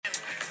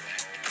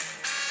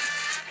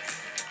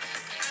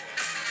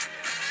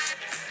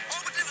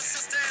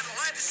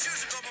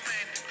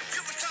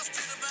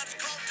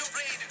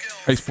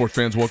Hey, sports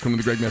fans, welcome to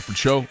the Greg Medford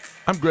Show.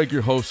 I'm Greg,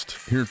 your host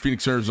here in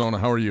Phoenix, Arizona.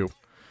 How are you?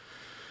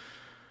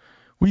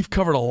 We've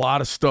covered a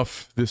lot of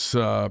stuff this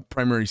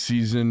primary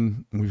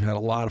season. We've had a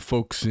lot of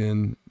folks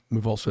in.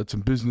 We've also had some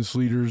business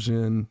leaders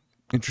in,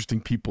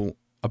 interesting people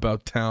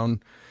about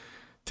town.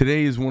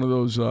 Today is one of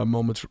those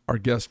moments. Our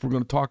guest, we're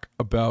going to talk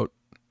about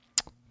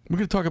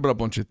a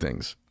bunch of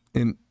things,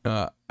 and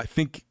I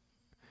think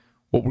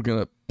what we're going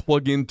to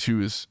plug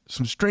into is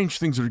some strange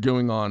things that are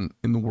going on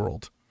in the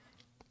world.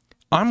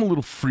 I'm a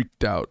little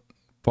freaked out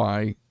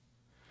by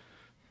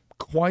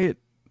quiet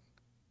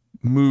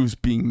moves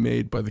being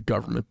made by the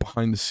government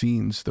behind the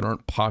scenes that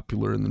aren't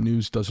popular and the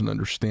news doesn't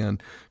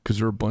understand because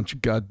they're a bunch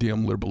of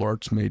goddamn liberal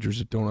arts majors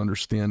that don't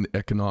understand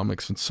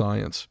economics and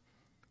science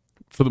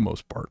for the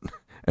most part.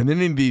 And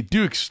then they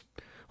do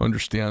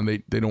understand, they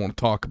don't want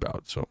to talk about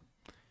it. So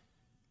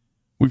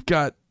we've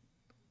got,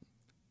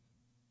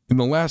 in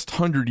the last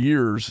 100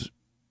 years,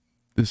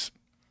 this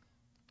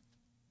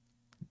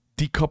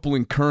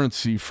decoupling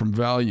currency from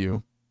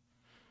value,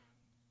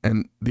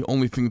 and the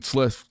only thing that's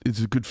left is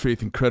the good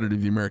faith and credit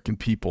of the American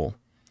people.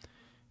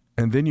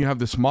 And then you have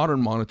this modern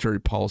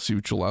monetary policy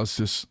which allows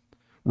this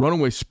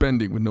runaway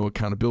spending with no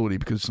accountability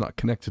because it's not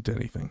connected to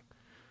anything.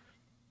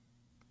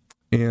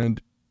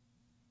 And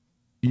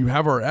you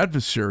have our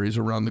adversaries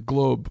around the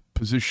globe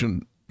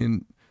positioned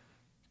in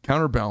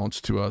counterbalance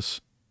to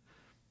us,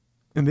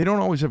 and they don't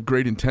always have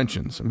great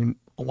intentions. I mean,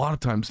 a lot of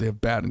times they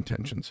have bad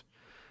intentions,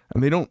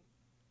 and they don't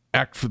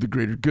act for the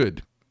greater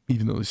good,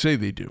 even though they say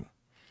they do,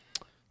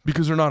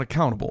 because they're not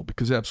accountable,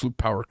 because absolute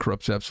power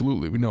corrupts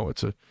absolutely. We know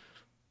it's a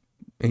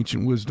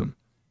ancient wisdom.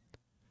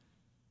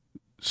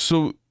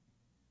 So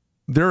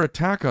their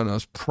attack on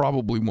us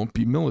probably won't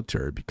be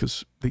military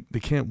because they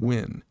can't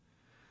win.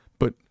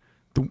 But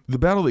the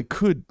battle they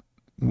could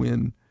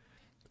win,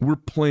 we're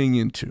playing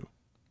into.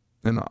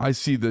 And I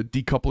see the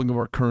decoupling of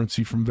our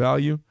currency from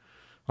value.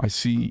 I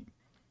see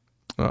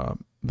the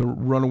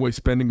runaway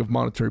spending of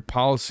monetary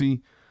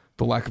policy,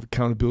 the lack of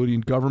accountability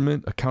in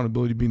government,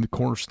 accountability being the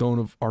cornerstone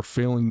of our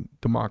failing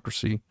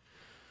democracy,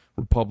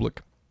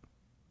 republic.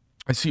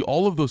 I see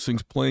all of those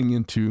things playing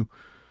into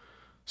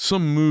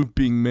some move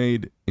being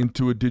made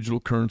into a digital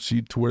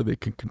currency to where they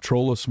can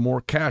control us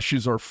more. Cash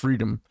is our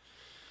freedom.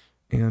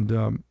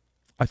 And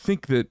I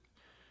think that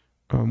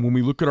when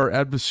we look at our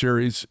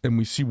adversaries and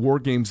we see war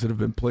games that have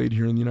been played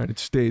here in the United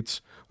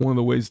States, one of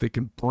the ways they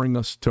can bring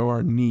us to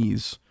our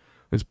knees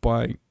is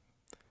by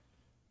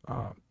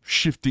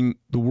shifting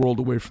the world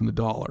away from the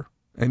dollar.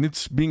 And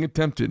it's being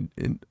attempted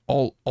in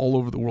all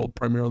over the world,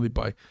 primarily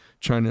by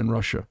China and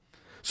Russia.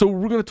 So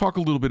we're going to talk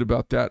a little bit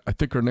about that. I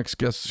think our next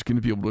guest is going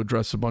to be able to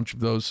address a bunch of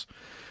those.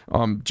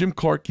 Jim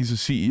Clark, he's the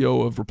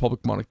CEO of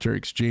Republic Monetary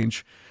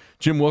Exchange.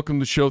 Jim, welcome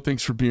to the show.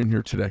 Thanks for being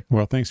here today.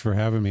 Well, thanks for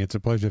having me. It's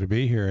a pleasure to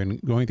be here.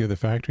 And going through the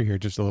factory here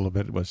just a little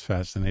bit was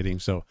fascinating.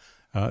 So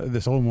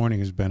this whole morning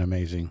has been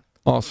amazing.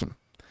 Awesome.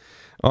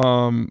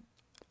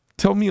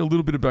 Tell me a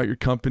little bit about your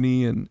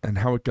company and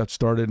how it got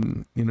started.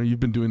 And,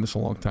 you've been doing this a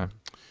long time.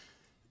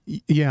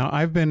 Yeah,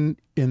 I've been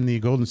in the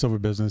gold and silver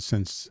business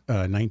since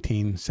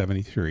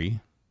 1973.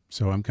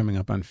 So I'm coming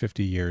up on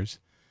 50 years.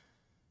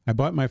 I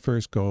bought my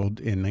first gold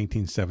in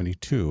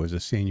 1972 as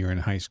a senior in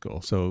high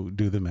school. So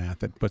do the math.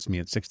 That puts me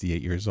at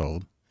 68 years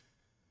old.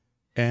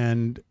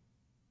 And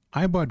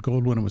I bought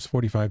gold when it was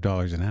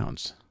 $45 an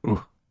ounce.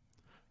 Ooh.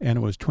 And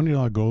it was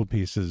 $20 gold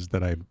pieces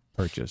that I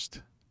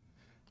purchased.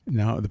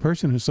 Now, the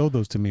person who sold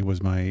those to me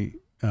was my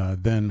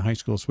then high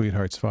school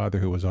sweetheart's father,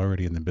 who was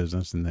already in the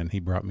business, and then he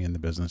brought me in the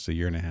business a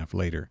year and a half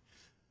later.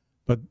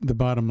 But the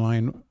bottom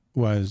line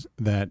was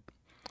that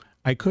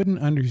I couldn't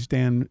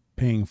understand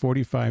paying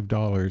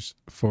 $45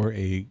 for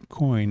a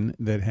coin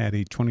that had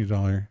a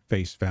 $20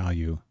 face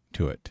value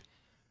to it.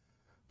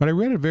 But I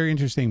read a very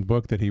interesting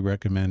book that he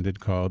recommended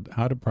called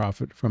How to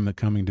Profit from the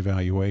Coming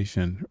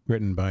Devaluation,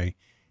 written by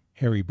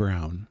Harry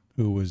Brown,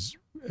 who was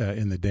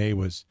in the day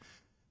was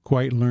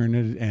quite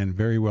learned and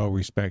very well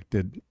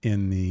respected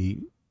in the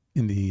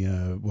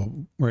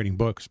writing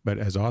books, but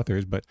as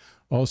authors, but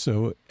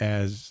also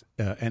as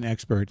an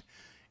expert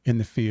in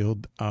the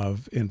field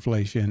of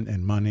inflation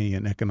and money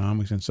and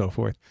economics and so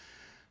forth.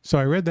 So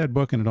I read that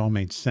book and it all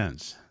made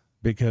sense,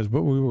 because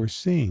what we were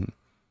seeing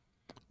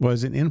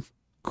was an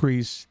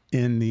increase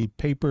in the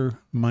paper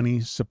money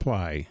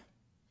supply,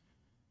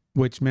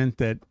 which meant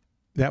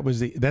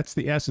that's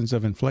the essence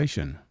of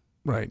inflation.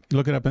 Right.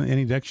 Look it up in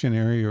any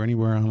dictionary or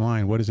anywhere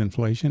online. What is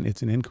inflation?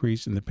 It's an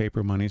increase in the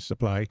paper money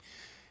supply,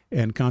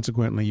 and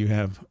consequently you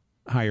have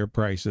higher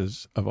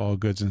prices of all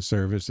goods and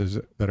services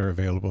that are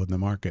available in the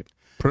market.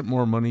 Print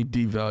more money,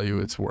 devalue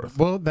its worth.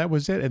 Well, that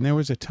was it. And there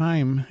was a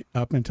time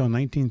up until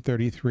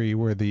 1933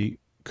 where the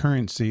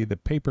currency, the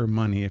paper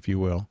money, if you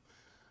will,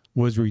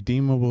 was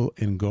redeemable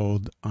in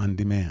gold on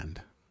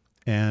demand.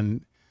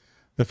 And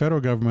the federal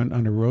government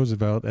under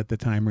Roosevelt at the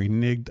time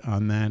reneged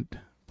on that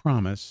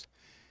promise.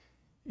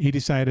 He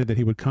decided that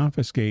he would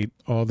confiscate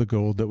all the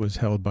gold that was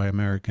held by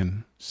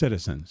American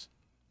citizens,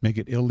 make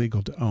it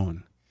illegal to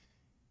own.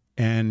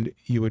 And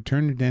you would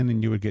turn it in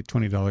and you would get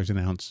 $20 an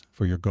ounce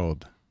for your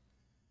gold.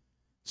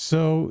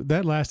 So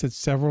that lasted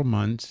several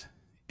months,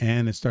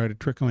 and it started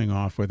trickling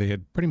off where they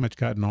had pretty much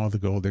gotten all the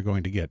gold they're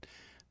going to get.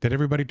 Did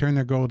everybody turn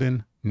their gold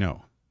in?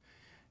 No.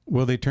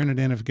 Will they turn it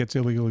in if it gets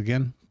illegal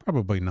again?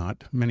 Probably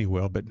not. Many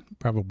will, but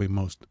probably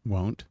most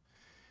won't.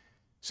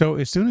 So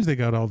as soon as they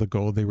got all the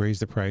gold, they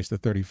raised the price to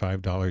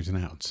 $35 an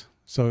ounce.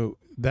 So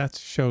that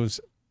shows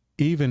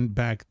even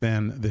back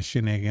then the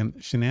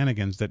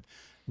shenanigans that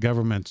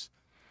governments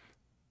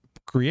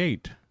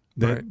create,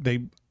 that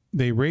Right.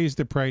 they raised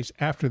the price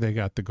after they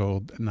got the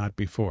gold, not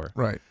before.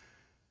 Right.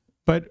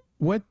 But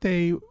what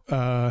they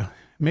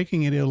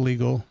making it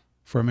illegal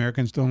for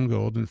Americans to own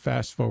gold, and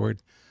fast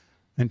forward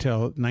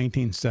until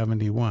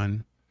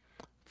 1971,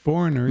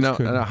 foreigners Now,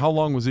 could. how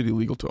long was it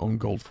illegal to own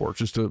gold for?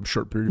 Just a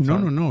short period of No,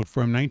 time? no.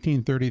 From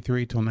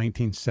 1933 till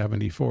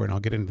 1974, and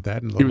I'll get into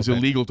that in a It little was bit.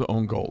 illegal to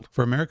own gold.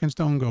 For Americans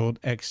to own gold,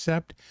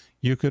 except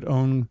you could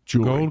own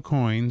Jewelry. gold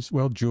coins,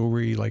 well,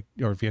 jewelry, like,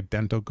 or if you had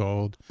dental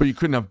gold. But you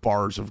couldn't have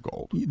bars of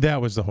gold.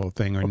 That was the whole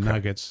thing, or Okay.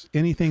 nuggets,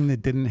 anything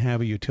that didn't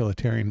have a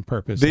utilitarian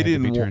purpose. They had to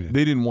didn't. be turned in.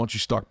 They didn't want you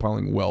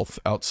stockpiling wealth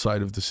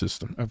outside of the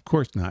system Of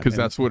course not, because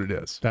and that's what it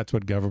is. that's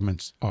what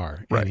governments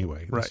are Right,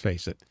 anyway. Let's right.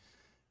 face it,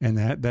 and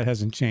that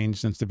hasn't changed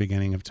since the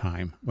beginning of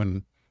time.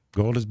 When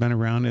gold has been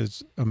around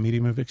as a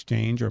medium of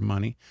exchange or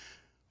money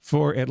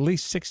for at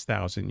least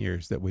 6,000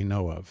 years that we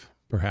know of,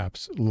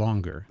 perhaps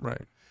longer.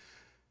 Right.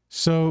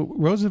 So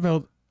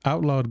Roosevelt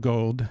outlawed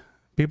gold.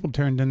 People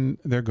turned in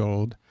their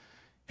gold,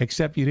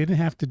 except you didn't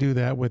have to do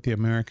that with the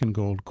American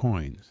gold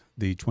coins,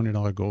 the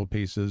 $20 gold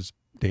pieces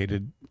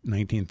dated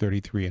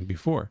 1933 and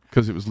before.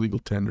 Because it was legal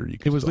tender. You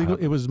could It was still legal.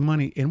 have It was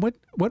money. And what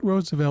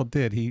Roosevelt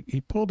did, he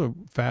pulled a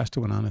fast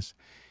one on us.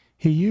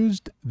 He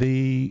used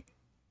the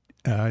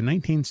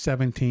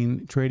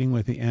 1917 Trading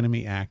with the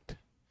Enemy Act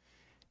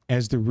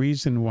as the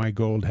reason why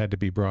gold had to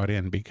be brought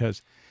in,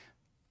 because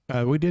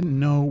we didn't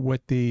know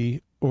what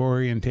the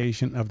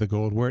orientation of the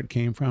gold, where it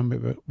came from.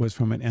 It was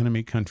from an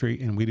enemy country,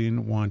 and we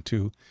didn't want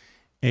to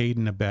aid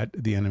and abet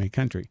the enemy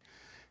country.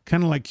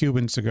 Kind of like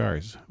Cuban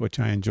cigars, which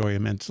I enjoy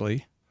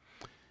immensely.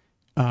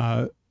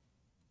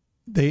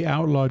 They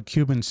outlawed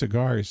Cuban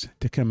cigars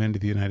to come into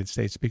the United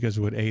States because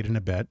it would aid and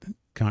abet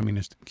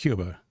communist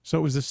Cuba. So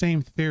it was the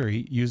same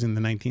theory using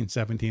the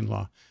 1917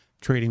 law,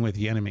 trading with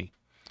the enemy.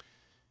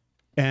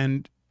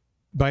 And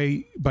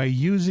by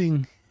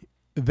using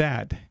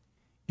that,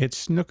 it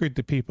snookered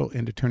the people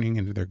into turning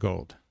into their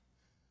gold.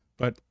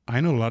 But I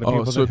know a lot of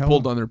people so that it held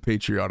pulled on their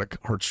patriotic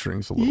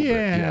heartstrings a little bit.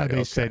 yeah, they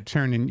okay. said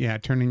turn in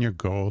your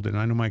gold. And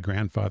I know my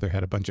grandfather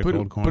had a bunch of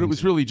gold coins. But it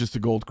was really just a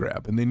gold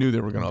grab, and they knew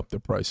they were going to up the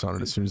price on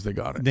it as soon as they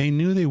got it. They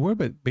knew they were,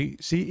 but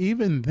see,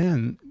 even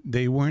then,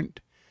 they weren't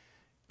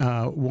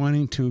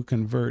wanting to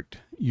convert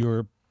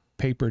your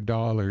paper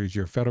dollars,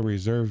 your Federal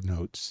Reserve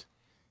notes,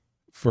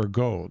 for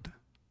gold.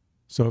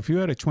 So if you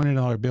had a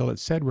 $20 bill, it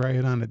said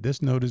right on it, this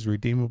note is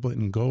redeemable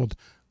in gold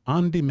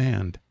on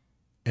demand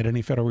at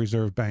any Federal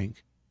Reserve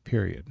bank,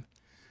 period.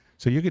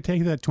 So you could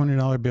take that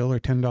 $20 bill or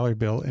 $10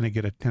 bill and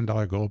get a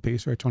 $10 gold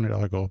piece or a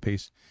 $20 gold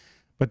piece.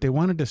 But they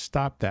wanted to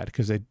stop that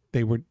because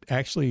they were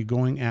actually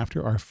going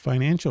after our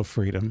financial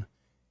freedom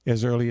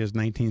as early as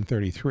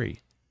 1933.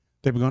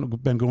 They've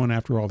been going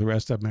after all the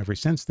rest of them ever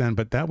since then,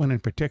 but that one in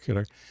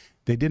particular,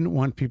 they didn't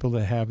want people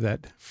to have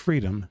that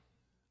freedom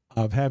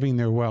of having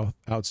their wealth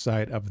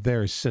outside of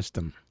their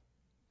system.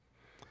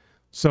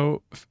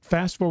 So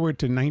fast forward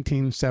to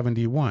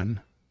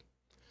 1971.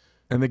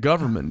 And the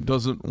government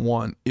doesn't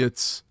want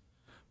its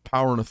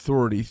power and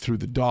authority through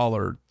the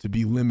dollar to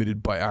be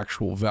limited by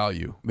actual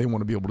value. They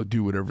want to be able to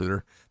do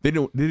whatever they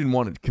didn't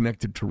want it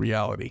connected to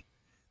reality.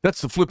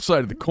 That's the flip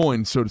side of the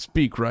coin, so to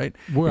speak, right?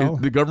 Well,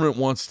 The government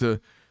wants to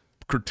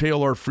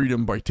curtail our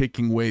freedom by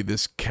taking away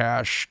this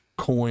cash,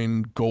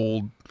 coin,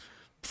 gold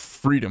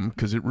freedom,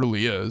 because it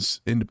really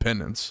is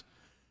independence.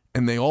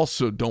 And they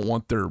also don't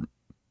want their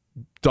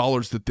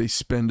dollars that they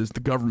spend as the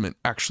government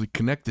actually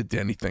connected to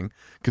anything,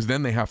 because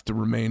then they have to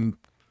remain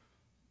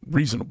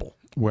reasonable.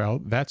 well,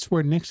 that's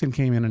where Nixon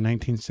came in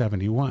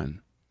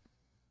 1971,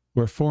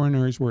 where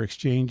foreigners were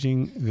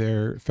exchanging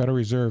their Federal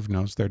Reserve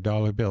notes, their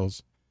dollar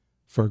bills,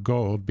 for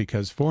gold,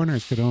 because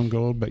foreigners could own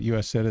gold, but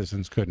U.S.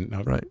 citizens couldn't.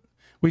 Now, Right.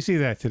 we see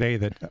that today,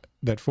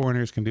 that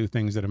foreigners can do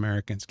things that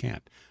Americans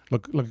can't.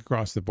 Look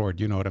across the board.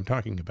 You know what I'm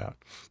talking about.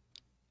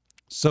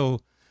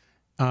 So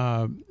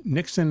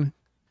Nixon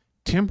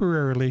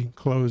temporarily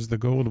closed the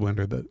gold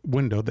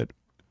window that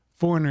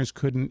foreigners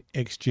couldn't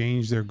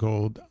exchange their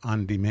gold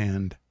on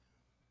demand.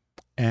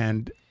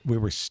 And we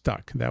were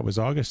stuck. That was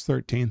August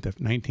 13th of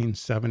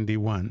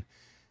 1971.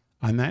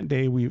 On that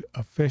day, we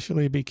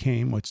officially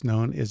became what's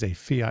known as a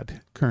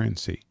fiat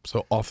currency.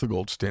 So off the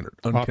gold standard,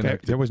 Okay,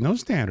 unconnected. there was no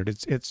standard.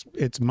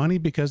 It's money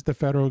because the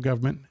federal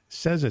government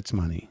says it's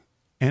money.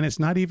 And it's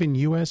not even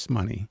U.S.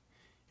 money.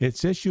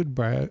 It's issued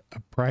by a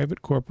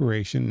private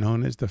corporation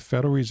known as the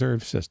Federal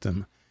Reserve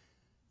System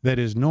that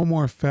is no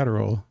more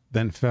federal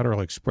than Federal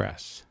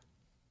Express.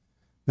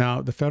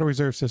 Now, the Federal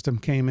Reserve System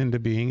came into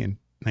being in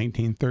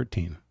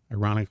 1913,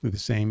 ironically the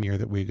same year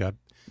that we got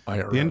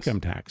IRS. the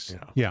income tax.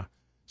 Yeah. Yeah.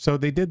 So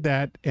they did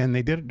that, and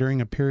they did it during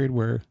a period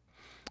where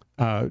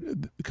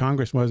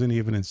Congress wasn't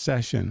even in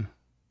session.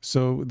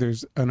 So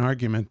there's an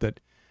argument that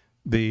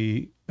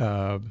the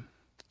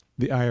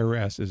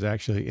IRS is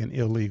actually an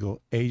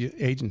illegal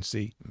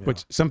agency,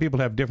 which some people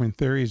have different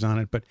theories on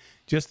it. But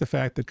just the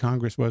fact that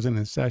Congress wasn't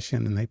in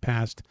session and they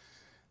passed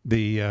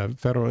the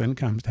federal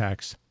income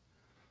tax,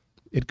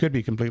 it could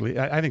be completely.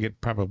 I think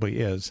it probably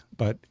is,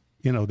 but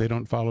they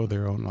don't follow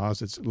their own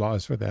laws. It's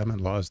laws for them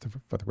and laws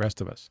for the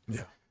rest of us.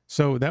 Yeah.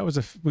 So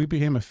we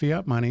became a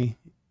fiat money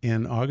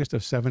in August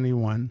of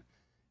 '71.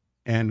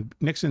 And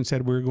Nixon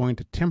said we were going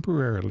to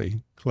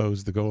temporarily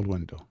close the gold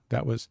window.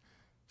 That was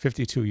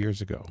 52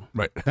 years ago.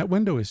 Right. That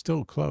window is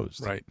still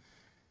closed. Right.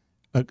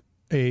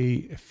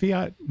 A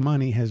fiat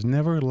money has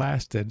never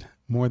lasted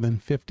more than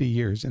 50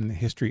 years in the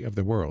history of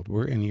the world.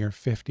 We're in year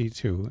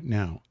 52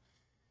 now.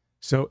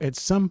 So at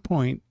some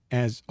point,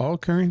 as all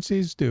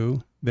currencies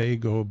do, they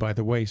go by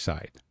the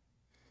wayside.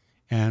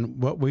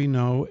 And what we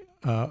know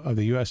of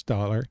the U.S.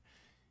 dollar,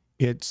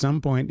 at some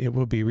point it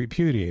will be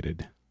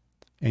repudiated.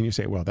 And you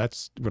say, well,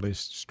 that's really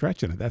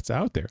stretching it. That's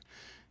out there.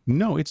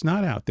 No, it's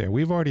not out there.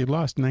 We've already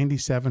lost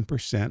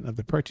 97% of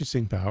the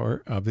purchasing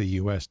power of the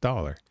U.S.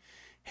 dollar.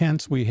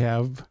 Hence, we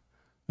have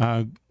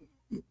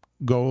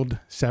gold,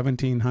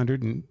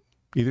 $1,700, and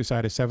either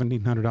side of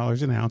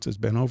 $1,700 an ounce has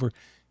been over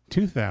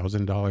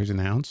 $2,000 an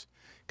ounce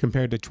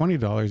compared to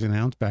 $20 an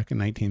ounce back in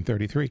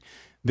 1933.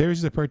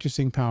 There's the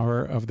purchasing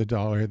power of the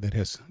dollar that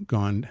has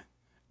gone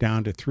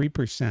down to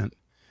 3%.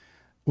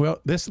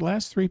 Well, this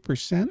last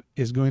 3%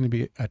 is going to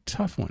be a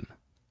tough one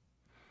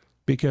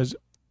because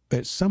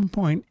at some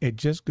point it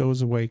just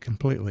goes away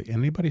completely.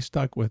 Anybody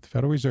stuck with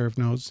Federal Reserve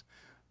notes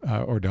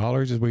or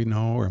dollars as we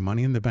know or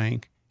money in the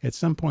bank, at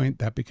some point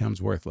that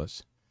becomes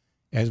worthless.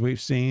 As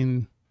we've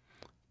seen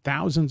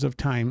thousands of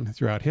times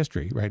throughout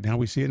history. Right now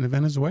we see it in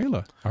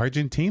Venezuela.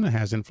 Argentina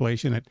has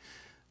inflation at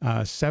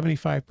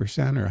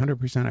 75% or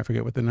 100%, I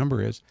forget what the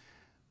number is,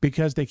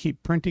 because they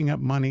keep printing up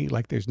money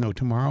like there's no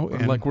tomorrow.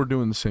 And like we're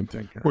doing the same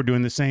thing here. We're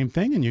doing the same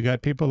thing. And you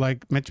got people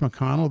like Mitch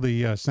McConnell,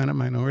 the Senate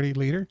Minority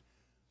Leader,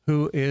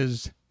 who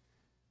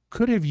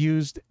could have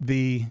used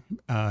the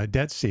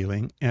debt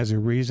ceiling as a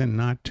reason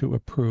not to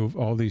approve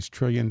all these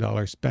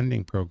trillion-dollar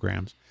spending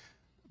programs.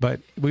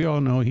 But we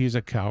all know he's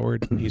a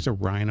coward. He's a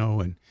rhino.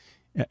 And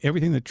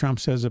everything that Trump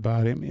says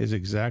about him is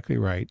exactly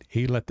right.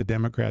 He let the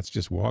Democrats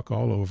just walk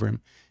all over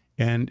him.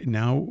 And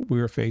now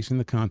we're facing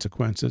the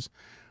consequences.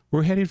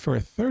 We're headed for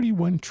a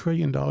 $31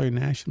 trillion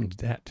national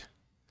debt.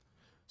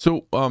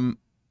 So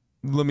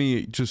let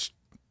me just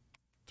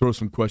throw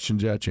some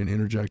questions at you and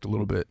interject a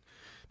little bit.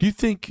 Do you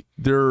think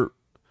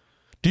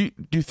do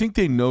you think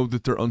they know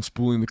that they're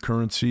unspooling the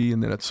currency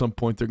and that at some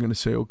point they're going to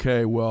say,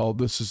 okay, well,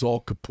 this is all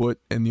kaput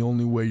and the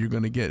only way you're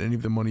going to get any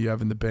of the money you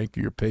have in the bank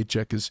or your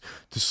paycheck is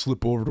to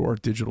slip over to our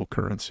digital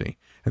currency?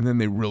 And then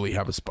they really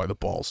have us by the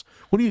balls.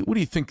 What do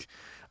you think?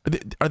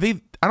 Are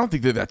they? I don't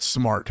think they're that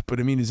smart, but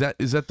I mean, is that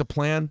the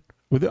plan?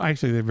 Well,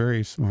 actually, they're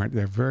very smart.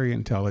 They're very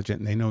intelligent,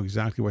 and they know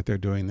exactly what they're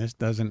doing. This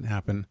doesn't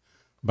happen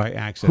by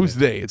accident. Who's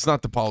they? It's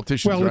not the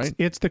politicians, right?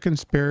 It's the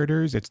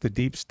conspirators. It's the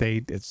deep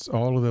state. It's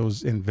all of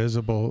those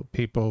invisible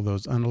people,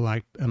 those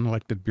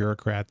unelected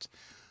bureaucrats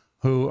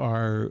who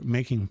are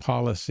making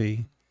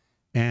policy,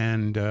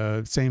 and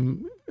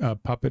same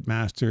puppet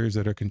masters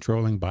that are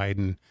controlling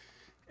Biden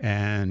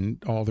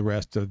and all the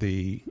rest of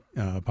the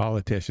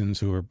politicians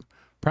who are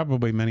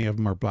probably many of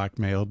them are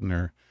blackmailed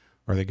and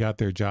or they got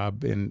their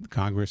job in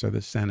Congress or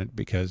the Senate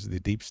because the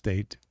deep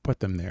state put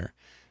them there.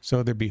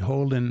 So they're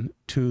beholden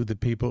to the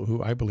people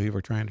who I believe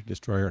are trying to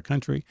destroy our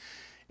country.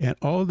 And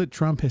all that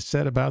Trump has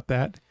said about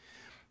that,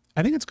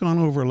 I think it's gone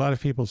over a lot of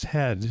people's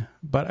heads.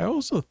 But I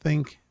also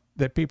think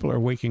that people are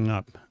waking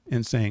up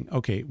and saying,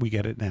 okay, we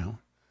get it now.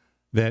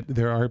 That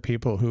there are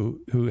people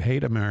who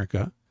hate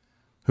America,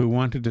 who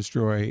want to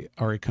destroy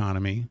our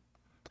economy,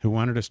 who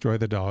want to destroy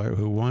the dollar,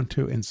 who want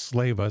to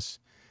enslave us,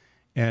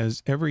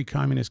 as every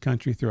communist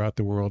country throughout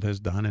the world has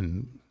done,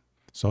 and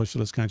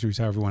socialist countries,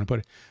 however you want to put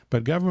it.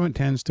 But government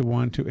tends to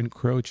want to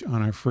encroach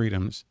on our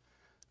freedoms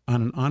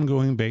on an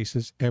ongoing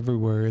basis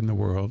everywhere in the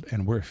world,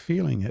 and we're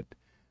feeling it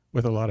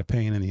with a lot of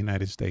pain in the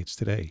United States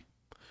today.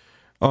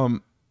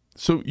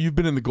 So you've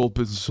been in the gold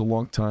business a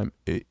long time.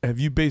 Have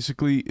you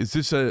basically, is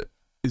this a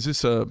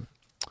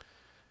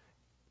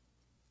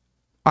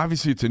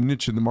obviously it's a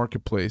niche in the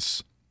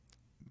marketplace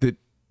that,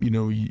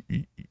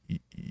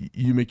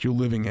 you make your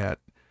living at.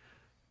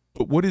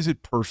 But what is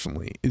it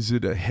personally? Is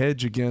it a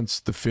hedge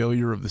against the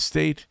failure of the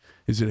state?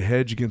 Is it a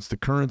hedge against the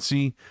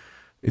currency?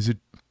 Is it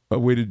a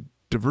way to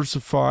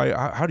diversify?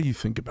 How do you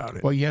think about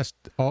it? Well, yes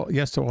to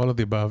all of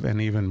the above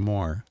and even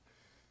more.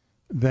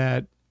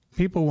 That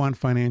people want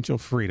financial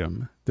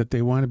freedom, that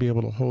they want to be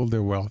able to hold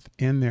their wealth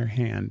in their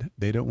hand.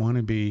 They don't want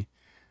to be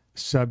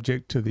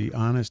subject to the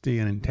honesty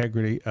and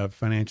integrity of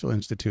financial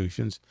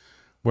institutions,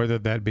 whether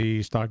that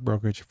be stock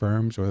brokerage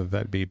firms, whether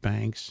that be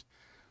banks,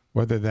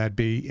 whether that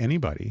be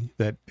anybody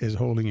that is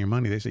holding your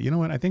money. They say, you know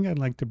what, I think I'd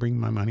like to bring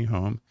my money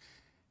home.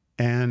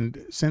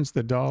 And since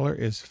the dollar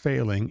is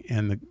failing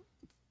and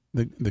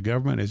the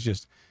government is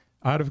just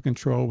out of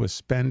control with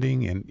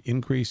spending and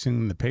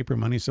increasing the paper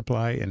money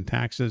supply and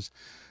taxes,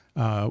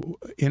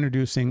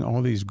 introducing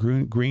all these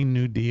Green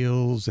New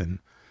Deals and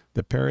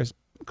the Paris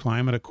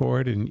Climate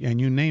Accord, and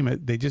you name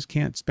it. They just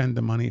can't spend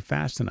the money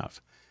fast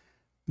enough.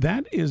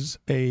 That is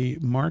a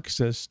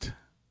Marxist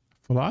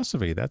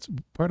philosophy. That's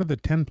part of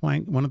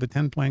one of the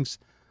 10 planks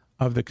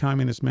of the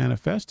Communist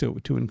Manifesto,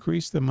 to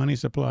increase the money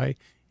supply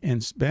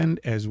and spend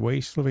as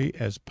wastefully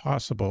as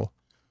possible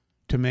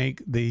to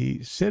make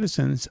the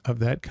citizens of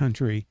that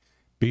country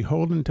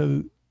beholden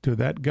to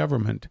that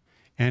government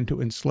and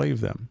to enslave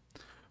them.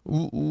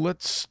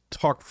 Let's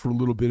talk for a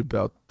little bit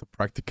about the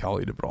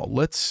practicality of it all.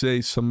 Let's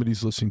say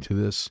somebody's listening to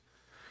this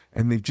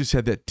and they've just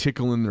had that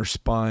tickle in their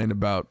spine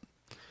about,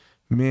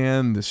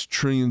 man, this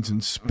trillions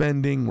in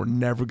spending, we're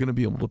never going to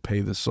be able to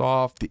pay this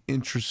off. The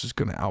interest is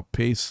going to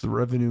outpace the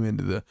revenue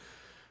into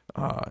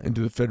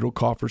the federal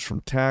coffers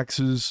from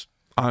taxes.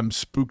 I'm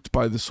spooked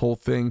by this whole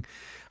thing.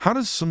 How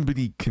does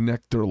somebody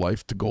connect their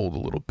life to gold a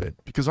little bit?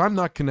 Because I'm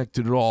not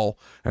connected at all,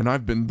 and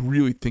I've been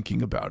really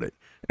thinking about it.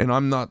 And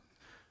I'm not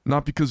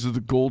because of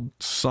the gold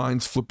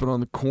signs flipping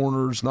on the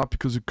corners, not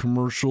because of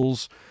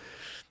commercials.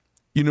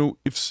 You know,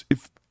 if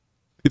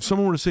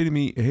someone were to say to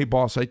me, hey,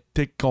 boss, I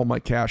take all my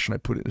cash and I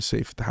put it in a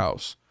safe at the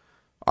house,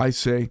 I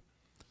say,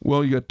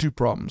 well, you got two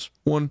problems.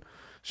 One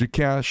is your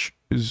cash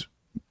is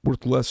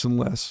worth less and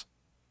less,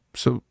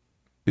 so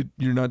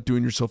you're not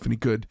doing yourself any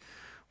good.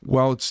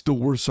 While it's still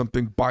worth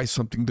something, buy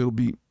something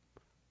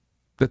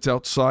that's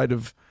outside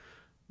of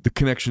the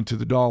connection to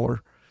the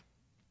dollar.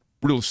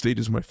 Real estate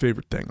is my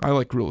favorite thing. I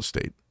like real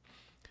estate.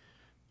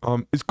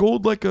 Is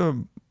gold like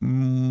a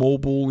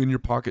mobile in your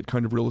pocket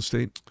kind of real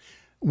estate?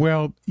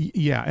 Well,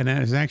 yeah, and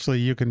it's actually,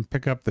 you can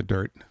pick up the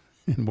dirt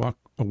and walk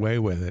away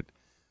with it.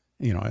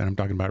 You know, and I'm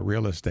talking about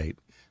real estate.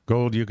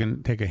 Gold, you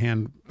can take a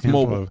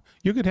handful of.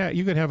 You could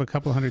have a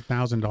couple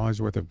 $100,000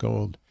 worth of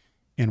gold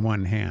in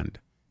one hand,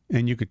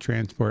 and you could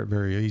transport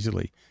very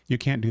easily. You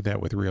can't do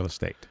that with real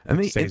estate.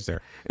 It stays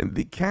there. And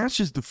the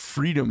cash is the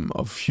freedom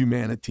of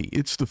humanity.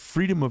 It's the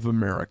freedom of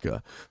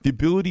America. The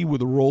ability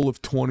with a roll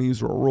of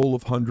 20s or a roll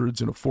of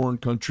hundreds in a foreign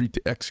country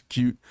to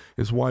execute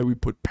is why we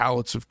put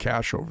pallets of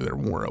cash over there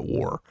when we're at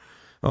war.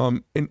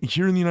 And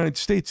here in the United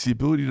States, the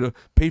ability to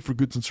pay for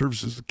goods and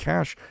services with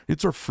cash,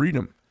 it's our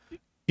freedom.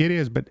 It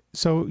is, but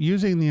so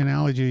using the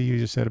analogy you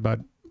just said about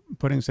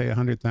putting, say,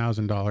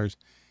 $100,000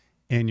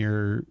 in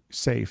your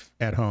safe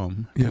at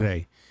home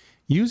today,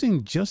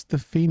 using just the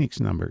Phoenix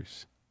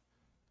numbers,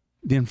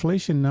 the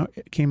inflation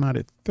came out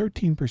at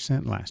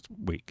 13% last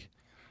week.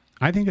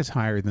 I think it's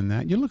higher than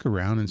that. You look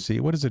around and see,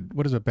 what does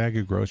a bag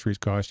of groceries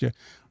cost you?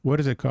 What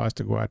does it cost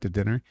to go out to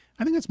dinner?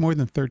 I think it's more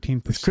than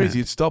 13%. It's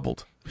crazy. It's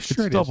doubled.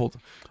 Sure, it's doubled.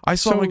 I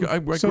saw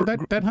so that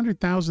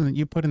 $100,000 that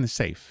you put in the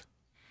safe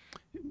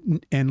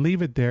and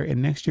leave it there,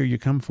 and next year you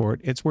come for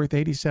it, it's worth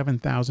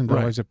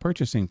 $87,000 of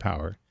purchasing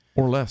power.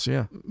 Or less,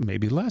 yeah.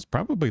 Maybe less,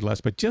 probably less,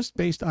 but just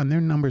based on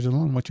their numbers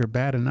alone, which are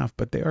bad enough,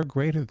 but they are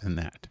greater than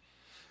that.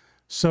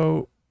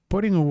 So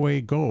putting away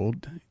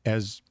gold,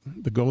 as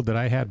the gold that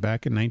I had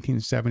back in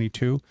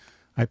 1972,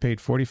 I paid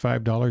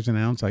 $45 an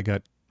ounce. I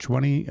got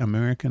 20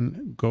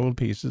 American gold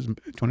pieces,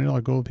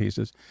 $20 gold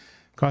pieces,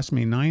 cost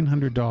me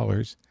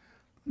 $900.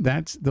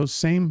 Those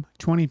same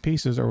 20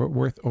 pieces are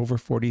worth over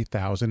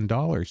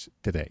 $40,000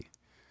 today.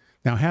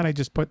 Now, had I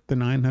just put the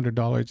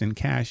 $900 in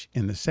cash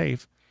in the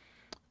safe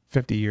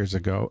 50 years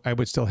ago, I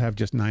would still have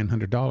just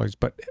 $900,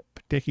 but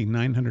taking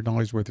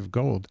 $900 worth of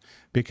gold,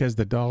 because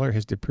the dollar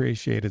has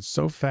depreciated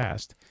so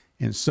fast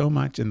and so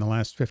much in the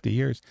last 50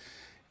 years,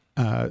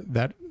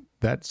 that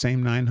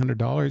same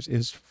 $900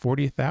 is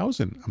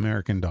 40,000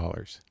 American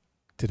dollars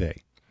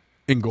today.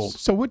 In gold.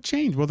 So what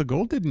changed? Well, the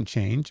gold didn't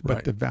change,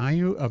 but the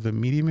value of the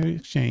medium of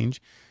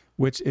exchange,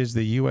 which is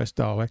the U.S.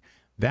 dollar,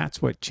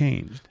 that's what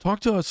changed.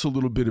 Talk to us a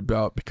little bit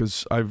about,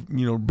 because I've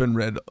been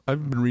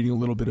reading a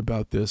little bit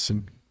about this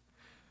and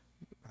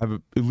have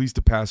at least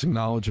a passing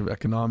knowledge of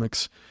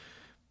economics.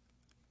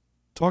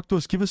 Talk to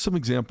us. Give us some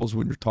examples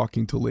when you're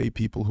talking to lay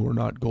people who are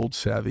not gold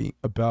savvy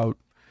about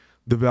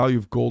the value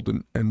of gold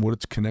and what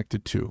it's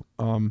connected to.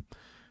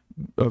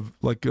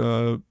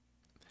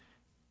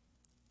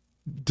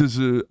 Does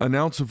an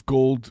ounce of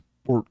gold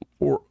or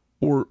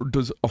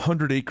does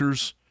 100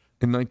 acres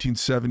in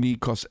 1970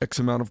 cost X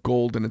amount of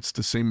gold, and it's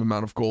the same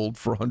amount of gold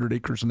for 100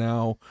 acres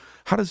now?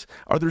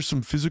 Are there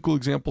some physical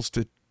examples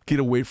to get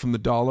away from the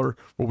dollar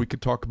where we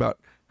could talk about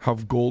how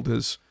gold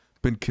has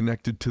been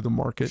connected to the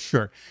market?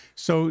 Sure.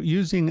 So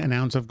using an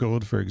ounce of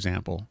gold, for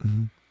example,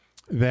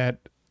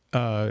 that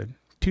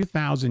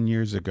 2,000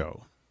 years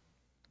ago,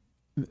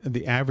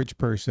 the average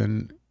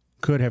person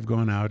could have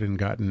gone out and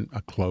gotten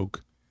a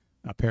cloak,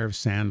 a pair of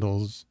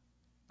sandals,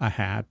 a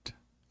hat,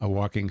 a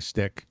walking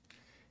stick,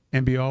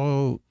 and be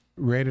all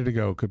ready to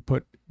go,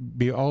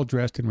 be all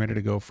dressed and ready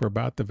to go for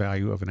about the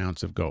value of an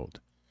ounce of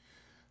gold.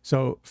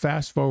 So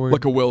fast forward,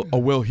 like a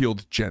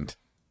well-heeled gent.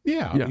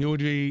 Yeah. You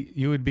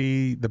would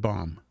be the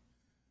bomb.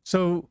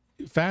 So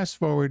fast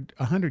forward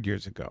 100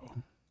 years ago,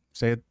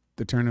 say at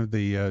the turn of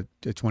the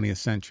 20th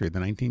century, the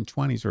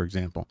 1920s, for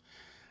example,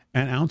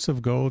 An ounce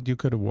of gold, you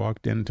could have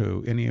walked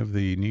into any of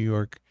the New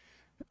York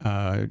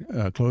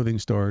clothing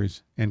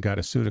stores and got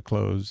a suit of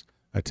clothes,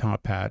 a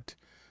top hat,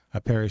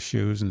 a pair of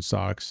shoes and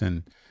socks,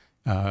 and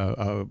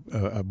a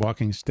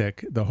walking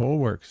stick. The whole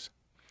works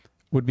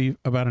would be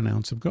about an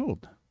ounce of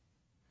gold.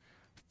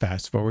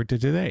 Fast forward to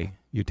today.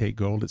 You take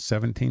gold at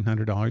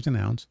 $1,700 an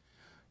ounce.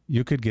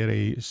 You could get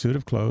a suit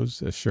of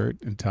clothes, a shirt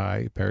and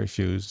tie, a pair of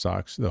shoes,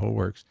 socks, the whole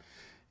works.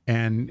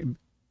 And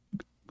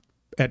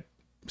at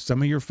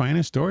some of your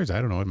finest stores,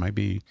 I don't know, it might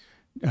be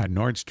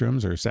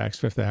Nordstrom's or Saks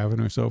Fifth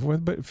Avenue or so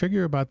forth, but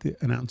figure about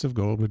an ounce of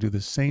gold would do the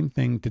same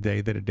thing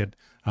today that it did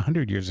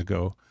 100 years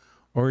ago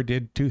or it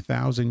did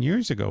 2,000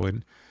 years ago.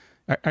 And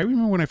I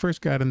remember when I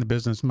first got in the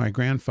business, my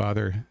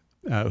grandfather,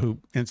 who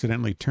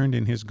incidentally turned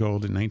in his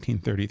gold in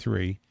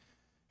 1933,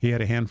 he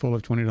had a handful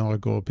of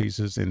 $20 gold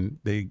pieces, and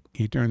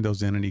he turned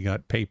those in and he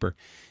got paper.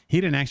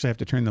 He didn't actually have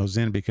to turn those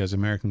in because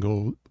American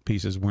gold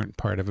pieces weren't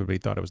part of it, but he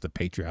thought it was the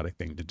patriotic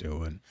thing to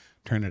do and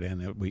turn it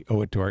in. We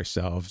owe it to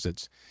ourselves.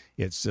 It's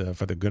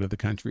for the good of the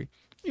country.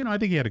 You know, I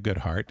think he had a good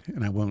heart,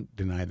 and I won't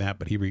deny that,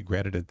 but he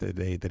regretted it the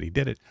day that he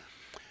did it.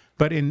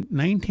 But in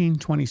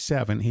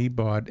 1927, he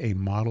bought a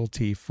Model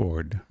T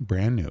Ford,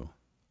 brand new.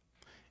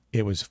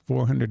 It was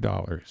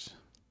 $400.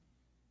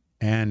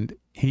 And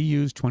he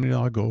used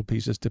 $20 gold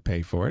pieces to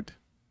pay for it.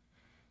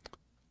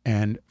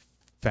 And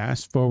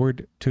fast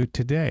forward to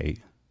today,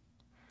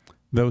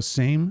 those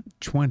same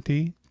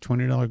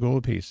 $20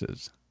 gold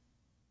pieces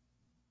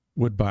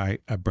would buy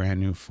a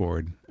brand new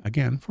Ford,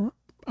 again, for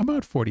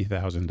about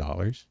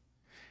 $40,000.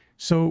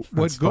 So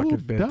what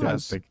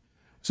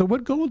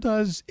gold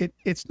does,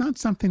 it's not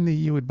something that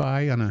you would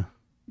buy on a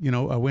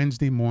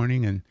Wednesday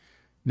morning, and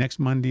next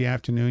Monday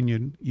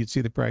afternoon, you'd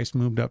see the price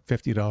moved up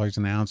 $50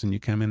 an ounce, and you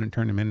come in and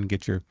turn them in and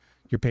get your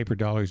paper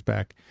dollars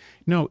back.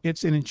 No,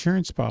 it's an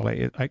insurance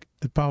policy.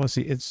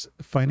 It's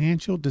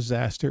financial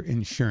disaster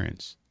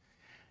insurance,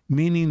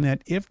 meaning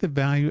that if the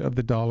value of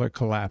the dollar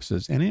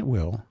collapses, and it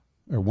will,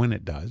 or when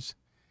it does,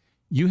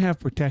 you have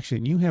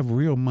protection. You have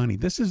real money.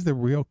 This is the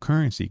real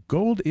currency.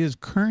 Gold is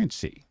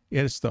currency.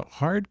 It's the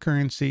hard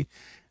currency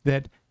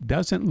that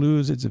doesn't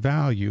lose its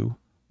value.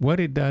 What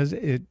it does,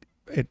 it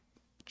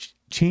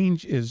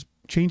changes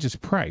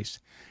price.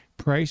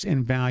 Price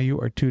and value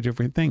are two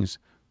different things.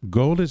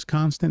 Gold is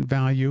constant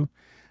value,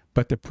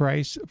 but the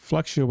price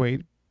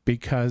fluctuates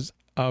because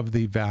of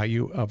the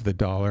value of the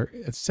dollar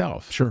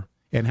itself. Sure.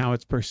 And how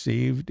it's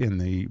perceived in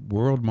the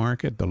world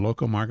market, the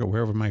local market,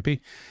 wherever it might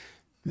be.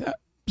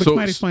 Which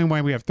might explain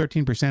why we have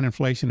 13%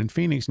 inflation in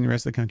Phoenix and the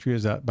rest of the country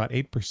is about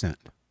 8%.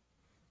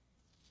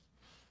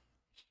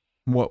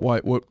 What?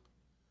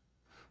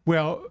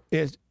 Well,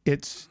 it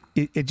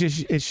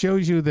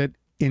shows you that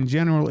in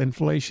general,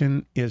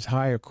 inflation is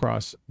high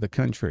across the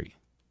country,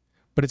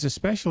 but it's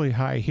especially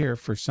high here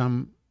for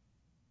some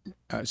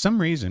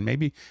reason.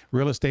 Maybe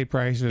real estate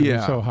prices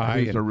are so high,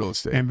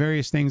 and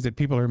various things that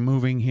people are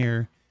moving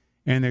here,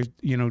 and there's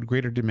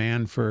greater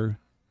demand for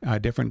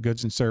different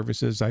goods and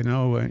services. I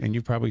know, and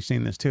you've probably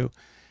seen this too.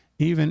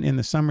 Even in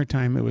the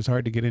summertime, it was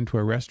hard to get into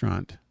a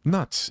restaurant.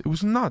 Nuts! It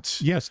was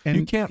nuts. Yes, and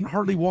you can't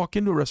hardly walk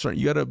into a restaurant.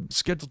 You got to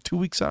schedule 2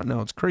 weeks out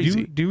now. It's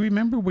crazy. Do you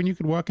remember when you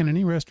could walk in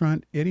any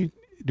restaurant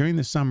during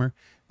the summer?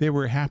 They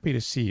were happy to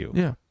see you.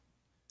 Yeah,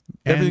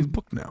 everything's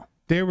booked now.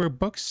 They were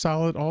booked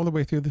solid all the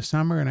way through the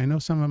summer, and I know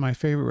some of my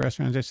favorite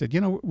restaurants. I said,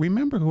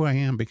 remember who I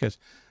am because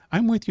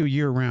I'm with you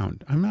year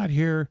round. I'm not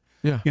here,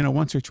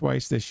 once or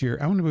twice this year.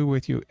 I want to be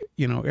with you,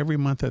 every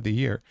month of the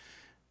year.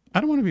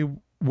 I don't want to be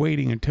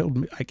waiting until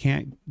I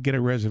can't get a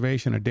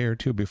reservation a day or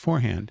two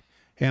beforehand.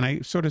 And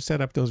I sort of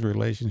set up those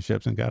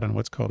relationships and got on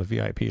what's called a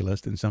VIP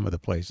list in some of the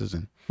places.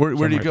 And where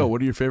do you go?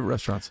 What are your favorite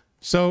restaurants?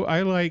 So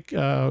I like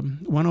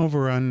one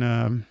over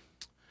on,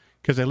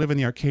 because I live in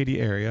the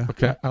Arcadia area.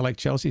 Okay. I like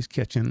Chelsea's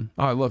Kitchen.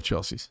 Oh, I love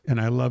Chelsea's. And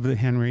I love the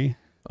Henry.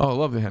 Oh, I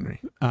love the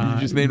Henry. You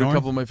just named a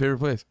couple of my favorite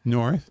places.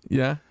 North.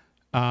 Yeah.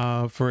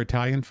 For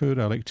Italian food,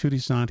 I like Tutti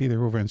Santi.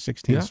 They're over on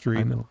 16th Street,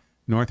 I know.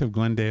 North of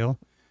Glendale.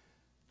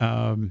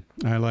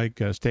 I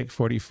like Steak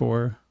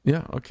 44.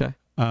 Yeah, okay.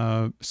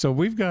 So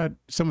we've got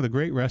some of the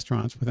great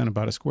restaurants within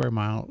about a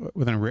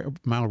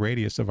mile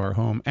radius of our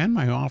home and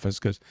my office,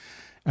 because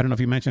I don't know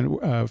if you mentioned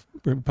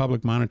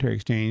Republic Monetary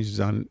Exchange is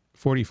on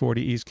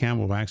 4040 East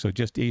Camelback, so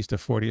just east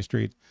of 40th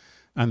Street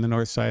on the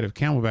north side of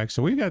Camelback.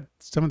 So we've got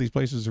some of these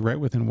places right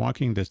within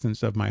walking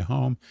distance of my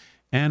home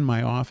and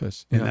my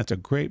office, and that's a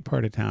great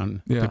part of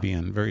town to be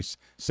in. Very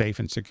safe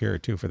and secure,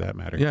 too, for that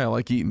matter. Yeah, I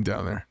like eating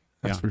down there.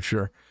 That's for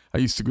sure. I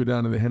used to go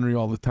down to the Henry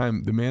all the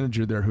time. The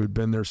manager there, who had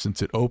been there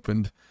since it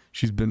opened,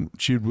 she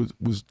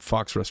was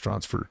Fox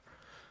Restaurants for,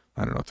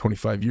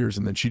 25 years,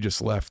 and then she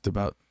just left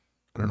about,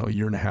 a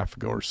year and a half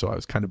ago or so. I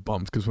was kind of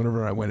bummed because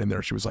whenever I went in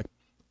there, she was like,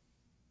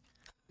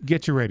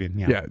 "Get you right in."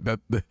 Yeah,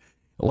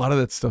 a lot of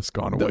that stuff's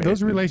gone away.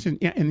 Those relations,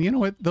 and you know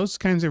what? Those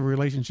kinds of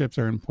relationships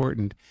are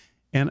important,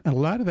 and a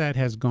lot of that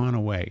has gone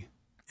away.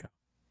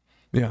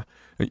 Yeah.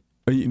 It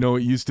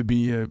used to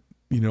be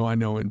I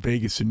know in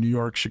Vegas and New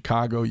York,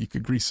 Chicago, you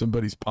could grease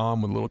somebody's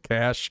palm with a little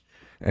cash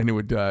and it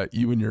would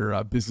you and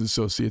your business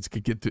associates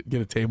could get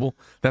a table.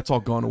 That's all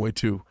gone away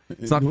too.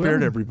 It's not fair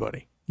to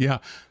everybody. Yeah.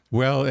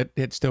 Well,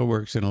 it still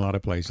works in a lot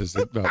of places.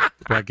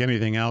 Like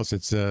anything else,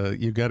 it's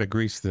you got to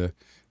grease the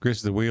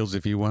wheels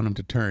if you want them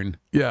to turn.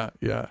 Yeah,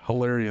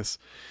 hilarious.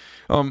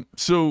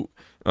 So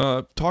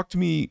talk to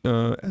me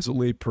as a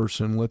lay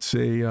person. Let's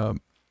say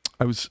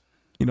I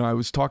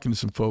was talking to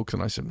some folks,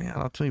 and I said, man,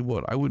 I'll tell you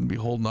what, I wouldn't be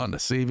holding on to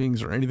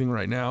savings or anything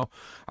right now.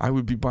 I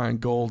would be buying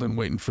gold and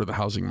waiting for the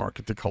housing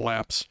market to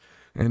collapse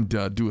and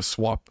do a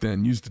swap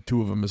then. Use the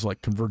two of them as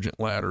like convergent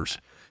ladders.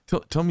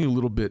 Tell me a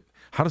little bit,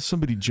 how does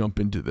somebody jump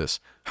into this?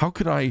 How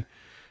could I,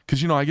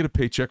 because, I get a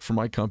paycheck from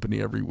my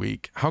company every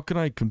week. How can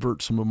I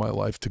convert some of my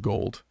life to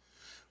gold?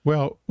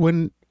 Well,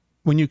 when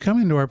you come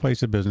into our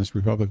place of business,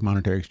 Republic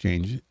Monetary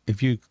Exchange,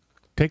 if you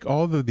take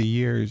all of the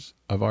years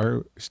of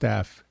our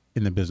staff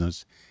in the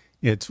business,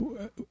 it's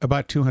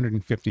about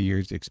 250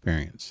 years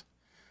experience.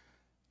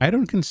 I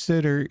don't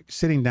consider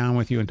sitting down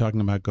with you and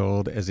talking about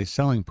gold as a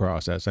selling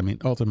process. I mean,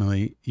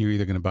 ultimately, you're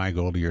either going to buy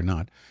gold or you're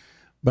not.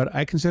 But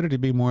I consider it to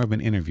be more of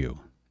an interview.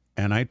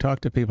 And I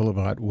talk to people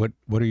about what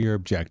are your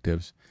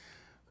objectives?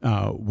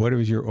 What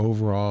is your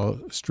overall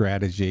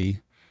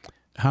strategy?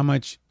 How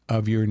much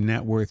of your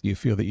net worth you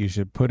feel that you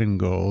should put in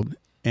gold?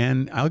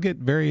 And I'll get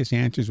various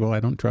answers. Well, I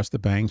don't trust the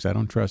banks. I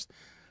don't trust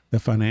the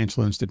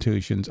financial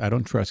institutions. I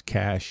don't trust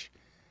cash.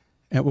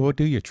 And well, what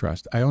do you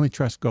trust? I only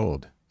trust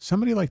gold.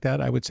 Somebody like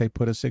that, I would say,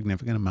 put a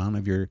significant amount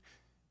of your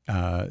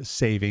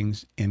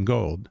savings in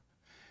gold,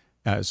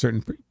 a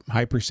certain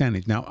high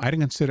percentage. Now, I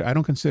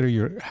don't consider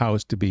your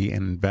house to be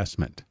an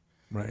investment.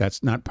 Right.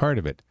 That's not part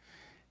of it.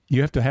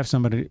 You have to have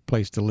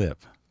place to live.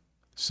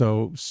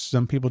 So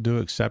some people do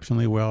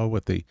exceptionally well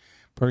with the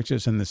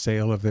purchase and the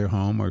sale of their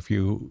home, or if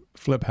you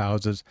flip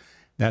houses,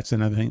 that's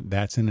another thing.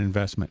 That's an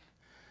investment.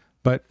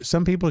 But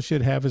some people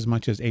should have as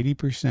much as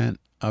 80%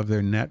 of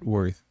their net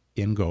worth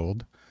in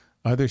gold.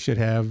 Others should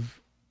have,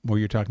 well,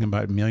 you're talking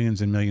about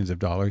millions and millions of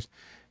dollars,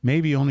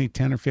 maybe only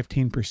 10 or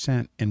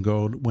 15% in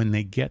gold when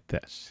they get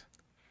this.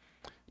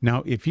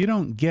 Now, if you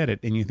don't get it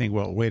and you think,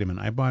 well, wait a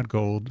minute, I bought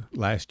gold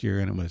last year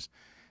and it was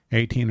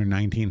 $1,800 or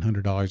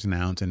 $1,900 an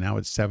ounce, and now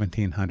it's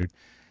 $1,700.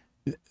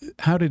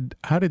 How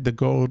did the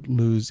gold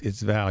lose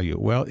its value?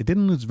 Well, it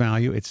didn't lose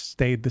value. It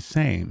stayed the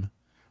same.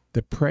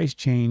 The price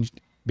changed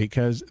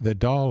because the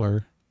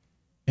dollar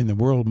in the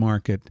world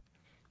market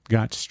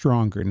got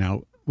stronger.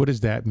 Now, what does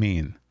that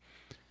mean?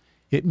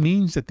 It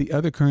means that the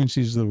other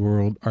currencies of the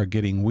world are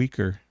getting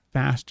weaker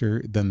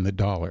faster than the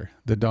dollar.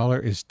 The dollar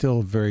is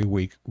still very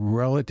weak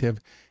relative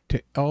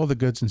to all the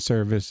goods and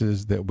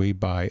services that we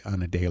buy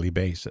on a daily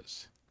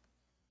basis.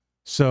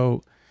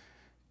 So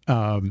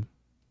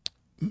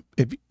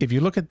if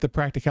you look at the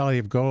practicality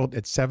of gold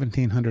at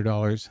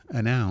 $1,700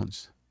 an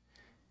ounce,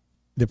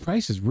 the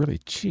price is really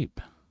cheap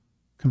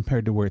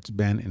compared to where it's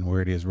been and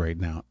where it is right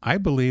now. I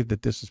believe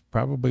that this is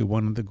probably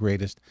one of the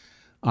greatest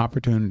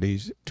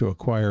opportunities to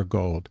acquire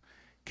gold,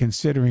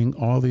 considering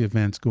all the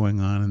events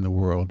going on in the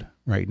world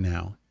right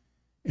now,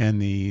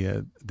 and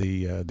the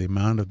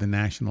amount of the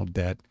national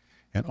debt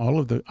and all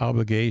of the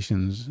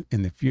obligations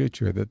in the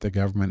future that the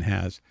government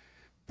has,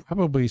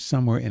 probably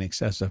somewhere in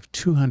excess of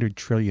 $200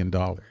 trillion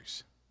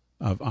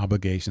of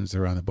obligations that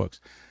are on the books.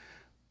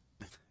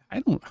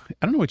 I don't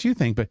know what you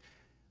think, but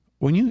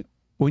when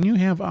you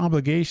have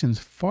obligations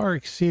far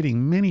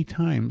exceeding many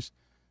times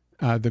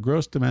the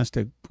gross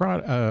domestic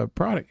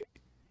product,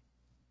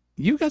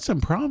 you got some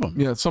problem.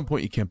 Yeah, at some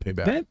point you can't pay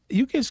back.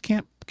 You just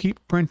can't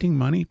keep printing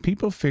money.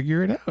 People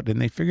figure it out,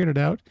 and they figured it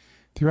out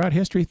throughout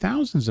history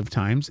thousands of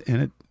times,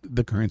 and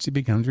the currency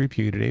becomes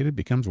repudiated,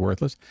 becomes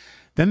worthless.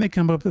 Then they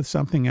come up with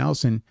something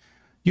else, and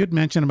you had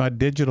mentioned about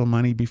digital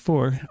money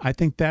before. I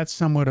think that's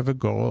somewhat of a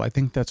goal. I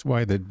think that's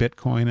why the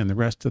Bitcoin and the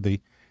rest of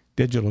the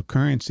digital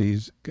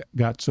currencies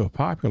got so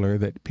popular,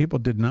 that people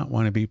did not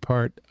want to be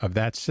part of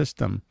that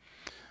system.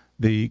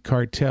 The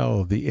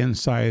cartel, the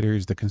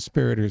insiders, the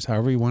conspirators,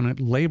 however you want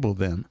to label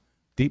them,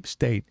 deep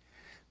state,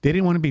 they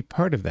didn't want to be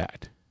part of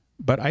that.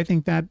 But I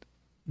think that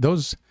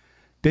those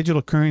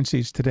digital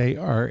currencies today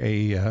are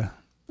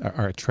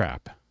a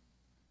trap.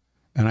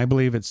 And I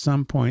believe at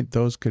some point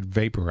those could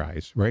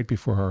vaporize right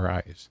before our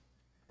eyes.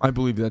 I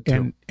believe that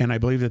too. And I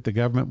believe that the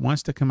government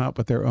wants to come up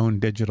with their own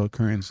digital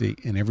currency,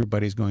 and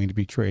everybody's going to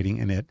be trading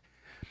in it.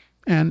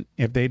 And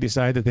if they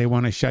decide that they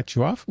want to shut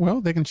you off,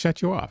 well, they can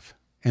shut you off.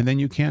 And then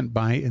you can't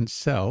buy and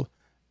sell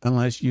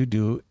unless you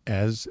do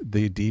as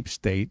the deep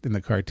state and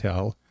the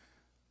cartel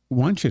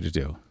want you to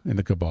do, in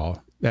the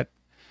cabal. That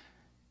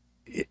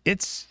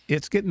it's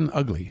getting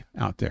ugly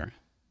out there.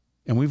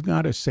 And we've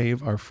got to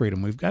save our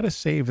freedom. We've got to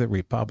save the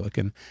republic.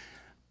 And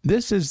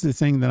this is the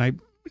thing that I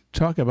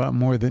talk about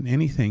more than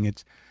anything.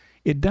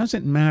 It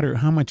doesn't matter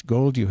how much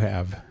gold you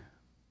have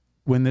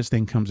when this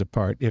thing comes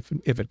apart, if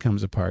it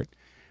comes apart.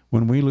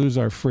 When we lose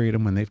our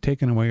freedom, when they've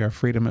taken away our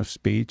freedom of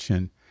speech,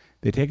 and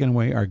they've taken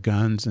away our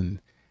guns, and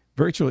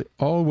virtually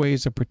all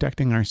ways of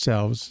protecting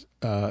ourselves,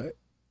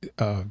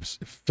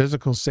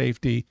 physical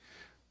safety,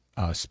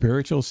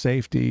 spiritual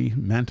safety,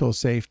 mental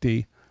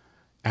safety,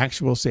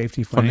 actual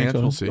safety,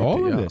 financial safety,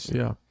 all of yeah, this.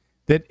 Yeah.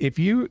 that if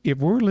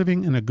we're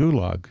living in a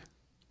gulag,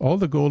 all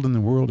the gold in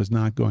the world is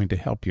not going to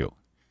help you.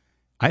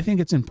 I think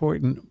it's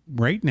important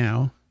right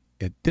now,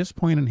 at this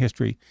point in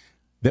history,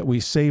 that we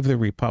save the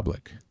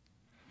republic.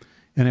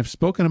 And I've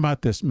spoken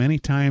about this many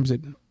times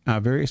at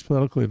various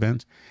political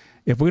events.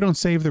 If we don't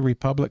save the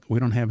republic, we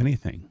don't have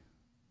anything.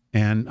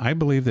 And I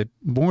believe that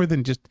more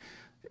than just,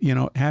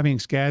 having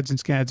scads and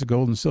scads of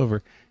gold and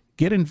silver,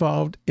 get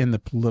involved in the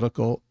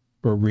political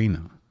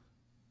arena.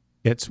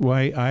 It's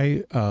why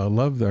I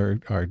love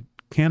our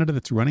candidate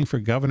that's running for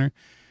governor,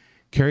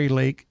 Carrie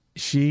Lake.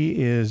 She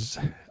is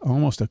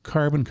almost a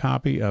carbon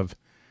copy of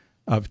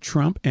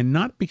Trump, and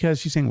not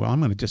because she's saying, well, I'm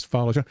going to just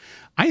follow Trump.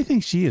 I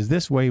think she is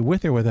this way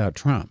with or without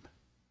Trump.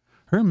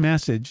 Her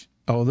message,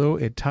 although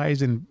it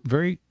ties in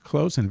very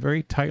close and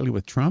very tightly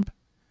with Trump,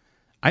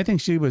 I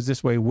think she was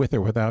this way with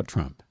or without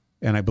Trump.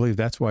 And I believe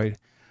that's why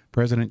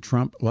President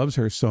Trump loves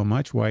her so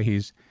much, why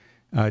he's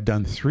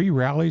done 3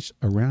 rallies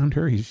around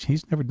her.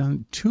 He's never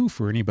done 2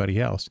 for anybody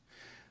else.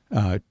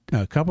 A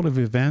couple of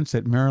events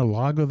at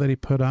Mar-a-Lago that he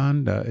put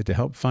on to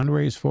help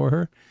fundraise for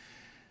her.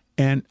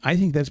 And I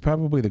think that's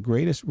probably the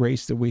greatest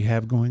race that we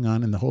have going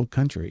on in the whole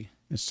country,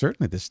 and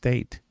certainly the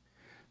state,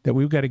 that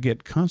we've got to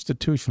get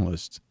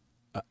constitutionalists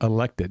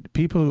elected,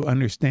 people who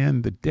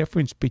understand the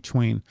difference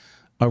between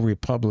a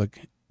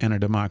republic and a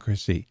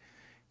democracy.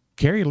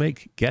 Carrie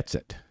Lake gets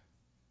it.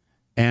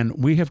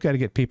 And we have got to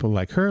get people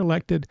like her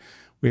elected.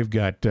 We've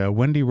got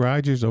Wendy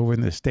Rogers over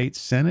in the state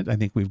Senate. I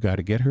think we've got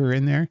to get her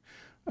in there.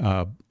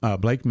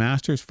 Blake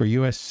Masters for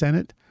U.S.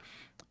 Senate,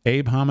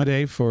 Abe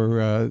Hamadeh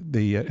for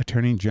the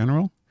Attorney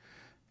General,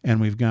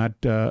 and we've got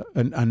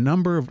a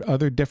number of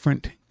other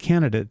different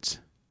candidates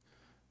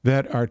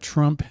that are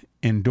Trump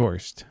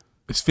endorsed.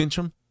 Is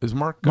Fincham? Is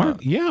Mark?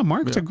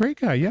 Mark's a great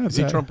guy. Yeah, is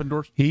he Trump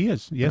endorsed? He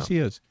is. Yes, he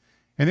is.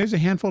 And there's a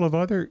handful of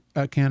other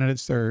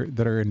candidates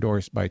that are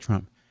endorsed by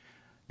Trump.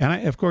 And I,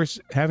 of course,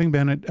 having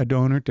been a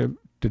donor to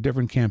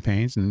different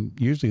campaigns, and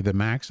usually the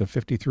max of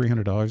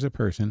 $5,300 a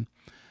person,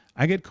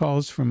 I get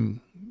calls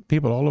from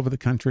people all over the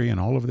country and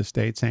all over the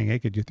state saying, hey,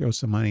 could you throw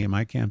some money in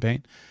my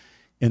campaign?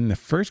 And the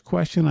first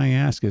question I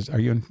ask is, are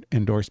you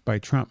endorsed by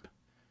Trump?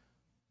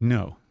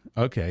 No.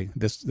 Okay,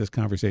 this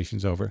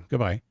conversation's over.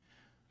 Goodbye.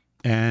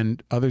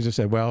 And others have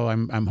said, well,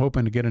 I'm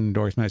hoping to get an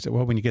endorsement. I said,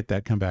 well, when you get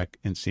that, come back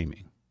and see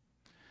me.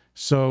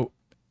 So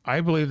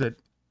I believe that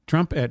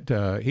Trump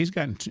he's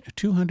gotten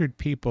 200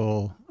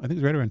 people, I think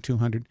it's right around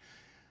 200,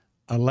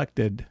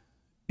 elected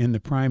in the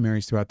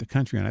primaries throughout the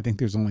country, and I think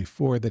there's only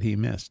 4 that he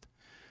missed.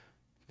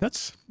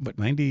 That's what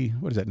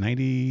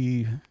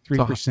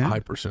 93%? High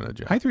percentage.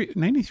 Yeah.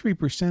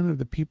 93% of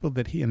the people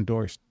that he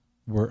endorsed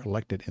were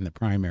elected in the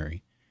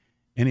primary,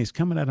 and he's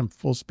coming at them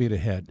full speed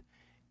ahead.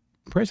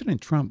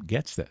 President Trump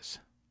gets this,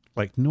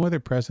 like no other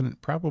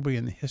president probably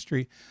in the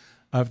history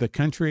of the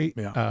country.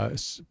 Yeah. A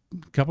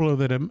couple of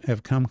them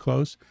have come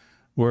close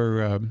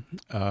were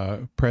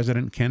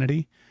President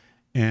Kennedy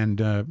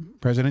and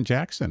President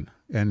Jackson,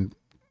 and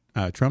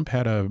Trump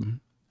had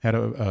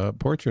a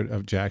portrait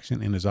of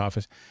Jackson in his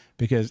office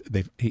because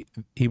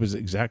he was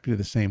exactly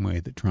the same way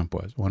that Trump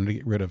was. Wanted to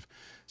get rid of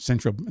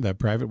the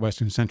private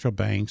Western central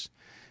banks,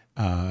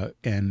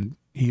 and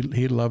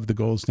he loved the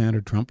gold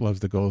standard. Trump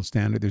loves the gold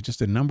standard. There's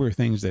just a number of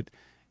things that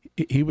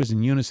he was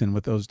in unison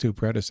with those 2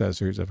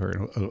 predecessors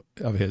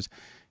of his,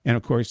 and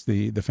of course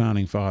the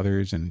founding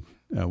fathers and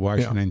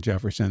Washington and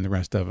Jefferson and the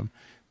rest of them.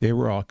 They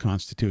were all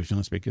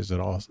constitutionalists because it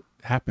all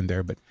happened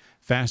there. But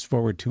fast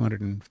forward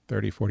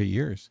 230, 40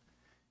 years,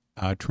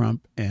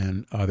 Trump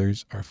and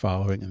others are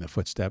following in the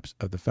footsteps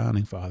of the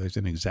founding fathers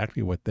and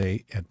exactly what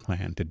they had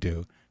planned to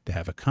do, to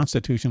have a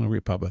constitutional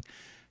republic,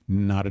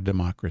 not a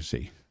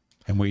democracy.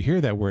 And we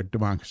hear that word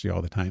democracy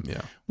all the time.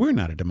 Yeah. We're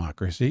not a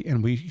democracy,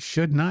 and we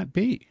should not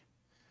be.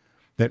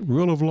 That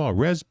rule of law,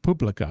 res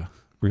publica,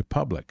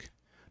 republic,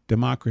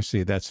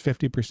 democracy, that's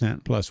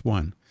 50% plus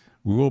 1.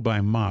 Ruled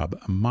by mob,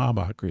 a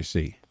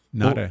mobocracy,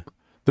 not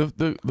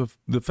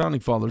The founding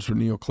fathers were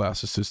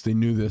neoclassicists. They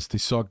knew this. They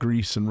saw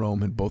Greece and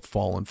Rome had both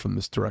fallen from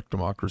this direct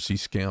democracy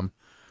scam.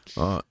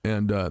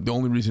 And the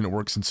only reason it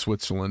works in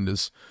Switzerland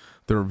is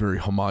they're a very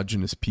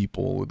homogenous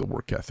people with a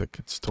work ethic.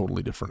 It's a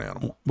totally different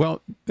animal.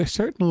 Well, there's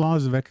certain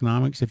laws of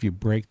economics. If you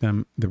break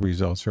them, the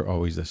results are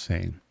always the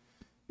same.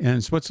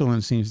 And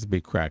Switzerland seems to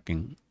be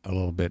cracking a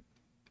little bit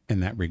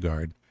in that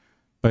regard.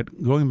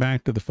 But going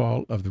back to the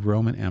fall of the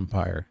Roman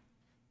Empire,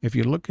 if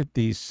you look at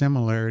the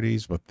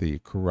similarities with the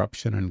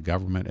corruption in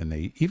government, and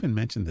they even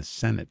mentioned the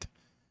Senate,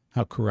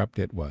 how corrupt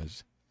it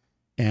was,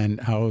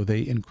 and how they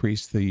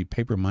increased the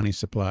paper money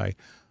supply,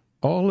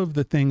 all of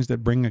the things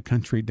that bring a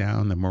country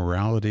down, the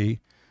morality,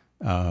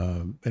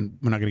 and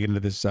we're not going to get into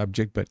this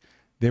subject, but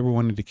they were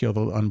wanting to kill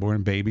the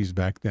unborn babies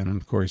back then.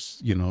 And of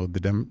course,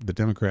 the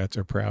Democrats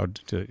are proud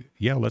to,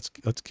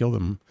 let's kill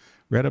them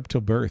right up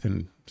till birth.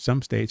 And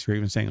some states are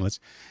even saying, let's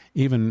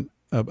even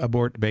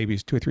abort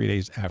babies 2 or 3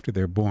 days after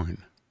they're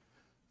born.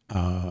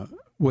 How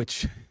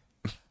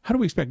do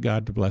we expect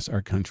God to bless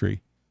our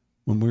country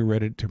when we're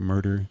ready to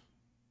murder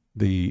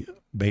the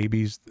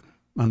babies,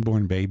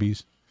 unborn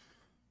babies?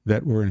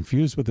 that were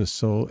infused with the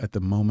soul at the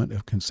moment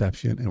of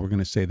conception, and we're going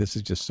to say this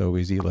is just so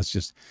easy. Let's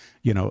just,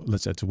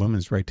 it's a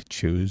woman's right to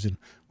choose, and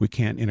we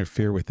can't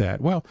interfere with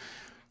that. Well,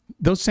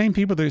 those same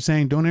people that are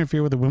saying don't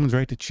interfere with a woman's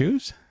right to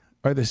choose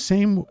are the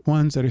same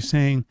ones that are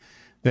saying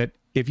that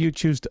if you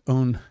choose to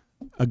own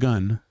a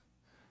gun,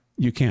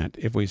 you can't.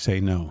 If we say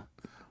no,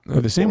 or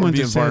the same ones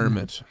the that said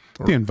environment,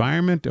 the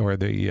environment, or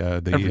the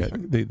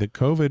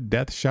COVID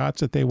death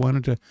shots that they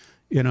wanted to.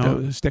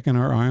 Stick in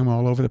our arm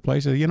all over the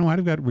place. You know what?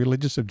 I've got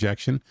religious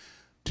objection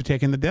to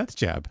taking the death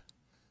jab.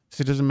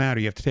 So it doesn't matter.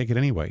 You have to take it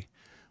anyway.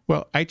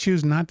 Well, I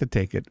choose not to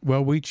take it.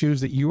 Well, we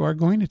choose that you are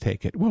going to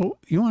take it. Well,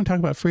 you want to talk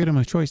about freedom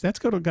of choice? That's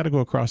got to go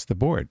across the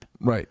board.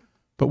 Right.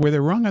 But where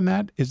they're wrong on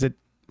that is that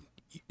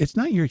it's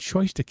not your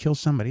choice to kill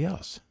somebody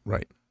else.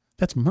 Right.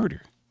 That's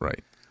murder.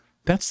 Right.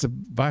 That's the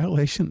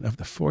violation of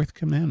the fourth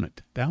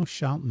commandment. Thou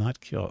shalt not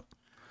kill.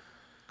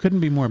 Couldn't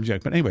be more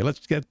objective. But anyway,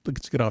 let's get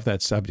off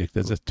that subject.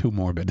 That's just too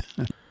morbid.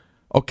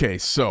 Okay,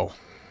 so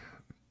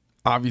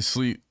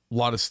obviously a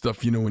lot of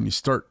stuff, when you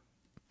start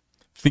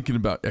thinking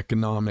about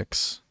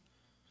economics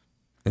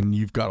and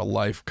you've got a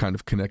life kind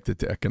of connected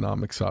to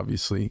economics,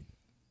 obviously,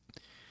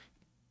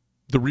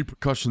 the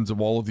repercussions of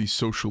all of these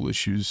social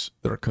issues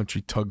that our country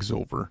tugs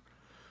over,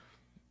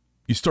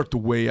 you start to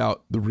weigh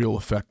out the real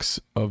effects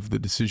of the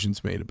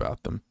decisions made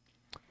about them.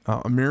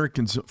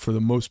 Americans, for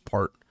the most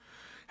part,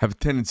 have a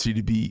tendency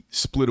to be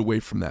split away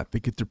from that. They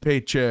get their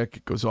paycheck,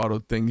 it goes auto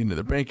thing into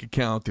their bank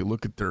account, they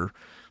look at their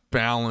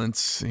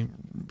balance, they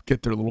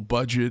get their little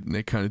budget, and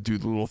they kind of do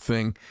the little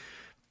thing.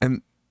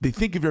 And they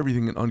think of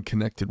everything in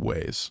unconnected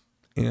ways.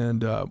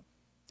 And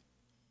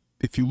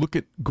if you look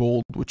at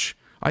gold, which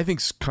I think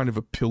is kind of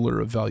a pillar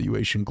of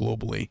valuation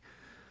globally,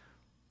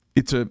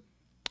 it's a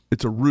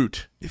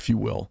root, if you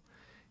will.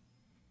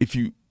 If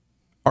you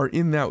are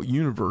in that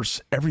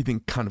universe,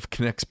 everything kind of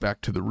connects back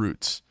to the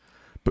roots.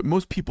 But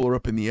most people are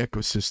up in the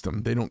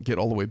ecosystem. They don't get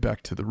all the way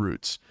back to the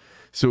roots.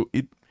 So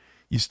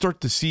you start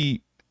to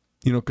see,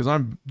 because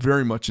I'm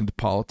very much into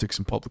politics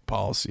and public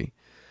policy,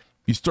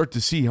 you start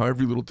to see how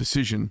every little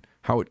decision,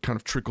 how it kind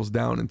of trickles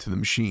down into the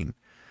machine.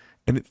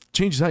 And it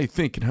changes how you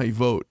think and how you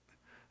vote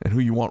and who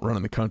you want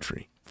running the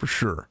country, for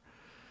sure.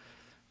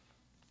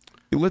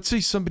 Let's say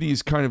somebody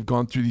has kind of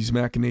gone through these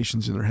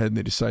machinations in their head and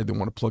they decide they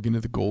want to plug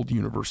into the gold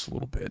universe a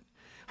little bit.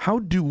 How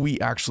do we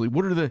actually,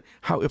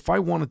 if I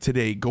want to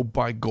today go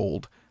buy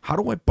gold, how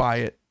do I buy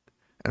it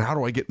and how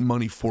do I get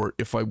money for it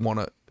if I want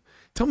to?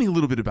 Tell me a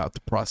little bit about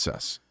the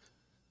process.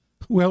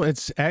 Well,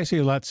 it's actually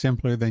a lot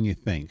simpler than you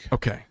think.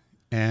 Okay.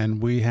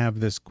 And we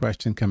have this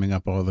question coming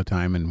up all the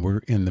time, and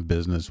we're in the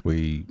business.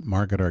 We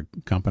market our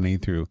company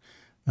through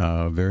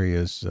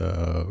various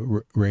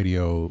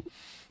radio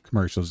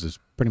commercials is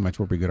pretty much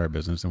where we get our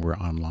business, and we're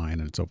online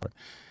and so forth.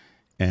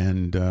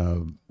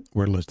 And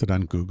we're listed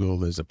on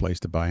Google as a place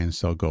to buy and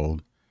sell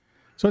gold.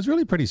 So it's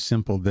really pretty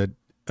simple that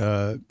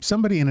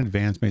somebody in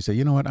advance may say,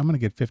 you know what, I'm going to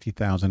get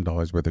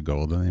 $50,000 worth of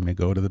gold. And they may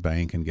go to the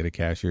bank and get a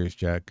cashier's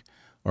check,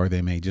 or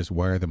they may just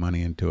wire the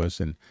money into us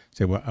and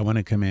say, well, I want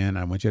to come in.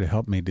 I want you to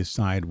help me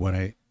decide what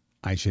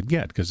I should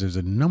get, because there's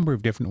a number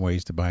of different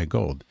ways to buy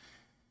gold.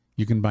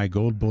 You can buy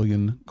gold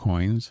bullion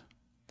coins,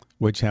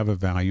 which have a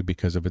value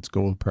because of its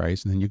gold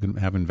price. And then you can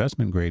have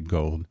investment grade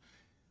gold,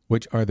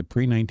 which are the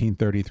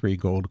pre-1933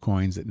 gold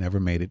coins that never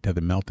made it to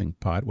the melting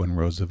pot when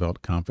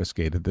Roosevelt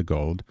confiscated the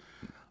gold.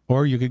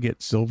 Or you could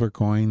get silver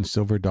coins,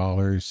 silver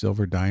dollars,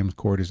 silver dimes,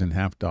 quarters and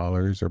half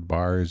dollars, or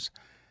bars,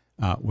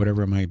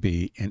 whatever it might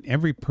be. And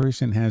every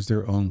person has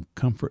their own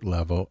comfort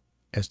level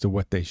as to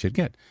what they should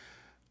get.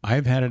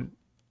 I've had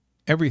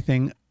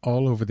everything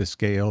all over the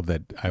scale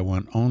that I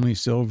want only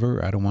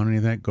silver. I don't want any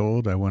of that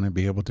gold. I want to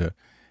be able to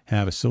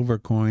have silver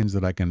coins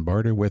that I can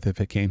barter with if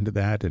it came to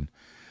that. And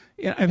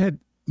I've had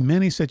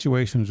many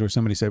situations where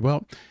somebody said,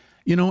 well,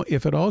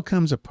 if it all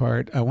comes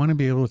apart, I want to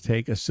be able to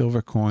take a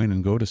silver coin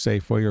and go to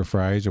Safeway or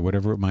Fry's or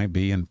whatever it might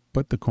be and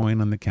put the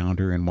coin on the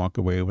counter and walk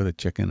away with a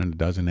chicken and a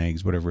dozen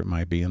eggs, whatever it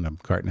might be, and a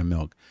carton of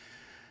milk.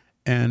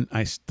 And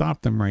I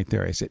stopped them right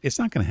there. I said, it's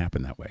not going to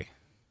happen that way.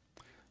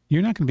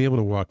 You're not going to be able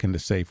to walk into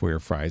Safeway or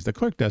Fry's. The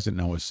clerk doesn't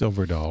know a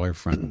silver dollar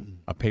from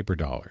a paper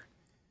dollar.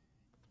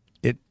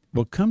 It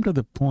will come to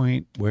the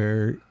point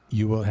where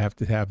you will have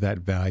to have that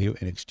value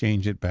and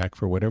exchange it back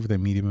for whatever the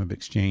medium of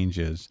exchange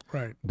is.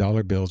 Right.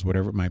 Dollar bills,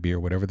 whatever it might be, or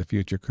whatever the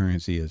future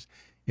currency is.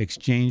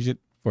 Exchange it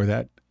for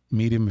that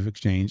medium of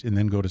exchange and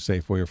then go to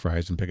Safeway or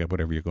Fry's and pick up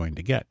whatever you're going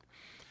to get.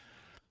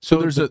 So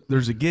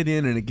there's a get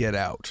in and a get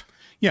out.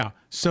 Yeah.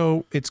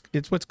 So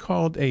it's what's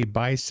called a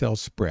buy-sell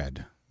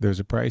spread. There's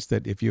a price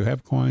that if you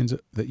have coins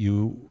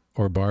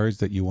or bars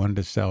that you wanted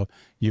to sell,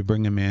 you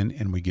bring them in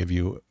and we give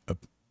you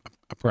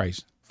a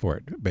price for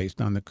it based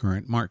on the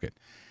current market.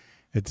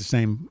 At the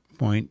same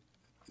point,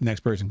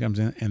 next person comes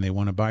in and they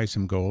want to buy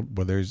some gold.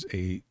 Well, there's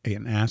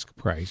an ask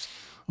price,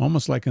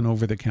 almost like an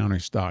over-the-counter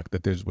stock,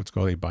 that there's what's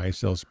called a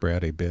buy-sell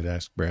spread, a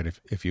bid-ask spread,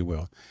 if you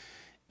will.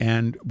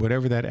 And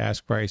whatever that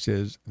ask price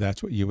is,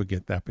 that's what you would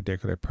get that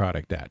particular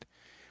product at.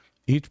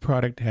 Each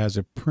product has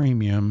a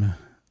premium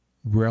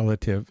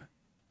relative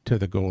to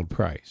the gold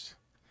price.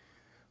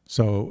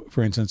 So,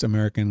 for instance,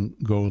 American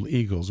Gold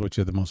Eagles, which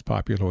are the most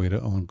popular way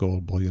to own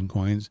gold bullion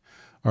coins,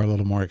 are a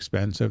little more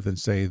expensive than,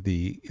 say,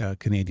 the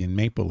Canadian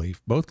Maple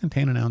Leaf. Both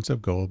contain an ounce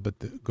of gold, but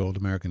the Gold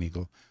American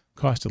Eagle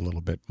costs a little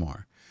bit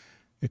more.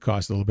 It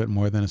costs a little bit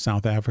more than a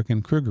South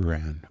African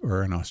Krugerrand,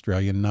 or an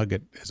Australian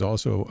Nugget is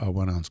also a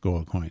 1 ounce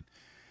gold coin.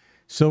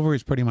 Silver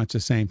is pretty much the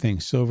same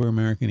thing. Silver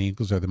American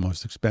Eagles are the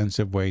most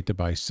expensive way to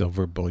buy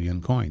silver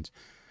bullion coins.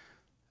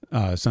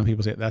 Some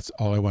people say, that's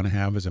all I want to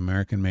have is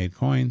American-made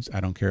coins.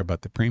 I don't care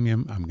about the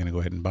premium. I'm going to go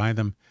ahead and buy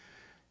them.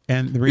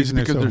 And the reason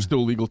is it because they're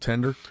still legal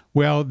tender?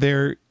 Well,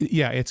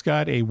 it's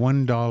got a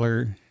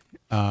 $1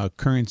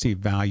 currency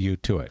value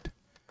to it.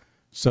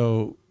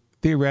 So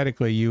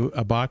theoretically,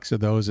 a box of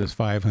those is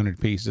 500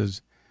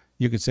 pieces.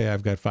 You could say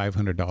I've got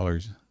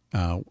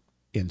 $500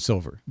 in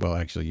silver. Well,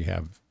 actually, you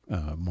have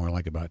more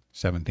like about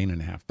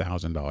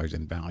 $17,500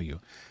 in value,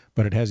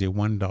 but it has a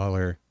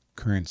 $1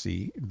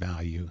 currency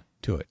value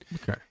to it.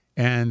 Okay.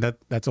 And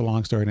that's a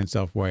long story in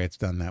itself why it's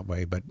done that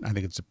way, but I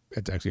think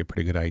it's actually a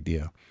pretty good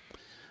idea.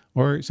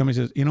 Or somebody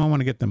says, I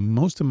want to get the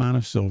most amount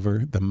of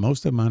silver, the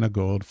most amount of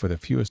gold for the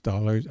fewest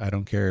dollars. I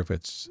don't care if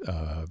it's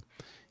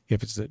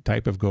the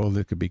type of gold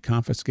that could be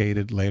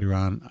confiscated later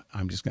on.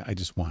 I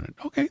just want it.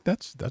 Okay,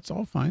 that's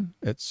all fine.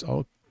 It's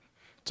all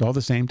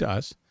the same to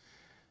us.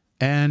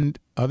 And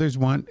others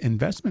want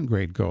investment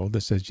grade gold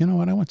that says, I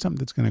want something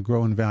that's going to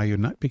grow in value,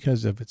 not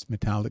because of its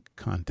metallic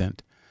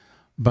content,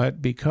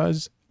 but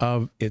because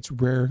of its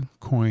rare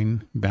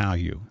coin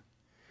value.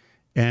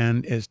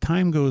 And as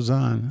time goes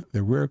on,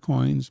 the rare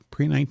coins,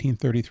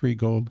 pre-1933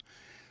 gold,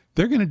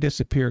 they're going to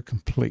disappear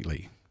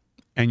completely,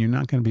 and you're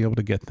not going to be able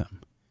to get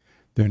them.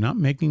 They're not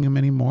making them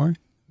anymore.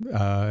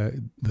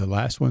 The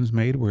last ones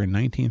made were in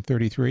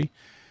 1933.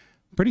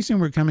 Pretty soon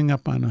we're coming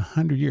up on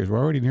 100 years. We're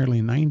already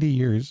nearly 90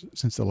 years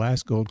since the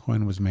last gold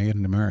coin was made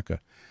in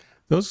America.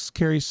 Those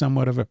carry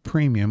somewhat of a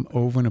premium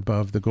over and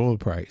above the gold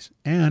price.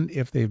 And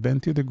if they've been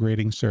through the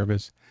grading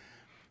service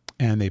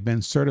and they've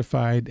been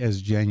certified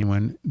as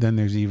genuine, then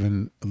there's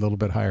even a little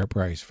bit higher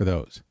price for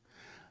those.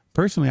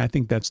 Personally, I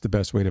think that's the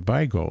best way to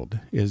buy gold,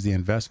 is the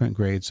investment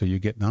grade, so you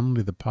get not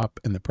only the pop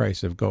in the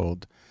price of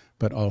gold,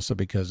 but also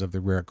because of the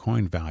rare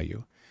coin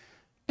value.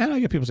 And I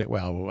get people say,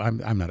 well,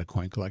 I'm not a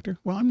coin collector.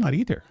 Well, I'm not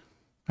either.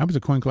 I was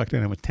a coin collector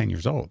when I was 10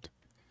 years old.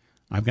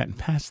 I've gotten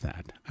past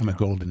that. I'm a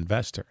gold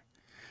investor.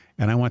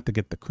 And I want to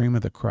get the cream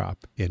of the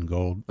crop in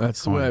gold.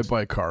 That's the way I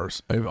buy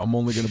cars. I'm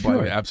only going to buy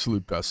the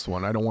absolute best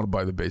one. I don't want to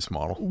buy the base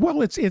model.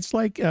 Well, it's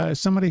like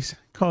somebody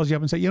calls you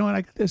up and say,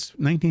 I got this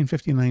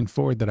 1959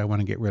 Ford that I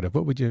want to get rid of.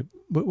 What do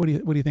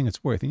you think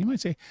it's worth? And you might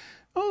say,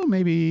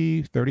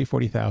 maybe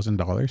 $30,000,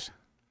 $40,000.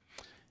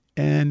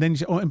 And then you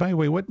say, and by the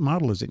way, what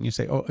model is it? And you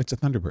say, it's a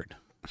Thunderbird.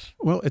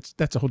 Well,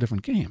 that's a whole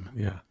different game.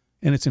 Yeah.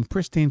 And it's in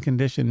pristine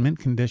condition, mint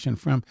condition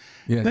from.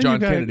 Yeah, John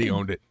Kennedy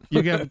owned it.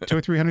 You got a $200,000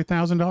 or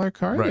 $300,000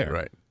 car there.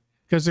 Right.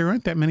 Because there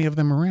aren't that many of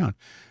them around.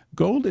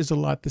 Gold is a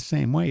lot the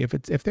same way.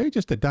 If they're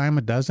just a dime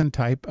a dozen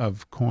type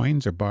of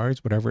coins or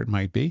bars, whatever it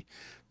might be,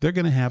 they're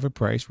going to have a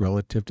price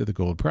relative to the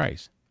gold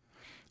price.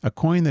 A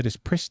coin that is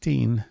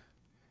pristine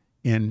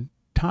in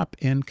top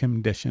end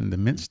condition, the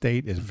mint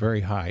state is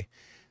very high.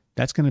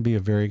 That's going to be a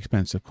very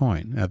expensive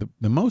coin. Now,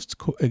 the most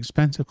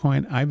expensive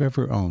coin I've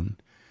ever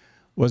owned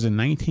was a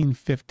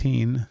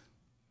 1915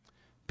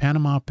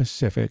 Panama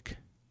Pacific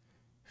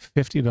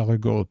 $50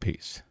 gold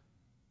piece.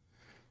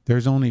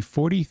 There's only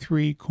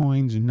 43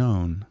 coins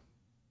known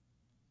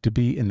to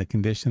be in the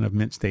condition of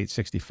mint state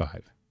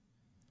 65.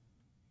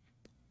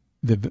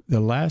 The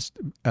last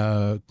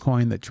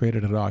coin that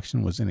traded at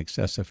auction was in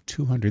excess of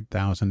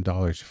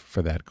 $200,000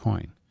 for that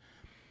coin.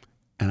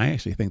 And I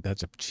actually think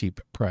that's a cheap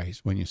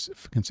price when you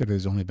consider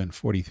there's only been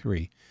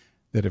 43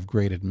 that have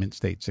graded mint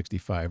state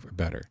 65 or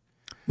better.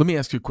 Let me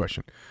ask you a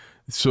question.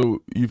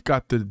 So you've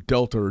got the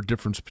delta or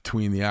difference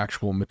between the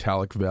actual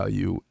metallic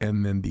value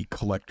and then the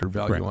collector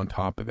value on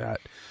top of that.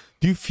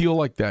 Do you feel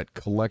like that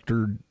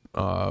collector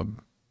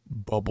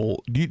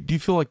bubble, do you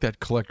feel like that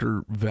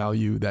collector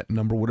value, that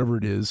number, whatever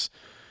it is,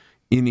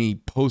 in a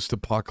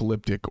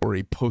post-apocalyptic or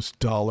a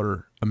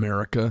post-dollar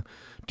America,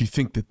 do you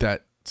think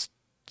that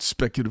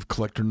speculative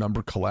collector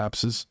number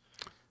collapses?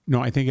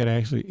 No, I think it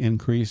actually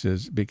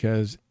increases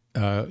because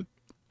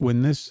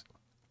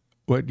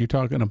what you're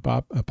talking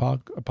about,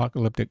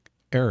 apocalyptic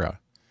era,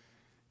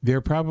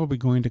 they're probably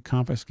going to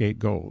confiscate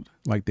gold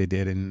like they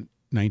did in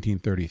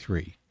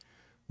 1933,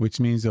 which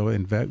means they'll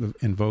invoke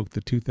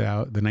the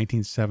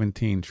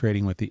 1917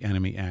 Trading with the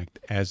Enemy Act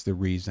as the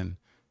reason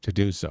to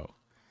do so.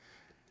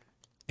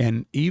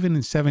 And even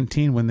in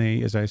 17, when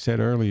they, as I said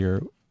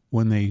earlier,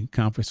 when they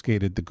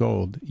confiscated the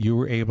gold, you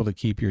were able to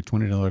keep your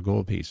 $20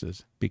 gold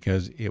pieces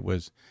because it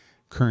was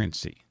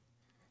currency.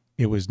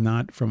 It was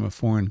not from a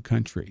foreign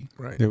country.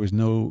 Right. There was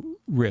no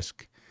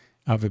risk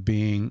of it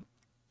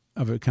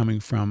coming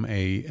from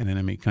an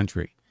enemy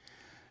country.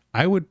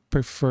 I would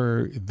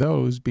prefer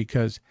those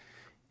because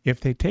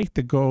if they take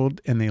the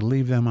gold and they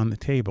leave them on the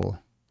table,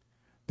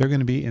 they're going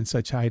to be in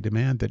such high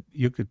demand that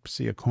you could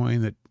see a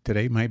coin that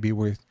today might be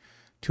worth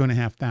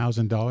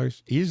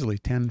 $2,500, easily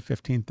 $10,000,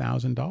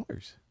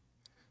 $15,000.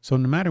 So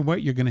no matter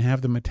what, you're going to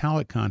have the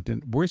metallic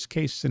content. Worst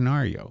case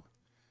scenario.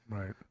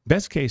 Right.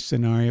 Best case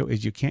scenario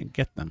is you can't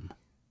get them.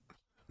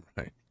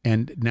 Right.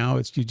 And now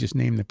it's you just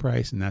name the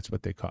price, and that's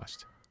what they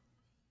cost.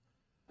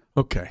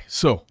 Okay.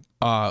 So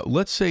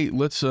let's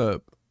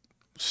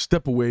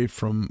step away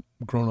from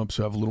grown-ups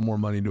who have a little more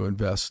money to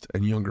invest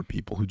and younger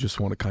people who just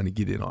want to kind of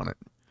get in on it.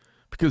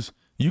 Because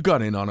you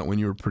got in on it when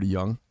you were pretty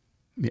young.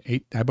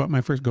 I bought my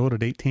first gold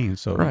at 18.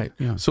 So Right.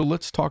 Yeah. So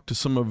let's talk to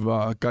some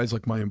of guys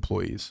like my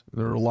employees.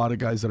 There are a lot of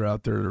guys that are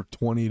out there that are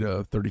 20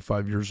 to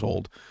 35 years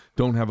old,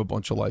 don't have a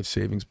bunch of life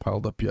savings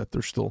piled up yet.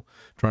 They're still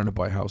trying to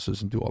buy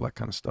houses and do all that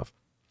kind of stuff.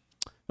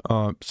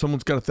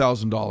 Someone's got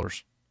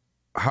 $1,000.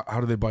 How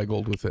do they buy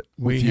gold with it?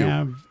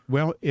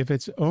 If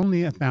it's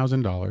only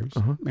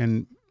 $1,000,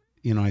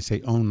 and I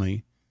say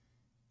only,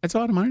 it's a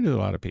lot of money to a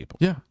lot of people.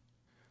 Yeah.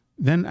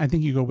 Then I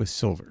think you go with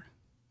silver,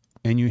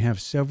 and you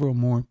have several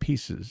more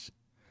pieces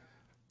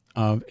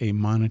of a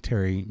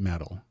monetary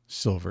metal,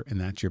 silver, and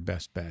that's your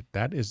best bet.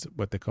 That is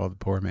what they call the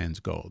poor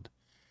man's gold.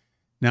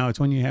 Now, it's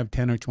when you have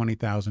 $10,000 or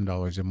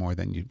 $20,000 or more,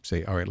 then you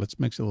say, all right, let's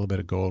mix a little bit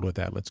of gold with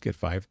that. Let's get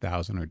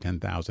 $5,000 or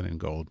 $10,000 in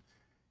gold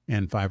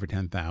and $5,000 or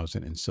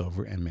 $10,000 in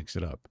silver and mix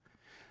it up.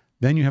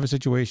 Then you have a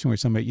situation where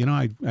somebody,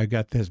 I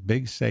got this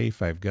big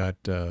safe. I've got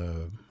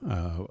a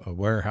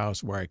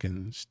warehouse where I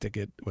can stick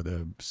it with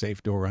a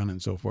safe door on it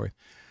and so forth.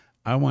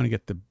 I want to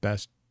get the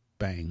best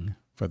bang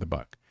for the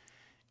buck.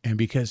 And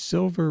because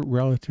silver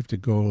relative to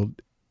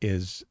gold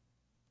is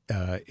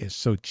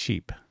so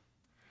cheap,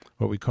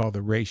 what we call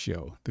the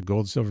ratio, the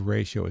gold-silver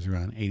ratio is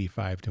around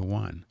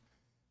 85-1.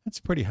 That's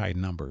a pretty high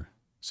number.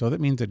 So that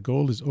means that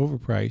gold is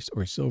overpriced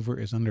or silver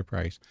is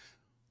underpriced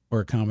or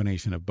a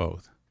combination of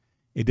both.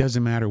 It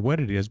doesn't matter what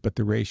it is, but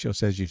the ratio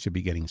says you should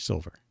be getting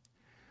silver.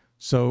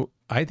 So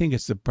I think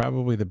it's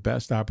probably the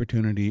best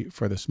opportunity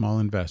for the small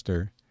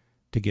investor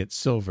to get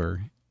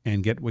silver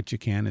and get what you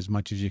can, as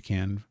much as you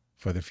can,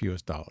 for the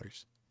fewest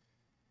dollars.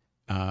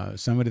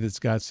 Somebody that's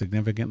got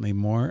significantly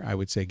more, I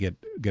would say get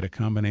a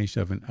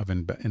combination of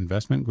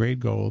investment grade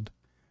gold,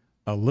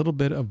 a little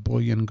bit of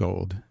bullion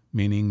gold,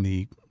 meaning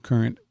the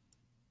current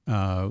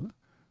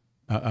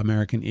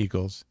American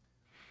Eagles,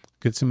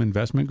 get some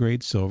investment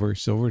grade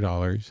silver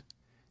dollars,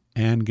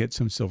 and get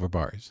some silver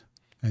bars.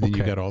 And then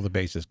you got all the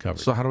bases covered.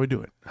 So how do we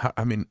do it?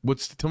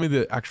 Tell me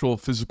the actual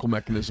physical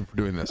mechanism for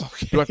doing this.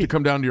 Okay. Do I have to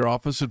come down to your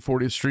office at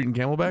 40th Street in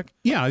Camelback?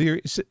 Yeah,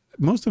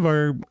 most of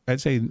I'd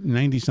say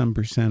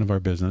 90% of our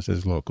business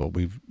is local.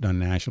 We've done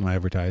national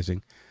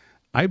advertising.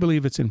 I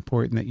believe it's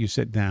important that you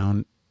sit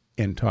down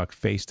and talk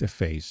face to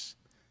face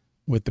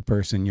with the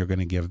person you're going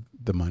to give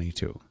the money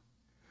to.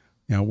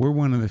 Now, we're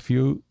one of the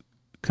few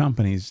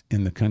companies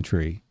in the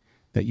country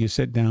that you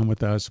sit down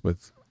with us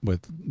with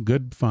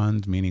good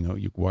funds, meaning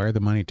you wire the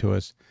money to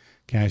us,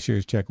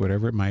 cashier's check,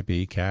 whatever it might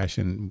be, cash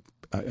and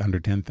under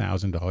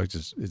 $10,000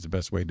 is the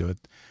best way to do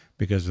it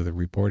because of the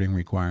reporting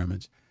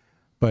requirements.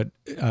 But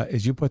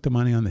as you put the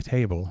money on the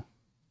table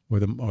or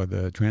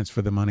the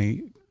transfer the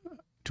money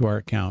to our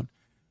account,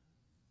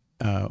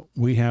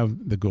 we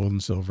have the gold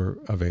and silver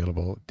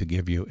available to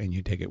give you, and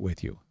you take it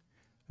with you.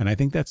 And I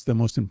think that's the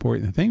most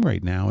important thing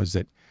right now is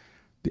that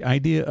the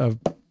idea of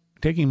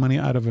taking money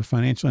out of a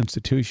financial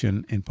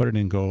institution and put it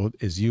in gold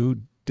is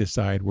you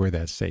decide where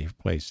that safe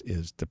place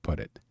is to put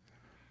it.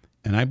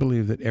 And I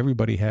believe that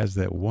everybody has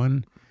that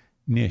one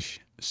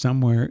niche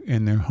somewhere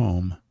in their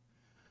home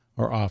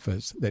or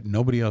office that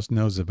nobody else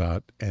knows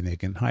about, and they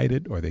can hide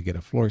it, or they get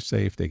a floor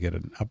safe, they get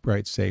an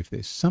upright safe,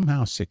 they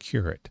somehow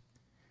secure it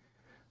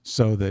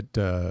so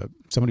that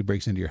somebody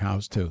breaks into your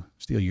house to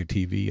steal your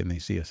TV and they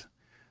see us,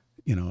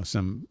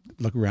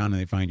 look around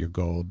and they find your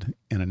gold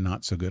in a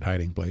not so good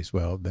hiding place.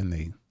 Well, then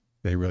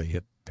they really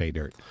hit pay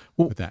dirt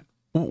with that.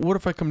 What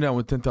if I come down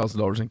with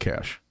 $10,000 in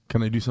cash?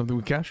 Can I do something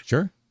with cash?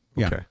 Sure.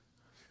 Yeah. Okay.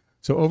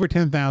 So over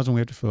 $10,000, we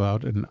have to fill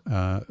out an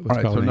all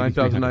right, so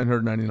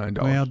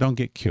 $9,999. Well, don't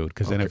get cute,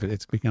 because then if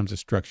it becomes a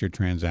structured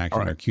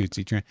transaction or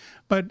cutesy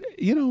but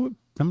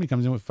somebody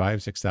comes in with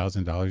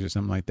 $5,000-$6,000 or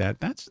something like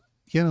that. That's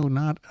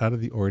not out of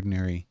the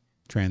ordinary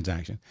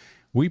transaction.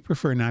 We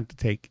prefer not to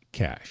take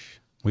cash.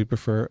 We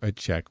prefer a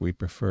check. We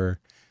prefer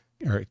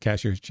a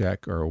cashier's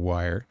check or a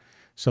wire,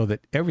 so that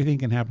everything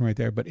can happen right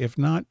there. But if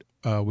not,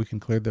 we can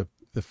clear the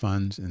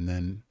funds and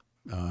then,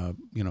 a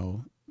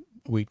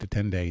week to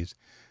 10 days,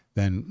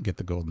 then get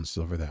the gold and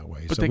silver that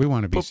way. So we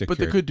want to be secure. But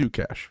they could do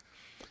cash.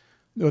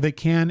 No, they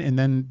can, and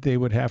then they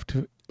would have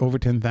to, over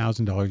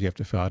 $10,000, you have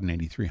to fill out an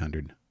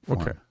 8300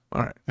 form. Okay,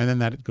 all right. And then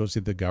that goes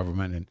to the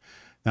government. And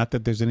not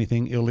that there's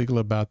anything illegal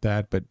about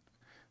that, but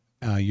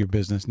your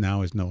business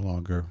now is no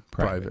longer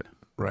private.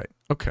 Right,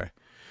 okay.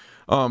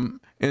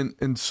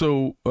 And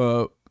so...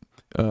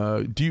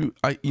 I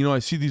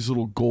see these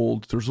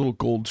there's little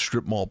gold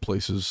strip mall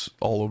places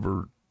all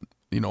over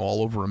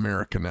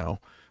America now.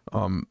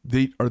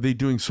 Are they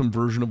doing some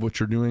version of what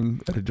you're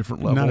doing at a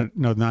different level?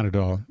 Not at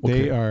all.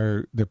 Okay.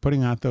 They're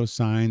putting out those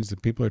signs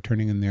that people are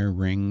turning in their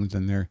rings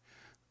and their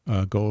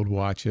gold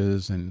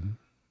watches, and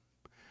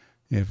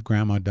if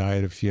grandma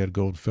died, if she had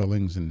gold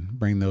fillings, and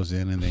bring those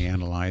in and they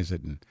analyze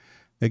it, and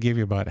they give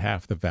you about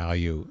half the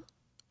value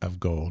of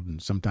gold.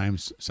 And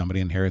sometimes somebody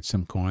inherits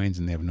some coins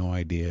and they have no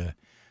idea,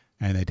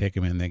 and they take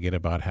them in, and they get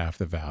about half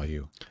the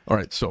value. All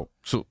right. So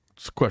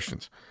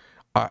questions.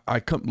 I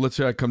come. Let's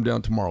say I come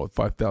down tomorrow with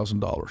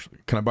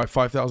 $5,000. Can I buy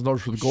 $5,000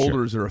 for the gold,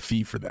 Sure. or is there a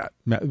fee for that?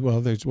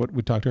 Well, there's what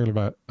we talked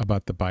earlier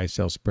about the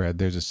buy-sell spread.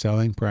 There's a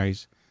selling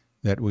price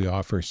that we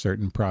offer a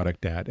certain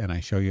product at, and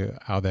I show you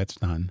how that's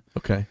done.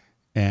 Okay.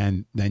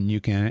 And then you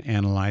can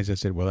analyze it.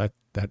 Say, well,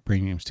 that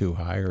premium's too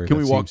high, or Can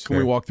that we walk? seems Can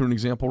we fair. walk through an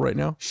example right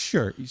now?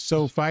 Sure.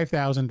 So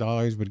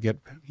 $5,000 would get,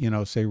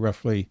 say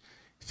roughly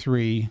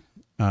 3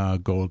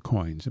 gold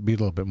coins. It'd be a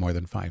little bit more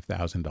than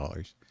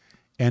 $5,000.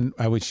 And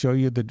I would show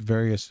you the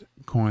various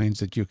coins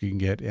that you can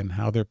get and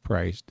how they're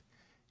priced.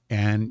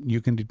 And you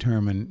can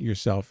determine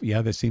yourself,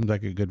 yeah, this seems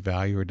like a good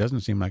value, or it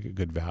doesn't seem like a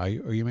good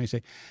value. Or you may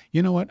say,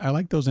 you know what, I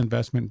like those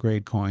investment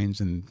grade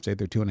coins, and say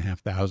they're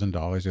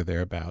 $2,500 or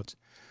thereabouts.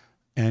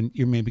 And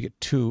you maybe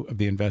get 2 of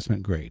the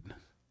investment grade.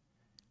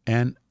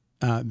 And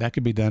that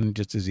could be done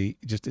just as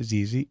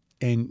easy.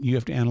 And you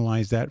have to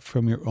analyze that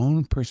from your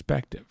own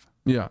perspective.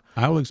 Yeah.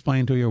 I will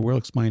explain to you, or we'll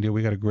explain to you.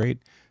 We got a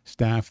great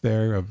staff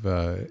there of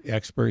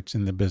experts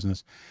in the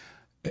business.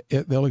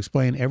 They'll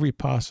explain every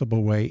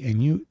possible way,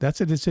 and that's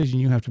a decision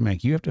you have to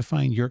make. You have to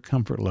find your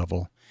comfort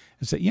level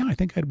and say, yeah, I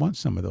think I'd want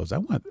some of those.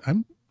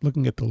 I'm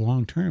looking at the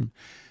long term.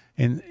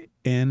 And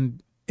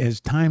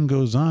as time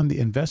goes on, the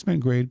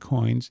investment grade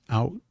coins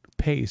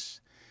outpace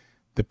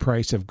the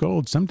price of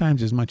gold,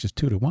 sometimes as much as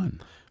 2 to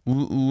 1.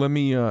 Let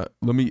me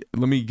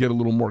get a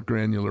little more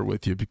granular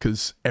with you,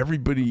 because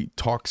everybody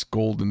talks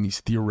gold in these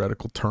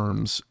theoretical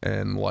terms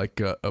and like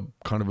a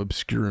kind of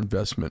obscure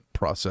investment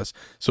process.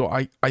 So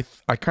I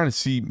kind of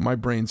see, my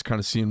brain's kind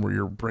of seeing where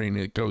your brain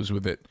it goes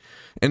with it,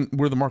 and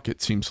where the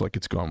market seems like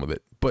it's gone with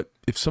it. But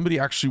if somebody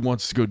actually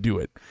wants to go do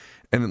it,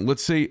 and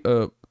let's say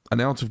an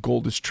ounce of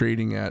gold is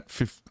trading at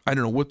I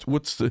don't know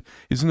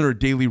isn't there a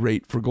daily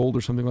rate for gold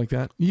or something like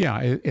that? Yeah,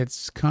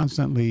 it's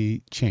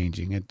constantly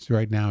changing.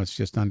 Right now it's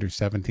just under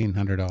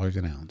 $1,700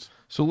 an ounce.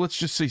 So let's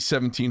just say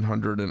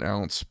 $1,700 an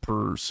ounce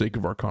per sake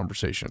of our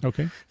conversation.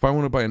 Okay. If I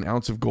want to buy an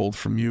ounce of gold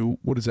from you,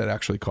 what does that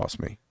actually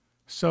cost me?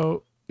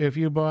 So if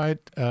you bought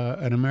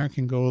an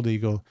American Gold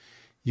Eagle,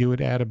 you would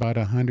add about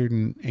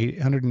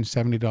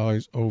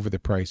 $170 over the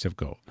price of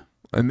gold.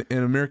 An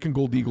American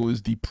Gold Eagle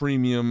is the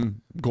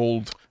premium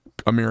gold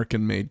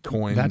American-made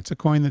coin. That's a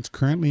coin that's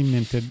currently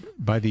minted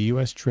by the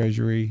U.S.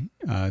 Treasury.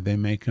 They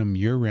make them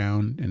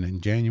year-round, and in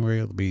January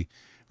it'll be,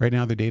 right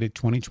now they're dated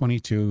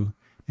 2022.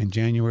 In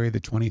January,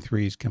 the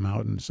 23s come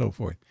out and so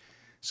forth.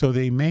 So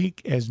they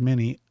make as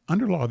many,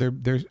 under law,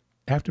 they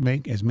have to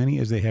make as many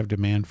as they have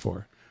demand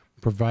for,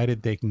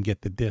 provided they can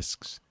get the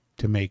discs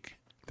to make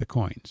the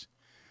coins.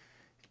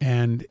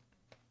 And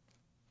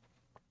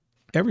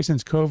ever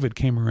since COVID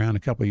came around a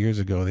couple of years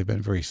ago, they've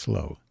been very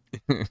slow.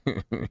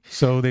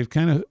 So they've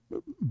kind of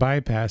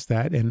bypassed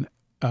that. And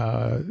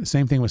the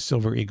same thing with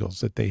Silver Eagles,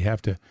 that they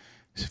have to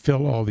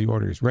fill all the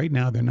orders. Right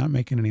now, they're not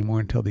making any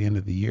more until the end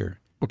of the year,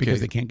 because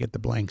they can't get the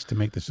blanks to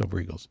make the Silver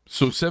Eagles.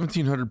 So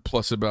 $1,700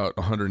 plus about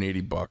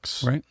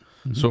 $180, right?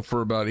 Mm-hmm. So for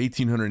about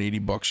 $1,880,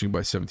 you can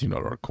buy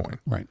 $17 coin,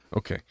 right?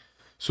 Okay.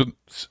 So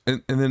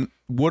and then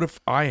what if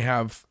I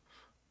have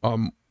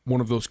one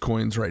of those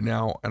coins right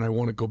now, and I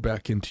want to go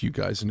back into you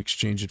guys and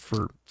exchange it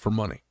for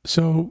money?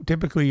 So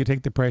typically you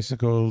take the price of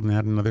gold and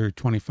add another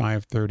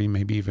 25, 30,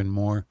 maybe even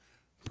more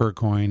per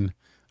coin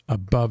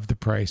above the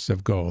price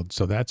of gold.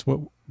 So that's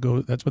what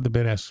the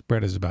bid-ask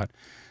spread is about.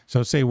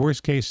 So say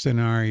worst case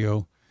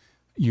scenario,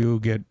 you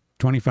get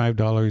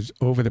 $25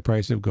 over the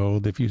price of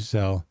gold if you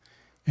sell,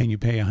 and you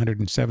pay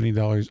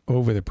 $170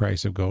 over the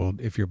price of gold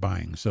if you're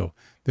buying. So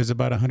there's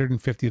about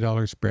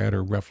 $150 spread,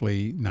 or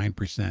roughly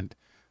 9%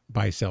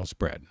 buy-sell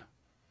spread.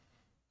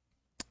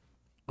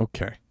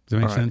 Okay. Does that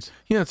make sense?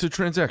 Yeah, it's a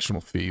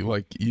transactional fee.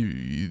 Like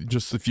you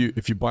just if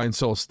you buy and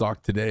sell a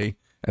stock today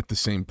at the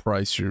same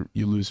price, you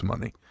lose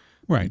money.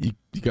 Right. You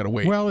got to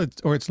wait. Well,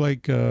 it's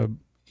like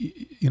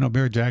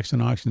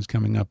Barrett-Jackson auction's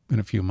coming up in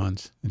a few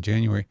months in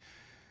January.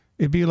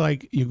 It'd be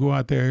like you go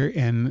out there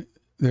and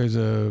there's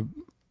a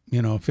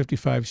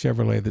 55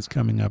 Chevrolet that's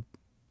coming up,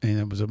 and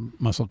it was a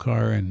muscle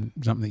car and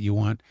something that you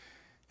want.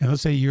 And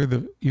let's say you're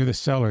the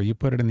seller. You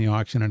put it in the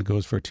auction and it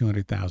goes for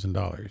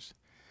 $200,000.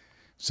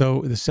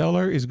 So the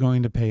seller is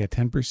going to pay a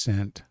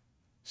 10%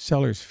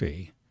 seller's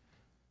fee.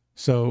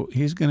 So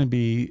he's going to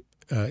be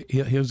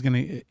he was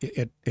going to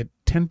at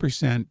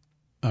 10%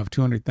 of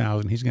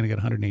 $200,000, he's going to get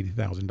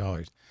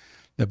 $180,000.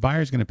 The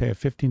buyer's going to pay a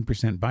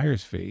 15%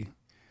 buyer's fee.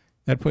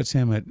 That puts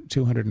him at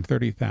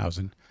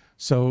 $230,000.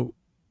 So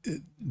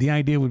the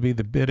idea would be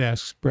the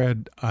bid-ask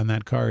spread on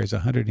that car is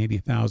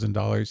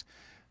 $180,000,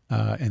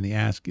 and the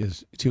ask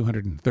is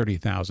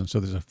 $230,000. So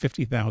there's a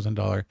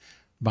 $50,000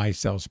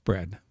 buy-sell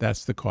spread.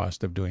 That's the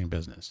cost of doing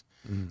business.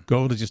 Mm.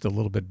 Gold is just a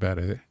little bit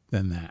better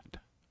than that.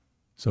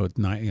 So it's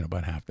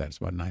about half that. It's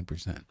about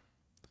 9%.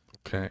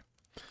 Okay.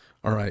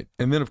 All right.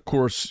 And then, of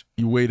course,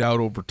 you wait out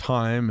over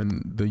time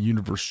and the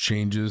universe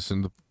changes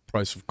and the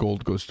price of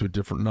gold goes to a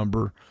different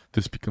number.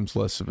 This becomes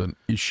less of an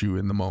issue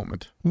in the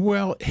moment.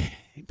 Well,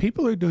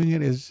 people are doing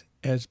it as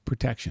as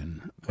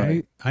protection.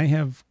 Right. I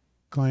have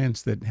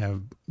clients that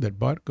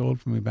bought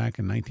gold from me back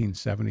in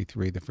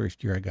 1973, the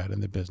first year I got in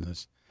the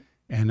business,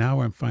 and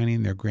now I'm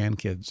finding their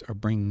grandkids are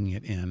bringing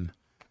it in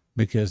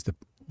because the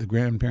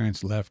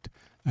grandparents left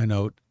a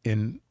note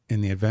in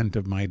the event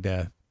of my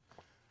death.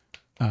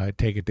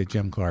 Take it to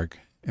Jim Clark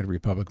at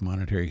Republic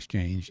Monetary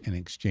Exchange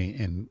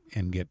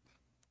and get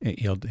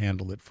he'll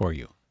handle it for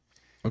you.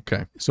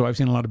 Okay. So I've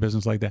seen a lot of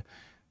business like that.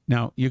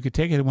 Now you could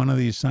take it to one of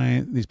these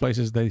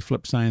places. They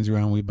flip signs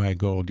around. We buy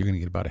gold. You're going to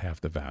get about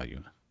half the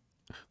value.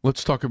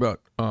 Let's talk about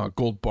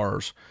gold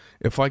bars.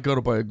 If I go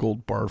to buy a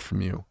gold bar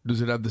from you,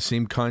 does it have the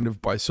same kind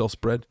of buy-sell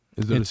spread?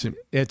 Is that the same?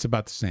 It's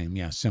about the same.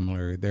 Yeah,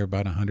 similar. They're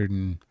about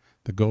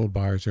the gold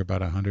bars are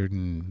about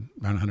around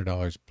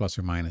 $100 plus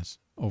or minus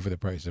over the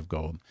price of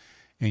gold,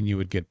 and you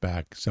would get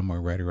back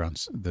somewhere right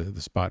around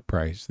the spot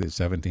price, the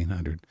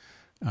 1,700,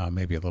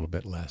 maybe a little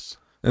bit less.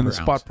 And the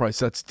spot price,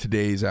 that's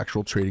today's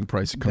actual trading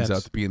price. It comes out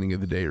at the beginning of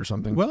the day or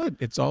something? Well,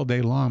 it's all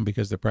day long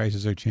because the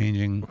prices are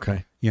changing.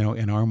 Okay.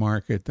 In our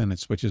market, then it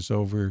switches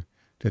over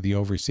to the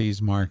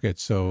overseas market.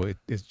 So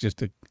it's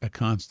just a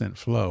constant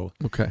flow.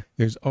 Okay.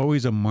 There's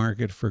always a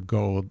market for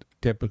gold,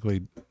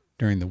 typically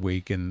during the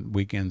week, and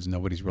weekends,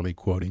 nobody's really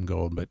quoting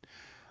gold. But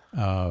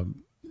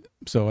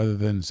so other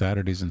than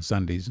Saturdays and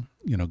Sundays,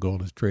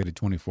 gold is traded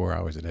 24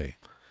 hours a day.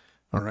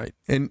 All right.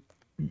 And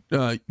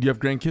do you have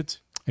grandkids?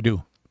 I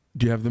do.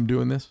 Do you have them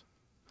doing this?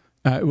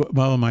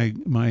 Well, my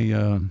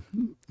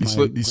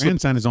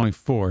grandson is only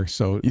 4,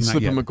 so you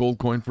slip him a gold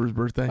coin for his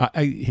birthday.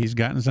 He's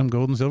gotten some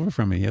gold and silver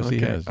from me. Yes, okay.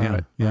 He has. All Yeah,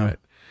 right. yeah.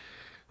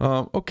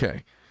 All right.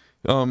 Okay.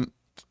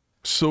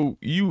 So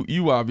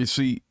you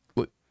obviously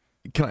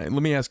let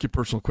me ask you a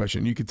personal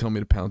question. You can tell me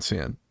to pound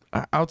sand.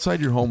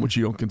 Outside your home, which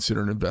you don't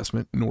consider an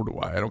investment, nor do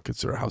I. I don't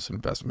consider a house an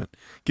investment.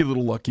 Get a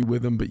little lucky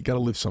with them, but you got to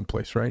live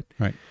someplace, right?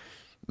 Right.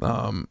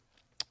 How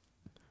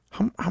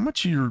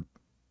much of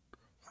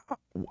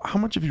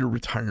your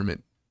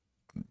retirement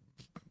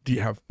do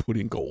you have put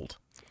in gold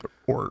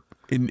or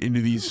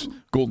into these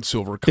gold and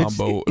silver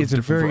combo of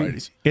different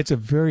varieties? It's a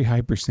very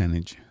high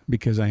percentage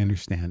because I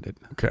understand it.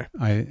 Okay.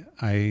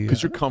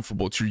 Because you're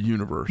comfortable. It's your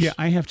universe. Yeah,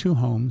 I have 2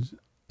 homes,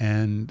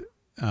 and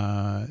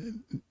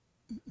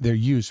they're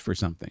used for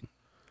something.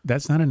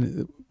 That's not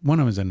one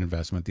of them is an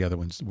investment. The other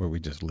one's where we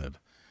just live.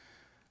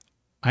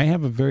 I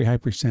have a very high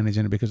percentage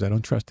in it because I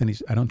don't trust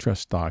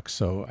stocks,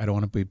 so I don't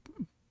want to be,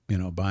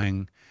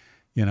 buying,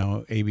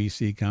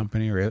 ABC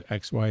company or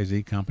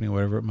XYZ company,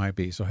 whatever it might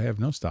be. So I have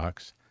no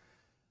stocks,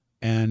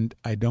 and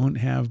I don't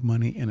have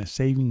money in a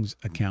savings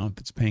account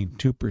that's paying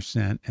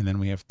 2%, and then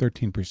we have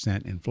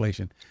 13%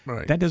 inflation.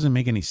 Right. That doesn't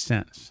make any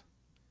sense.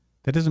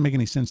 That doesn't make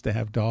any sense to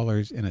have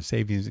dollars in a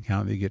savings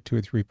account that you get 2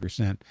 or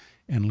 3%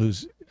 and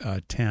lose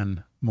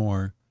 10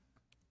 more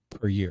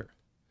per year.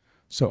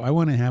 So I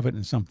want to have it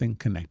in something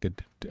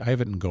connected. I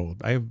have it in gold.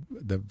 I have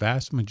the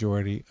vast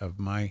majority of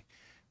my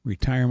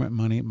retirement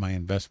money, my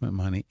investment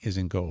money is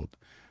in gold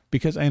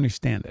because I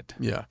understand it.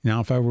 Yeah. Now,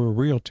 if I were a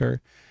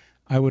realtor,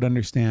 I would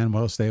understand,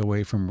 stay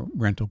away from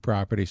rental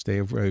property, stay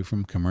away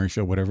from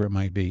commercial, whatever it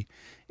might be,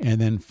 and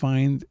then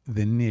find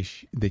the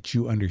niche that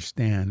you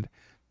understand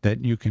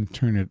that you can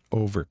turn it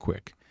over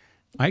quick.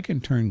 I can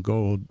turn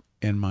gold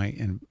in my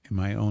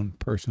own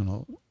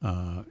personal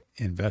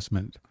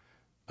investment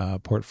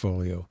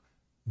portfolio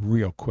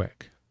real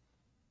quick.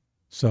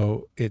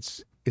 So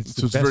it's the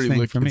best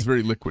thing for me. It's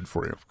very liquid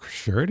for you.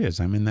 Sure it is.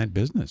 I'm in that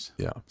business.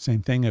 Yeah.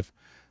 Same thing if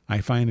I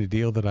find a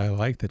deal that I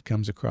like that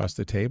comes across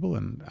the table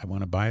and I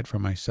want to buy it for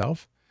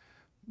myself,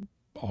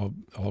 all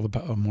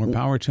the more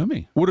power to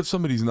me. What if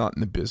somebody's not in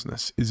the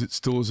business? Is it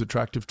still as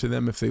attractive to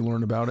them if they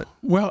learn about it?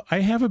 Well, I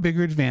have a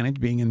bigger advantage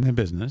being in the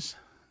business,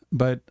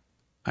 but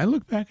I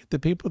look back at the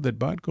people that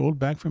bought gold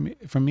back from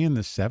me in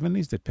the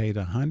 70s that paid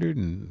 $100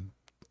 and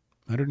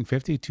 $150,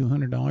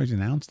 $200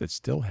 an ounce that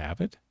still have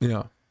it.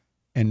 Yeah.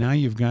 And now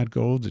you've got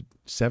gold at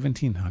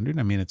 $1,700.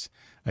 I mean, it's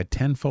a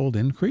 10-fold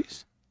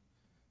increase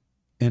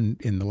in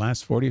the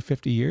last 40 or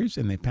 50 years,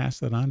 and they pass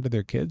that on to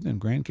their kids and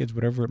grandkids,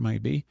 whatever it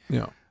might be.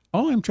 Yeah.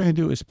 All I'm trying to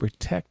do is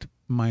protect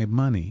my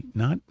money,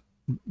 not,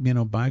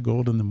 buy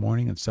gold in the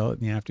morning and sell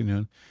it in the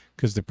afternoon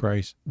because the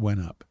price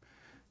went up.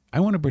 I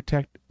want to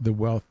protect the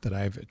wealth that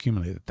I've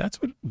accumulated. That's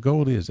what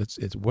gold is.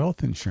 It's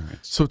wealth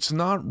insurance. So it's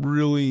not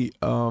really,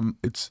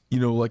 it's,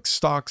 like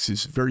stocks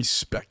is very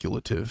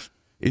speculative.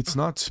 It's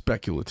not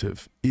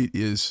speculative. It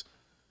is,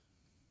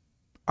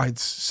 it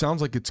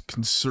sounds like it's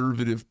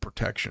conservative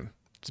protection.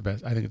 It's the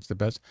best. I think it's the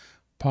best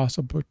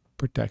possible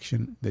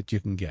protection that you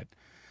can get.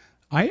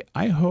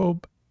 I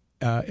hope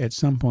at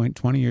some point,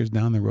 20 years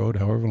down the road,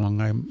 however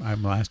long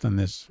I'm last on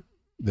this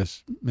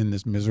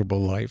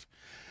miserable life,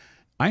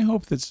 I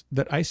hope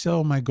that I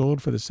sell my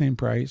gold for the same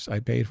price I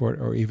paid for it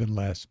or even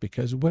less,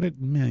 because what it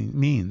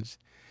means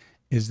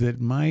is that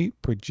my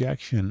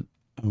projection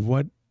of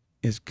what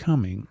is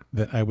coming,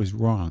 that I was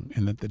wrong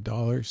and that the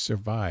dollar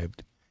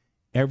survived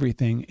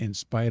everything in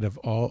spite of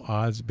all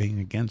odds being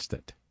against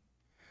it.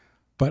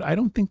 But I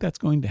don't think that's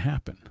going to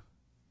happen.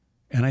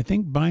 And I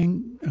think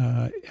buying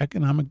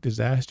economic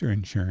disaster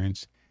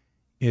insurance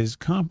is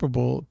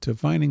comparable to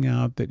finding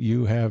out that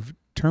you have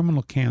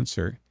terminal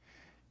cancer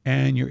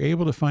and you're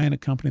able to find a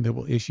company that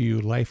will issue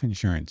you life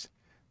insurance.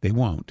 They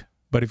won't.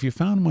 But if you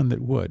found one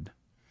that would,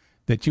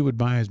 that you would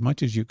buy as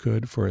much as you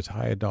could for as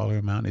high a dollar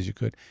amount as you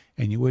could,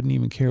 and you wouldn't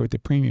even care what the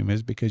premium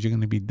is because you're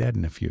going to be dead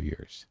in a few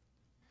years.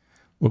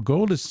 Well,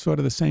 gold is sort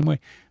of the same way.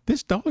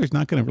 This dollar is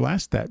not going to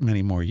last that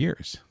many more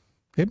years.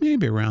 It may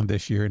be around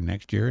this year and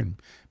next year and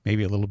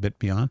maybe a little bit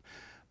beyond.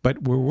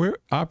 But where we're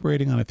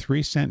operating on a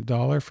 3-cent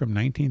dollar from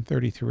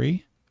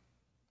 1933,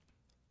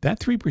 that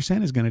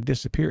 3% is going to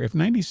disappear. If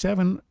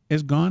 97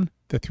 is gone,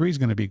 the 3 is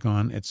going to be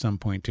gone at some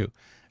point too.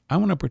 I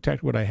want to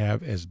protect what I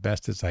have as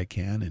best as I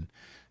can. And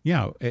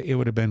yeah, it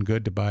would have been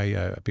good to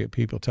buy,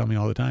 people tell me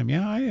all the time,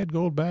 yeah, I had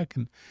gold back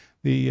in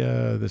the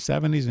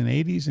 70s and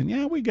 80s. And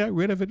yeah, we got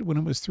rid of it when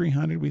it was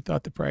 300. We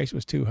thought the price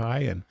was too high.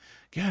 And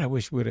God, I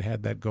wish we would have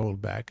had that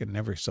gold back and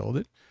never sold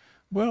it.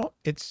 Well,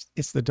 it's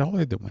the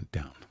dollar that went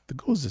down. The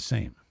gold's the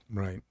same.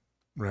 Right.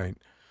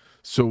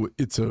 So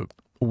it's a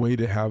way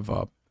to have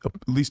at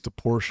least a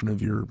portion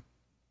of your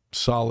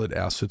solid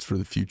assets for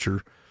the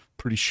future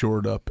pretty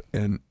shored up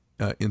and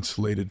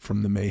insulated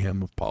from the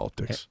mayhem of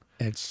politics.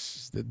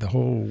 It's the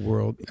whole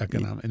world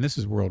economic, and this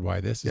is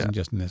worldwide. This isn't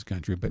just in this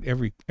country, but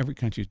every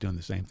country is doing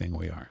the same thing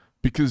we are.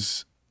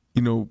 Because,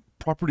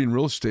 property and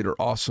real estate are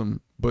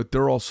awesome, but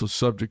they're also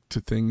subject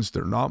to things.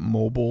 They're not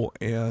mobile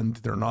and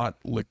they're not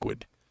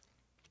liquid.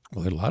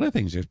 Well, there are a lot of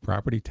things. There's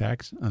property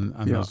tax on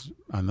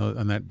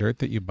that dirt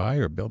that you buy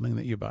or building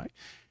that you buy.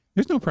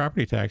 There's no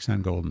property tax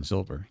on gold and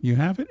silver. You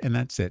have it, and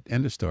that's it.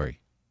 End of story.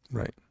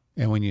 Right.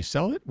 And when you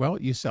sell it,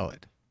 well, you sell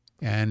it.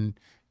 And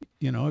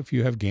if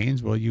you have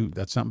gains, well,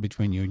 that's something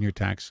between you and your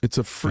tax. It's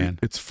free.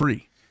 It's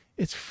free.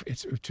 It's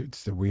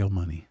the real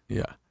money.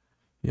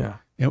 Yeah.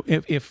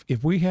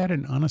 If we had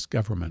an honest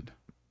government,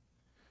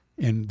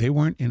 and they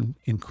weren't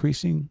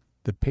increasing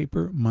the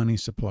paper money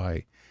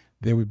supply,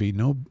 there would be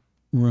no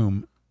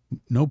room,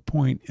 no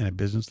point in a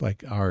business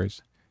like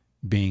ours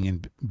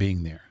being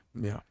there.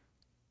 Yeah.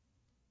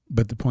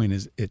 But the point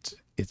is,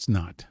 it's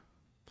not.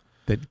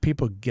 That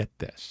people get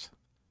this.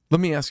 Let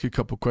me ask you a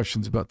couple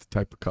questions about the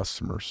type of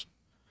customers.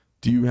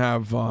 Do you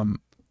have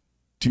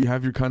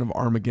your kind of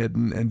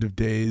Armageddon end of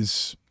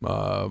days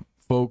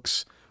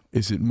folks?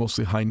 Is it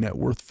mostly high net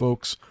worth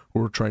folks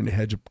who are trying to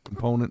hedge a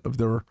component of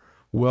their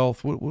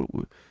wealth? What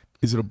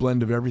is it, a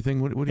blend of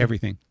everything?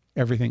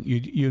 Everything.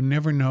 You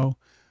never know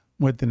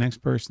what the next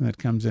person that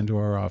comes into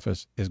our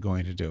office is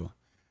going to do.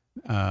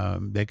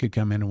 They could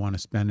come in and want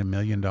to spend $1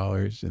 million,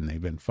 and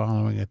they've been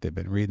following it. They've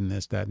been reading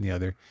this, that, and the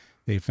other.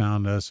 They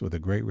found us with a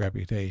great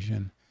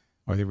reputation,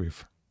 or they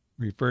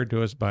referred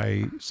to us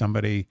by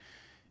somebody,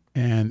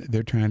 and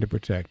they're trying to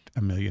protect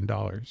 $1 million.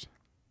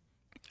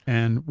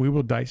 And we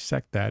will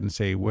dissect that and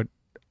say, what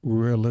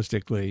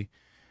realistically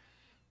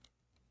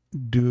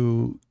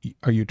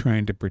are you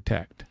trying to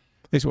protect?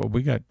 They said, well,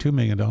 we got $2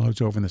 million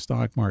over in the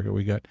stock market.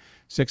 We got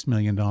 $6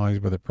 million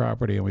worth of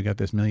property, and we got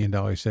this $1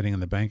 million sitting in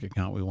the bank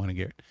account we want to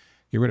get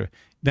rid of.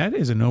 That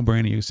is a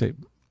no-brainer. You say,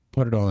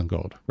 put it all in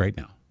gold right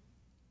now.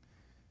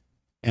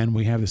 And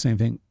we have the same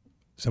thing.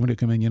 Somebody will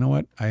come in, you know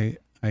what? I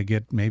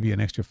get maybe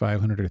an extra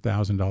 $500 or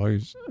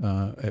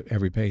 $1,000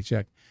 every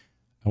paycheck.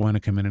 I want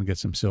to come in and get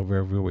some silver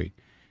every week.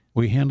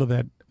 We handle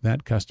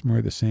that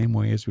customer the same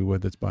way as we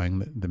would that's buying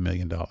the $1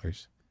 million.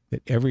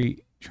 That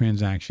every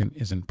transaction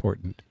is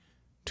important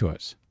to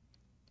us.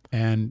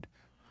 And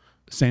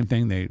same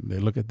thing, they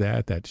look at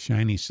that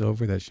shiny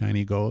silver, that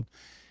shiny gold,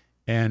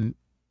 and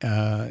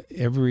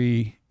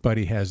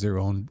everybody has their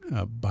own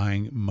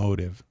buying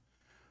motive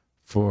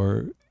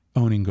for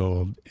owning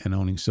gold and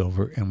owning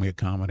silver, and we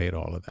accommodate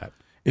all of that.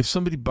 If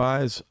somebody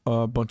buys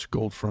a bunch of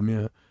gold from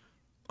you,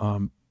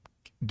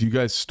 do you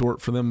guys store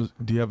it for them?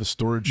 Do you have a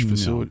storage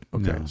facility?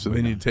 Okay, so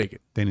they need to take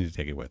it. They need to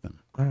take it with them.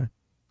 All right.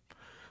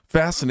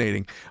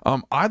 Fascinating.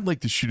 I'd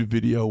like to shoot a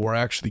video where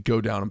I actually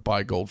go down and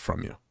buy gold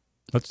from you.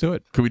 Let's do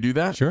it. Can we do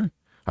that? Sure.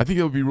 I think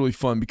it would be really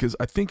fun because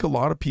I think a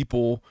lot of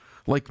people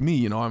like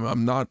me,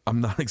 I'm not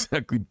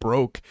exactly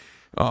broke,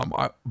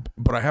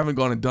 but I haven't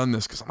gone and done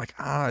this because I'm like,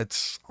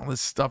 it's all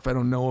this stuff I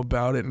don't know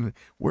about it, and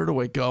where do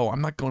I go? I'm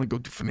not going to go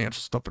do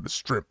financial stuff at a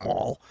strip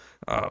mall.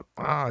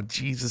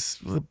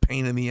 Jesus, what a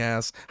pain in the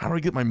ass. How do I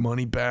get my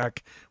money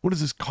back? What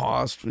does this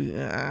cost?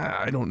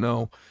 I don't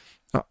know.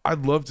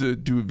 I'd love to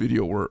do a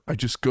video where I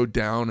just go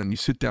down and you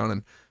sit down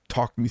and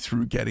talk me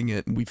through getting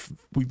it, and we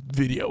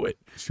video it.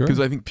 Sure. Because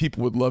I think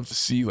people would love to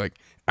see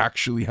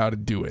actually how to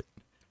do it.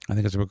 I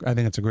think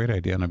it's a great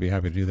idea, and I'd be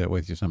happy to do that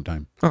with you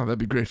sometime. Oh, that'd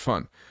be great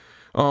fun.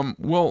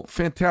 Well,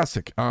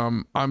 fantastic.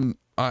 I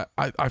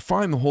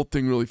find the whole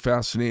thing really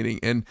fascinating,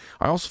 and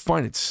I also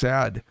find it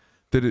sad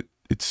that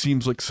it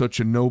seems like such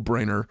a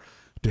no-brainer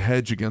to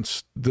hedge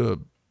against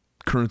the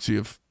currency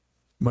of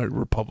my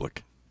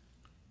republic.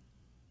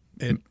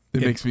 It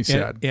makes me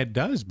sad. It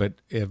does, but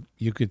if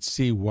you could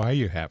see why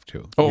you have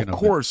to. Oh, of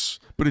course,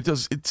 but it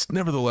does. It's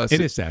nevertheless. It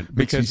is sad.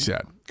 Makes me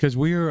sad because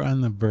we are on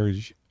the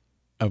verge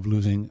of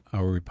losing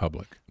our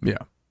republic. Yeah,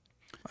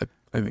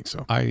 I think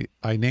so. I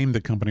named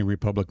the company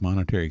Republic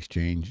Monetary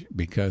Exchange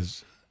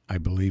because I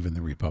believe in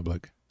the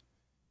republic,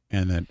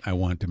 and that I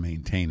want to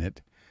maintain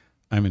it.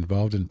 I'm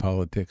involved in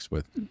politics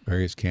with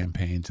various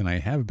campaigns, and I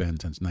have been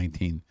since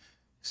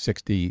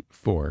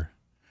 1964,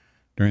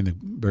 during the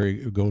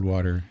Barry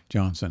Goldwater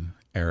Johnson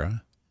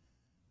era,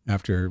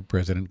 after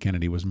President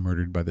Kennedy was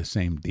murdered by the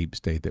same deep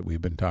state that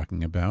we've been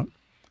talking about.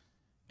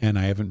 And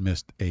I haven't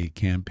missed a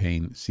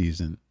campaign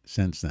season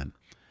since then.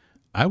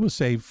 I will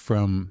say,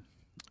 from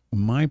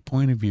my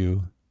point of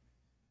view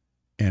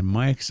and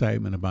my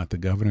excitement about the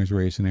governor's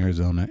race in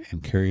Arizona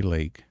and Kerry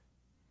Lake,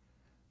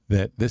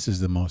 that this is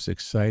the most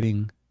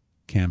exciting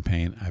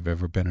campaign I've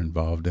ever been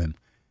involved in.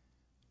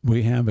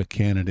 We have a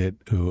candidate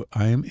who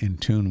I am in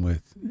tune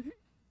with,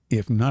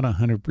 if not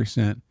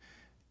 100%,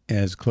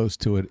 as close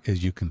to it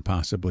as you can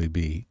possibly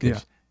be. Yeah.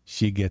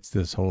 She gets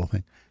this whole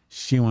thing.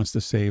 She wants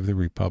to save the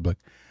republic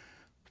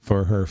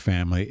for her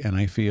family. And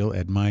I feel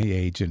at my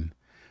age, and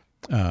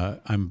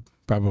I'm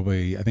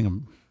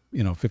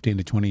 15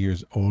 to 20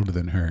 years older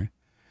than her.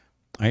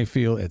 I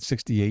feel at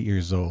 68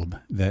 years old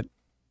that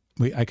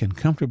I can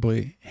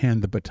comfortably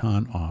hand the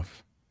baton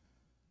off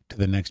to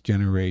the next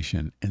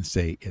generation and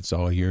say, it's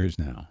all yours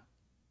now.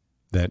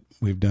 That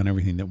we've done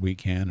everything that we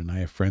can. And I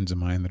have friends of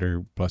mine that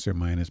are plus or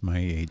minus my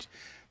age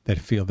that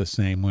feel the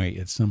same way.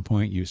 At some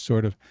point, you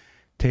sort of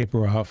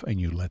taper off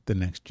and you let the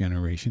next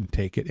generation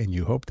take it. And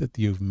you hope that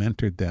you've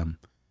mentored them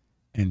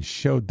and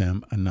showed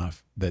them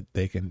enough that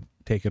they can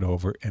take it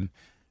over and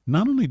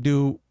not only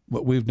do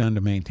what we've done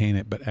to maintain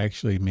it, but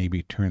actually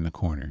maybe turn the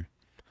corner.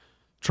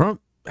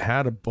 Trump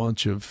had a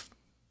bunch of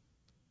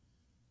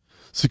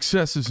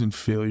successes and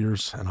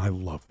failures, and I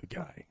love the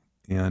guy.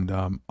 And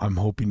I'm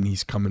hoping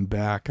he's coming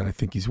back, and I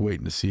think he's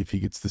waiting to see if he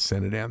gets the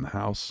Senate and the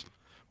House,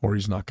 or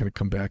he's not going to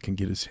come back and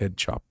get his head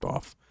chopped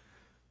off.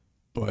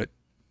 But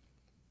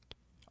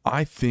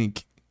I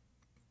think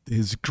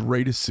his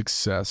greatest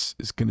success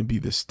is going to be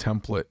this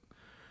template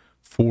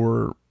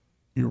for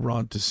your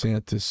Ron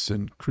DeSantis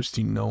and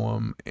Christine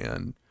Noem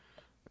and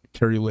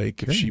Kerry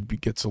Lake if she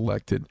gets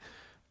elected,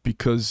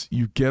 because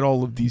you get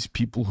all of these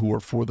people who are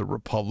for the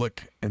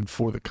Republic and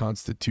for the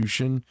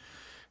Constitution,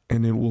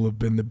 and it will have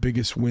been the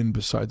biggest win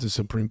besides the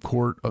Supreme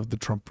Court of the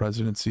Trump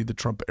presidency, the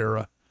Trump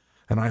era.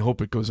 And I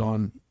hope it goes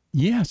on.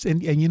 Yes,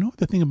 and you know,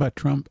 the thing about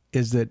Trump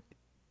is that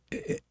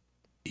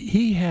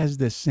he has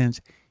this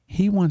sense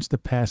he wants to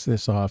pass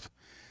this off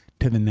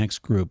to the next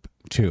group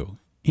too.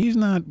 He's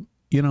not,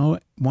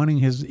 wanting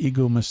his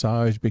ego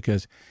massage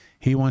because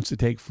he wants to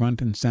take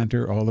front and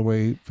center all the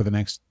way for the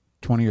next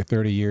 20 or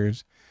 30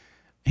 years.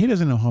 He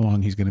doesn't know how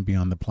long he's going to be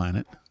on the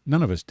planet.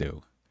 None of us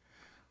do.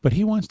 But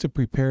he wants to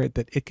prepare it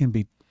that it can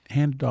be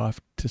handed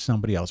off to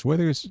somebody else,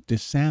 whether it's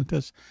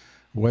DeSantis,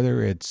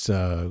 whether it's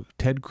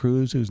Ted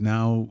Cruz, who's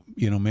now,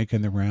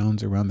 making the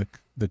rounds around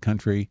the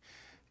country,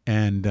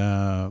 and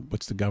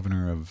what's the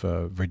governor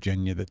of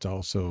Virginia that's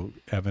also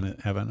having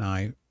an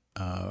eye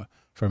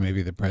for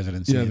maybe the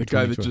presidency. Yeah, the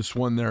guy that just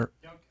won there,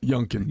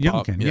 Youngkin.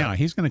 Yeah,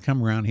 he's going to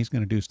come around. He's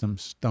going to do some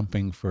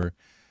stumping for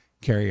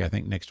Kerry, I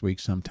think, next week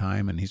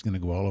sometime, and he's going to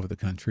go all over the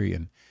country,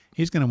 and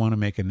he's going to want to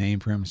make a name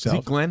for himself.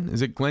 Is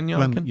it Glenn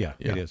Youngkin? Yeah,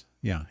 it is.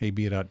 Yeah, he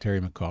beat out Terry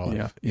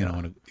McAuliffe.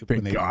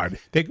 Thank God.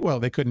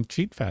 They couldn't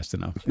cheat fast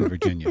enough in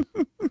Virginia.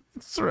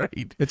 That's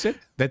right.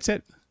 That's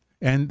it.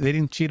 And they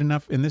didn't cheat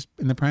enough in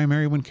the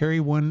primary when Kerry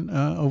won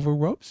over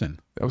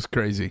Robeson. That was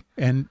crazy.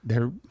 And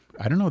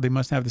I don't know, they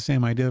must have the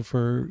same idea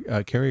for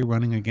Kerry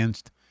running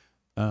against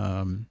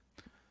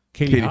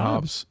Katie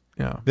Hobbs.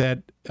 Yeah.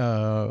 That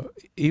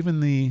even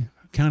the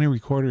county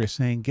recorder is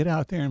saying, get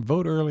out there and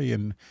vote early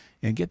and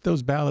get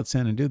those ballots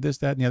in and do this,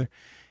 that, and the other.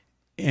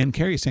 And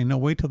Kerry's saying, no,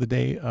 wait till the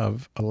day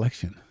of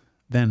election,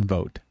 then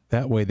vote.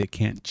 That way they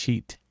can't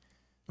cheat,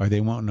 or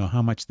they won't know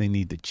how much they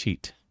need to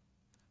cheat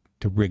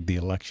to rig the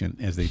election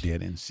as they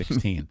did in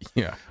 2016.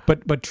 Yeah.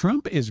 But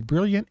Trump is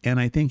brilliant, and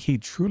I think he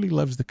truly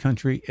loves the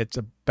country. It's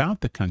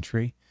about the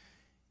country.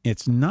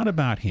 It's not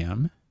about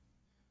him.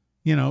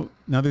 Now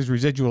there's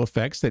residual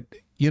effects that,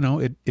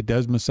 it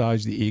does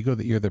massage the ego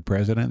that you're the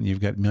president and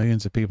you've got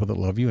millions of people that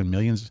love you and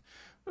millions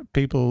of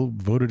people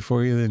voted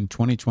for you in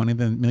 2020,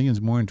 then millions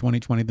more in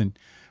 2020 than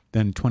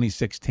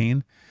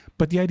 2016.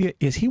 But the idea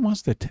is he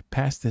wants to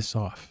pass this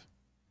off,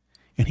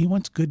 and he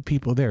wants good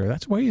people there.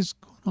 That's why he's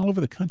going all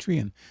over the country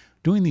and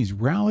doing these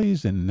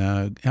rallies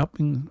and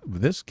helping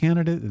this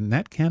candidate and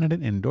that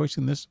candidate,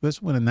 endorsing this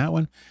one and that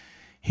one.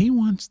 He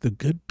wants the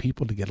good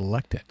people to get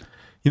elected.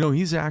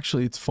 He's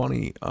actually, it's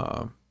funny,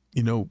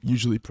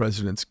 usually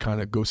presidents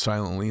kind of go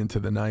silently into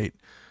the night.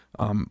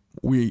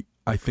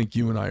 I think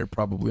you and I are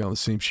probably on the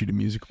same sheet of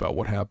music about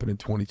what happened in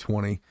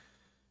 2020.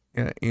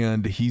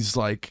 And he's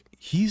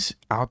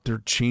out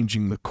there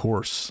changing the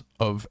course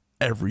of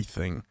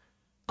everything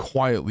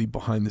quietly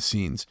behind the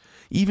scenes.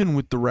 Even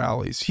with the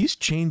rallies, he's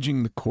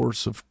changing the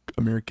course of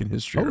American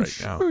history now.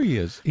 Sure he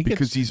is.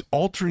 Because he's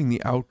altering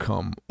the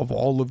outcome of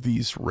all of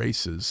these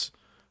races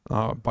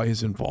by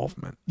his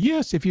involvement.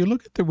 Yes, if you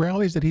look at the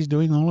rallies that he's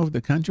doing all over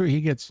the country,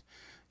 he gets,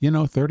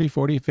 30,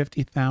 40,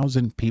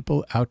 50,000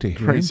 people out to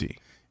hear him.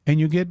 And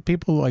you get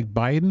people like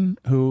Biden,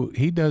 who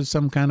he does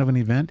some kind of an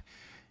event.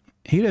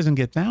 He doesn't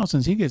get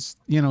thousands. He gets,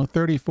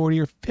 30, 40,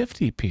 or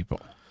 50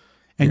 people.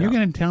 And Yeah. you're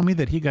going to tell me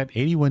that he got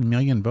 81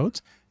 million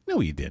votes? No,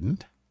 he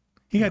didn't.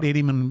 He got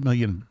 81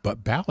 million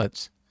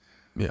ballots,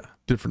 Yeah,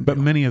 different but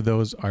deal. many of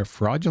those are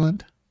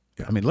fraudulent.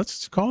 Yeah. I mean,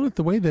 let's call it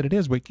the way that it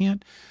is. We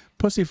can't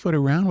pussyfoot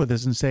around with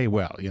this and say,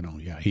 well,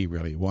 he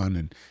really won.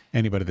 And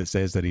anybody that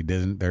says that he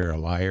didn't, they're a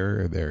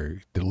liar or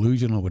they're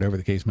delusional, whatever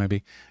the case might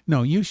be.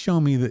 No, you show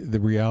me the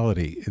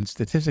reality. And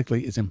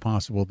statistically, it's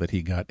impossible that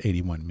he got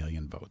 81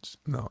 million votes.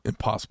 No,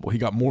 impossible. He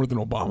got more than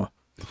Obama.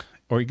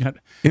 Or he got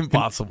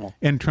Impossible.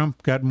 and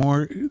Trump got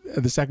more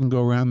the second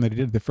go around than he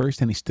did the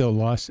first, and he still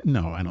lost.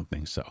 No, I don't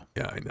think so.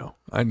 Yeah,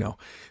 I know.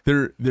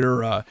 They're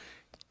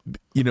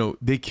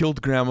they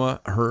killed Grandma.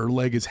 Her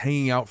leg is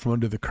hanging out from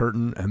under the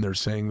curtain, and they're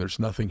saying there's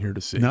nothing here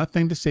to see.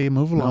 Nothing to say.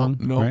 Move along.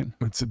 No, Right?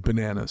 it's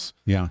bananas.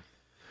 Yeah.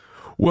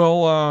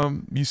 Well,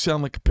 you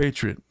sound like a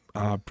patriot.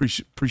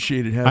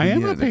 Appreciated having I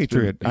am you. a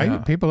patriot.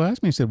 People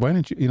ask me, said, "Why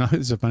didn't you?" This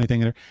is a funny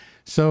thing.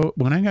 So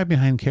when I got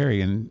behind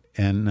Carrie, and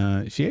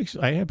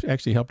I have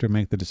actually helped her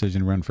make the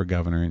decision to run for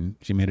governor, and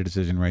she made a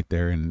decision right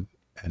there in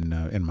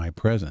my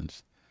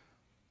presence.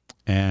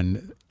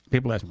 And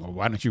people ask me, "Well,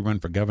 why don't you run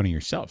for governor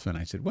yourself?" And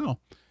I said,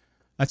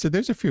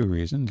 there's a few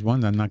reasons.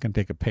 One, I'm not going to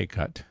take a pay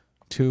cut.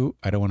 Two,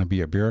 I don't want to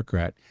be a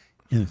bureaucrat.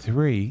 And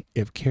three,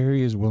 if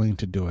Carrie is willing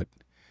to do it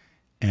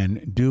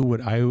and do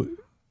what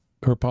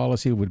her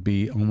policy would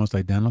be almost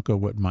identical to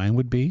what mine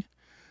would be,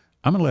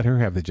 I'm going to let her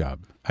have the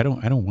job. I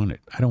don't want it.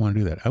 I don't want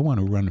to do that. I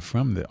want to run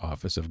from the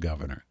office of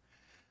governor.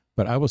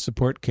 But I will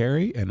support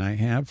Carrie, and I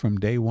have from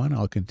day one.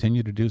 I'll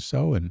continue to do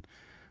so. And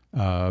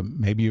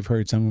maybe you've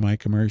heard some of my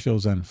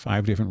commercials on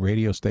 5 different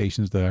radio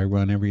stations that I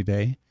run every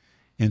day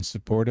in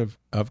support of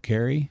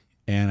Carrie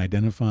and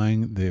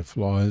identifying the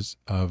flaws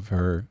of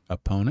her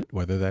opponent,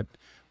 whether that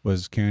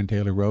was Karen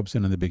Taylor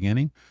Robeson in the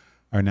beginning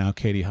or now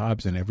Katie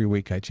Hobson. Every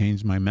week I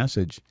change my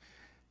message.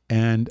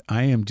 And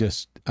I am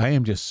just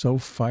so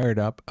fired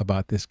up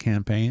about this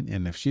campaign.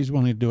 And if she's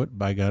willing to do it,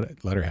 by God,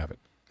 let her have it.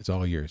 It's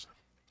all yours.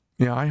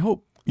 Yeah, I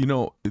hope,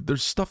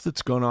 there's stuff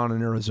that's going on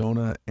in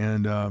Arizona.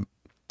 And,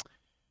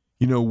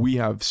 we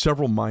have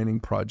several mining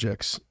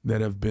projects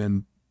that have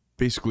been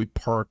basically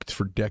parked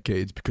for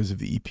decades because of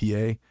the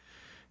EPA.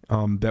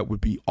 That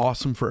would be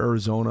awesome for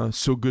Arizona.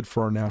 So good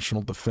for our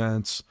national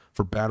defense,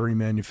 for battery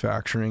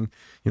manufacturing.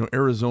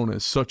 Arizona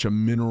is such a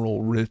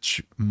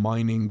mineral-rich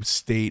mining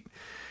state.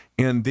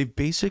 And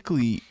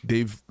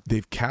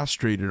they've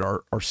castrated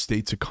our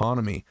state's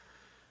economy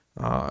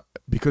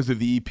because of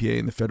the EPA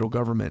and the federal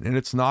government. And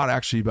it's not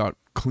actually about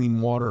clean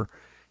water.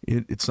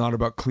 It's not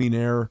about clean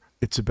air.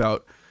 It's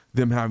about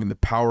them having the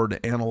power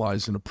to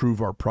analyze and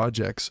approve our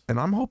projects. And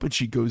I'm hoping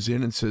she goes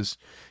in and says,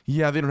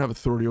 yeah, they don't have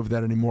authority over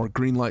that anymore.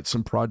 Greenlight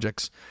some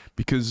projects,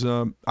 because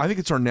I think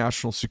it's our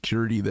national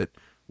security that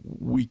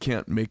we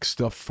can't make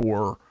stuff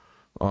for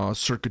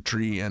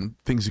circuitry and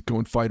things that go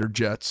in fighter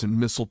jets and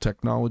missile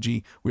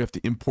technology. We have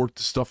to import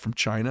the stuff from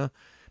China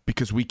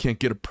because we can't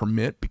get a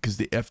permit because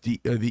the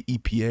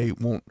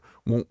EPA won't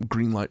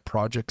greenlight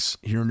projects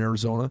here in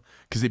Arizona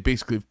because they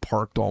basically have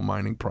parked all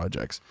mining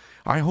projects.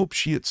 I hope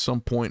she at some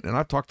point, and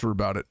I've talked to her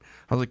about it,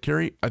 I was like,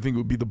 Carrie, I think it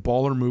would be the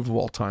baller move of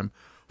all time.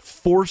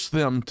 Force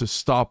them to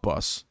stop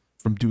us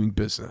from doing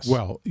business.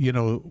 Well,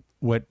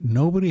 what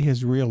nobody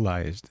has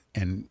realized,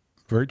 and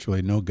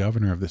virtually no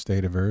governor of the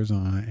state of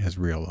Arizona has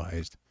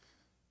realized,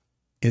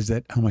 is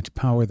that how much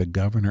power the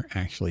governor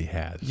actually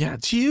has. Yeah,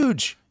 it's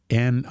huge.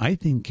 And I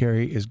think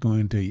Carrie is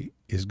going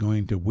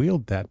to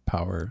wield that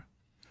power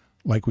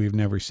like we've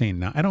never seen.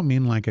 Now, I don't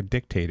mean like a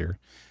dictator.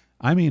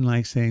 I mean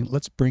like saying,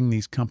 let's bring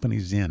these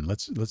companies in.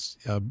 Let's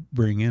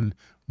bring in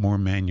more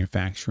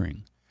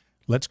manufacturing.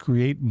 Let's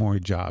create more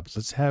jobs.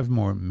 Let's have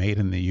more made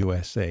in the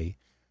USA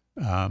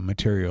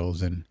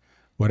materials and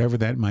whatever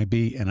that might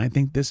be. And I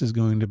think this is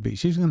going to be,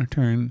 she's going to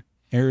turn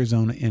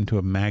Arizona into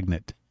a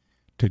magnet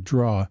to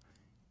draw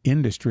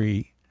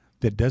industry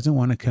that doesn't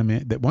want to come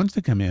in, that wants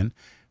to come in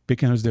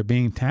because they're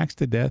being taxed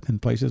to death in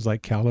places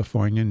like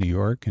California, New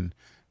York, and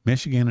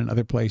Michigan, and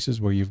other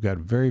places where you've got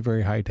very,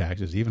 very high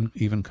taxes,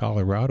 even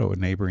Colorado, a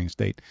neighboring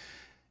state.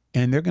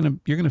 And you're going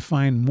to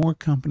find more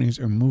companies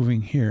are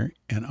moving here.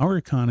 And our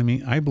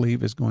economy, I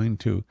believe, is going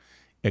to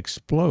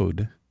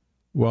explode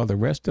while the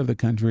rest of the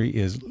country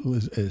is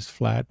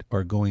flat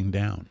or going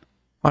down.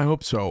 I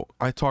hope so.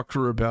 I talk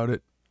to her about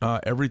it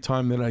every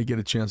time that I get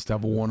a chance to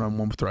have a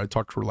one-on-one with her. I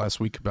talked to her last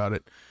week about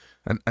it,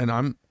 and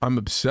I'm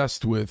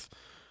obsessed with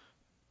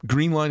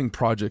greenlighting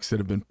projects that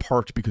have been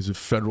parked because of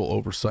federal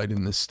oversight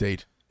in this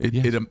state.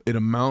 It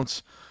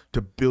amounts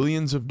to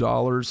billions of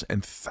dollars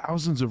and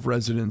thousands of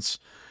residents,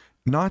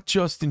 not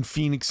just in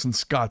Phoenix and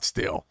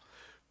Scottsdale,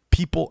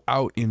 people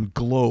out in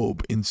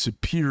Globe, in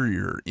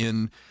Superior,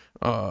 in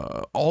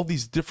all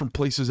these different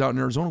places out in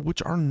Arizona,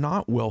 which are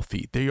not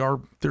wealthy. They're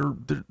on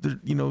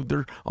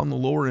the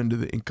lower end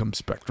of the income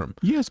spectrum.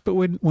 Yes, but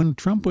when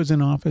Trump was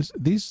in office,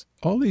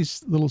 all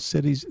these little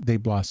cities, they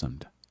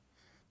blossomed.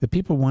 The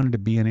people wanted to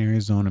be in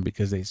Arizona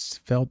because they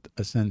felt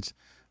a sense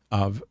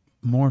of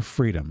more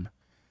freedom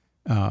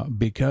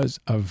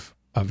because of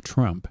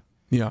Trump.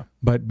 Yeah.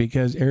 But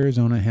because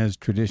Arizona has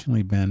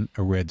traditionally been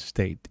a red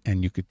state,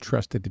 and you could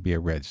trust it to be a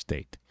red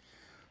state.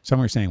 Some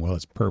are saying, well,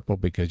 it's purple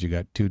because you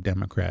got 2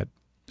 Democrat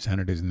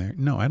senators in there.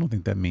 No, I don't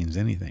think that means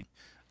anything.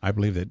 I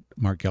believe that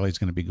Mark Kelly's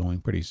going to be going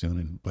pretty soon,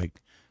 and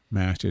Blake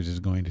Masters is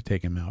going to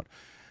take him out.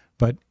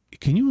 But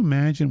can you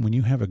imagine when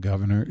you have a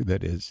governor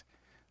that is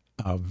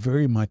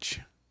very much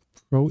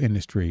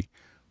pro-industry,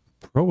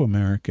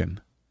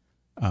 pro-American,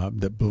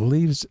 that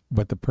believes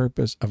what the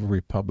purpose of a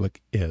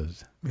republic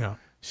is? Yeah.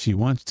 She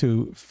wants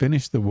to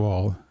finish the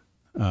wall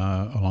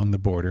along the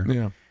border.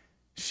 Yeah.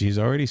 She's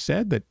already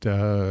said that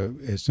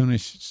as soon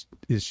as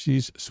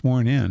she's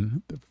sworn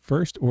in, the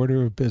first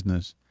order of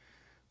business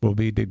will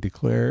be to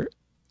declare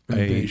an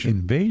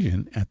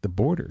invasion at the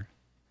border.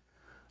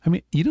 I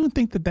mean, you don't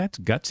think that that's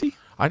gutsy?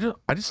 I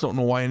just don't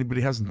know why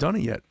anybody hasn't done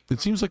it yet. It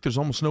seems like there's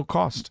almost no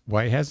cost.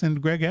 Why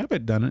hasn't Greg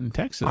Abbott done it in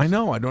Texas? I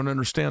know. I don't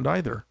understand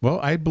either. Well,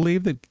 I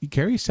believe that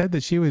Kerry said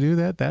that she would do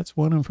that. That's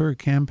one of her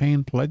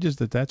campaign pledges,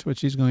 that that's what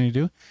she's going to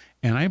do.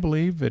 And I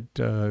believe at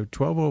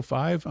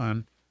 12:05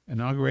 on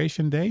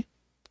Inauguration Day,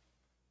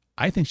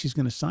 I think she's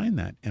going to sign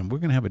that, and we're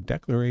going to have a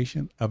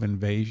declaration of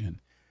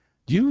invasion.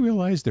 Do you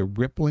realize the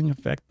rippling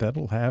effect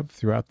that'll have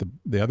throughout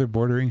the other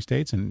bordering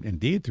states and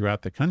indeed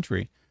throughout the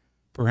country,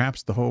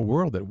 perhaps the whole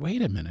world, that,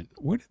 wait a minute,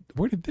 where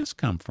did this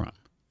come from?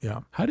 Yeah.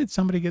 How did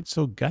somebody get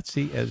so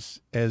gutsy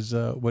as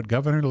what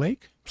Governor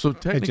Lake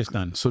had just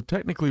done? So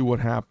technically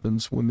what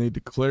happens when they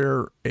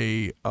declare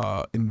a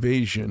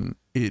invasion,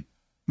 it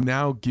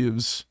now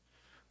gives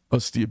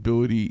us the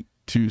ability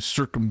to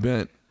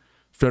circumvent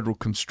federal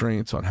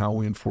constraints on how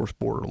we enforce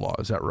border law.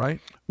 Is that right?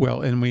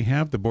 Well, and we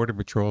have the Border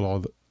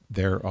Patrol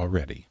there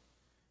already.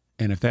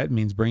 And if that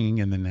means bringing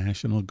in the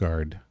National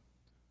Guard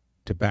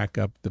to back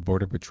up the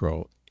Border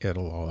Patrol,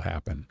 it'll all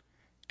happen.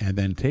 And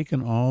then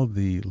taking all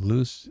the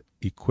loose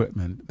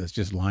equipment that's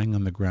just lying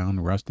on the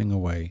ground, rusting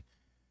away,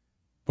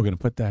 we're going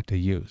to put that to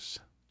use.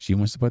 She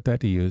wants to put that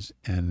to use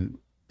and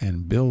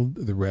build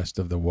the rest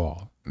of the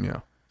wall. Yeah.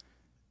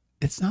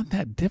 It's not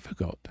that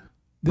difficult.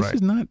 Right.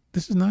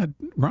 This is not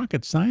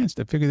rocket science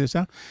to figure this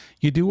out.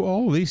 You do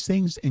all these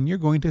things, and you're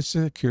going to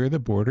secure the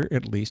border,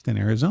 at least in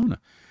Arizona.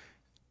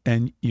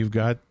 And you've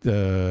got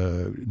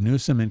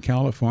Newsom in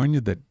California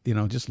that,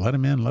 just let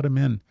them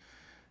in.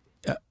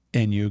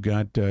 And you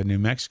got New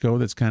Mexico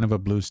that's kind of a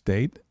blue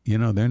state.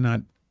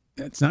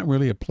 It's not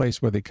really a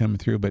place where they come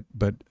through,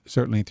 but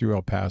certainly through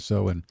El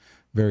Paso and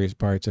various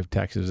parts of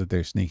Texas that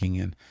they're sneaking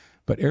in.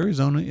 But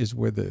Arizona is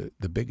where the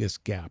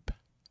biggest gap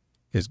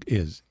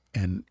is.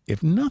 And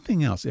if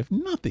nothing else,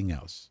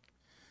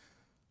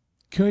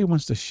 Kerry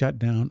wants to shut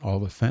down all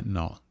the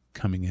fentanyl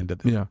coming into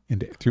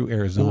through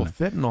Arizona. Well,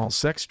 fentanyl,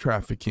 sex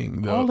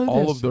trafficking,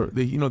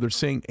 they're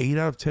saying 8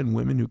 out of 10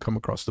 women who come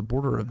across the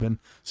border have been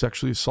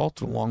sexually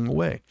assaulted along the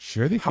way.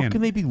 Sure they can. How can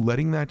they be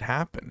letting that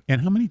happen?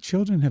 And how many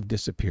children have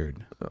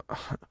disappeared?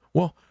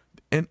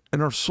 And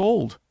are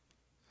sold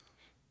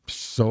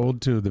to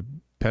the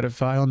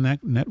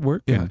pedophile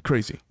network? Yeah,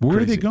 crazy. Where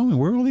crazy. are they going?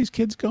 Where are all these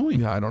kids going?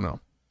 Yeah, I don't know.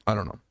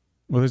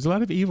 Well, there's a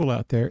lot of evil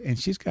out there, and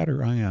she's got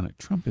her eye on it.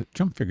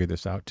 Trump figured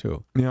this out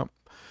too. Yeah.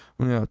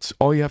 It's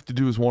all you have to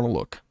do is want to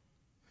look.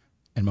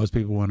 And most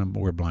people want to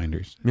wear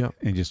blinders. Yeah.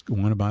 And just go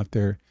on about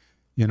their,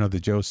 the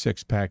Joe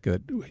six-pack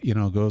that,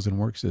 goes and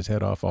works his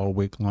head off all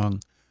week long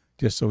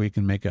just so he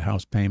can make a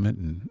house payment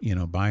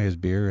and, buy his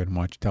beer and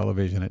watch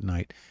television at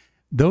night.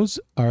 Those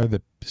are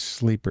the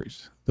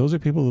sleepers. Those are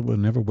people that will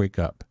never wake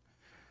up.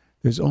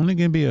 There's only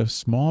going to be a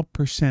small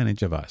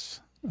percentage of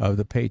us, of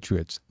the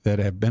patriots, that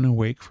have been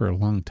awake for a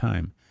long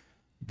time.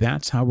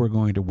 That's how we're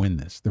going to win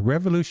this. The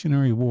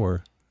Revolutionary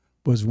War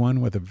was won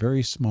with a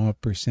very small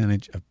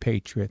percentage of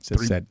patriots that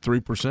said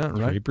 3%,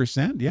 right?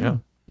 3%, yeah.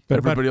 But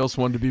everybody else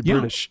wanted to be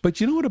British. But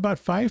you know what? About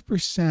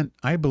 5%,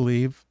 I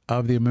believe,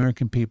 of the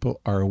American people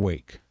are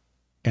awake,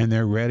 and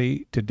they're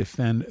ready to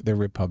defend their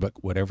republic,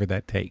 whatever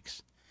that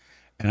takes.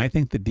 And I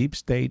think the deep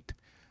state,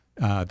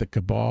 the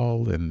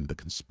cabal, and the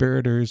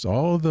conspirators,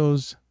 all of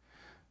those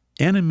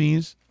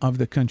enemies of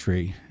the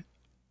country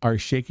are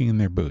shaking in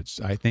their boots.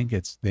 I think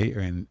they are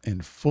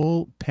in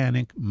full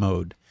panic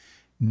mode,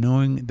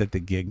 knowing that the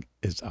gig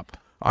is up.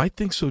 I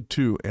think so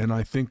too, and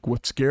I think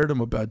what scared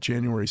them about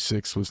January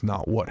 6th was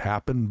not what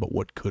happened, but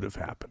what could have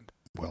happened.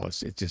 Well,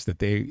 it's just that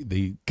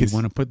they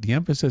want to put the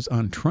emphasis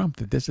on Trump,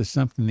 that this is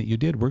something that you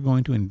did. We're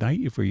going to indict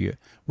you for you.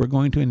 We're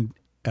going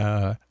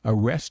to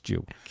arrest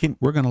you.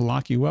 We're going to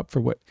lock you up for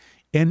what,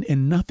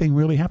 and nothing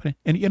really happened.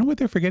 And you know what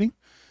they're forgetting?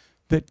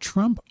 That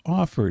Trump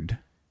offered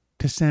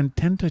to send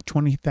 10 to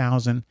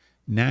 20,000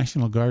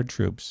 National Guard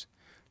troops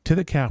to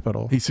the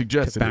Capitol. He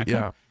suggested it,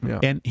 yeah.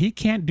 And he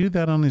can't do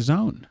that on his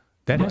own.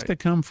 That has to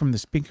come from the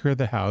Speaker of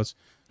the House,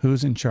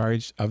 who's in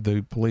charge of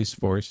the police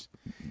force.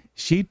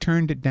 She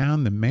turned it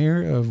down. The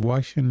mayor of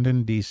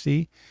Washington,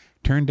 D.C.,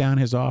 turned down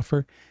his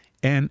offer.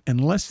 And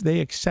unless they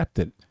accept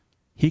it,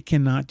 he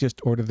cannot just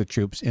order the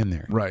troops in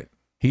there. Right.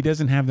 He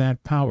doesn't have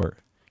that power.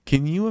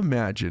 Can you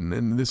imagine,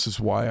 and this is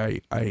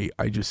why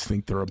I just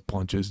think they're a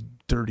bunch of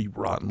dirty,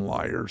 rotten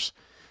liars.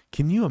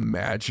 Can you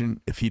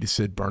imagine if he'd have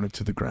said burn it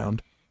to the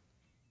ground?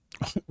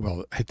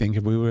 Well, I think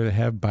if we would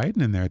have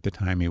Biden in there at the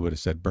time, he would have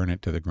said burn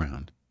it to the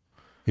ground.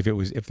 If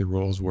the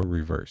roles were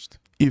reversed.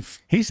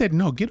 if He said,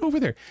 no, get over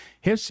there.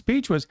 His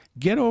speech was,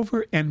 get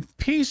over and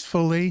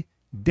peacefully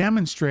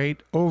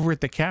demonstrate over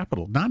at the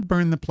Capitol, not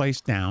burn the place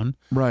down.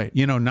 right,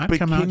 Not but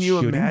come out can you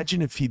shooting.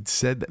 imagine if he'd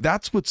said that?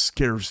 That's what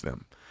scares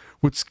them.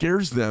 What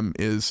scares them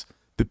is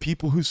the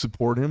people who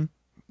support him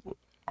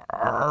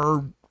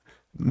are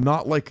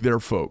not like their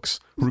folks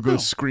who are going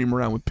to scream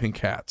around with pink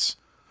hats.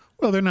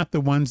 Well, they're not the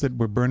ones that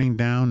were burning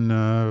down,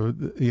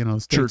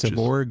 states Churches. of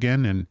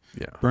Oregon and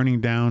Yeah.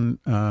 burning down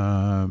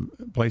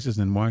places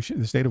in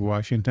the state of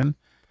Washington.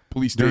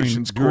 Police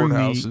stations,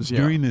 courthouses.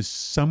 During this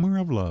summer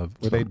of love,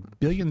 where they had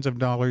billions of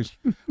dollars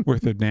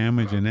worth of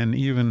damage, and then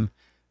even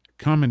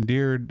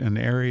commandeered an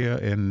area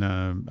in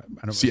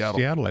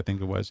Seattle, I think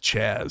it was.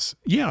 Chaz.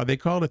 Yeah, they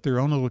called it their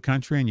own little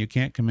country, and you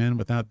can't come in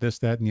without this,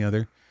 that, and the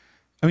other.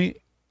 I mean,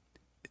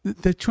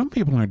 the Trump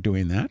people aren't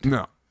doing that.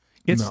 No.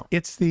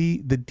 It's the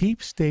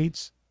deep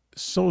state's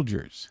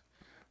soldiers,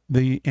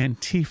 the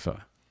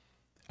Antifa,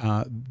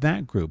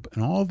 that group,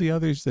 and all the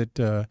others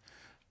that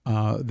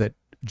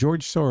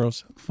George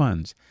Soros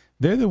funds.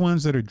 They're the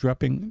ones that are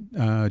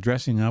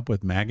dressing up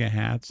with MAGA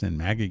hats and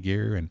MAGA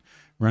gear and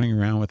running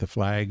around with the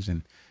flags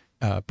and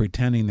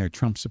pretending they're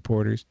Trump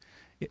supporters.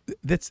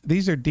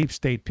 These are deep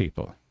state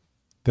people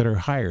that are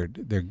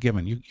hired. They're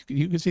given.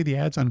 You can see the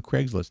ads on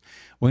Craigslist.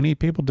 We need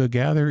people to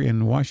gather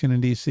in Washington,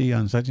 D.C.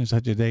 on such and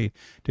such a day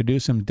to do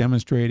some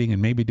demonstrating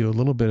and maybe do a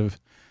little bit of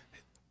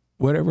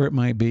whatever it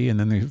might be. And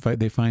then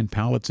they find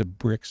pallets of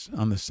bricks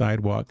on the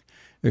sidewalk.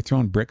 They're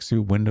throwing bricks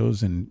through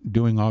windows and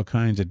doing all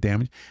kinds of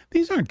damage.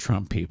 These aren't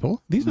Trump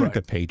people. These aren't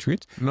the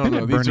patriots. No,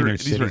 They're not burning their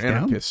these are cities down.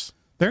 anarchists.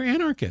 They're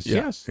anarchists,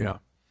 yes. Yeah.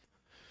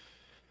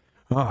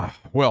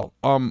 Well,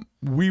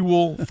 we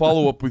will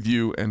follow up with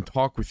you and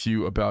talk with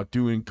you about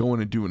going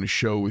and doing a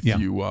show with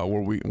you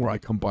where I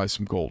come buy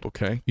some gold.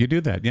 Okay. You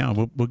do that, yeah.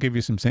 We'll give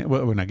you some.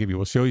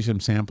 We'll show you some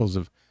samples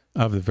of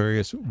the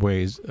various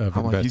ways of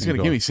investing. He's going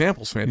to give me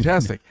samples.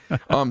 Fantastic.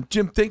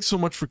 Jim, thanks so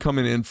much for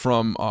coming in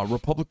from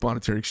Republic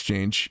Monetary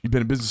Exchange. You've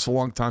been in business a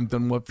long time,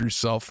 done well for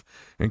yourself,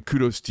 and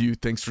kudos to you.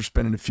 Thanks for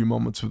spending a few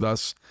moments with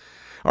us.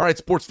 All right,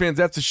 sports fans,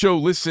 that's the show.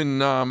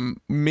 Listen,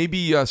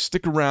 maybe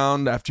stick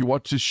around after you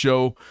watch this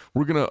show.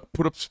 We're going to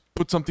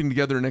put something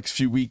together in the next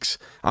few weeks.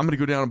 I'm going to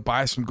go down and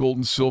buy some gold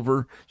and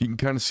silver. You can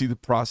kind of see the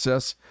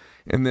process.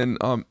 And then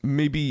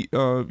maybe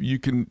you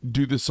can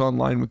do this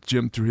online with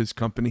Jim through his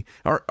company.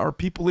 Are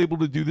people able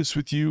to do this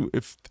with you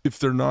if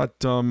they're not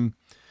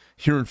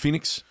here in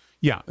Phoenix?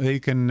 Yeah, they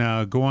can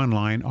go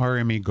online,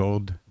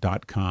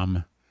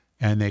 rmegold.com,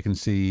 and they can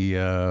see,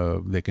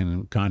 they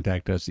can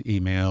contact us,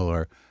 email,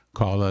 or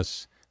call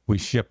us. We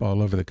ship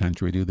all over the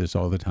country. We do this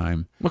all the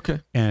time. Okay.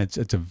 And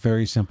it's a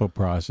very simple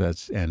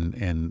process,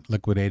 and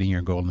liquidating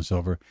your gold and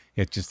silver,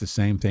 it's just the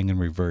same thing in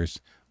reverse.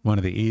 One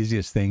of the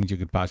easiest things you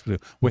could possibly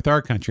do with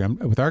our country,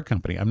 with our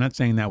company. I'm not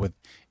saying that with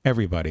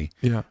everybody.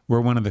 Yeah.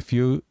 We're one of the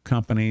few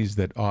companies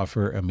that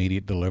offer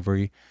immediate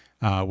delivery.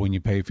 When you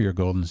pay for your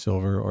gold and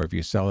silver, or if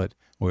you sell it,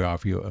 we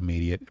offer you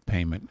immediate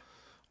payment.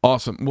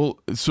 Awesome.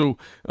 Well, so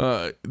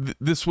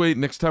this way,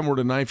 next time we're at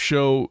a knife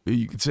show,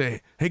 you can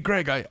say, "Hey,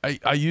 Greg,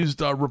 I used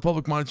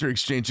Republic Monetary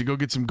Exchange to go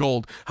get some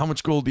gold. How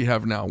much gold do you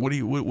have now?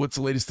 What's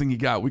the latest thing you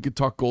got?" We could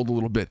talk gold a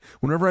little bit.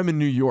 Whenever I'm in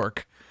New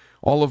York,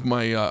 all of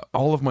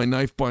my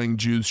knife buying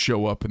Jews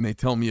show up and they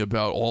tell me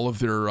about all of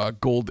their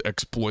gold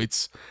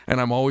exploits,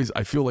 and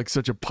I feel like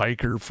such a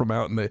piker from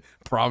out in the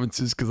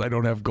provinces because I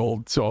don't have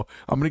gold. So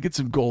I'm gonna get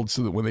some gold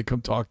so that when they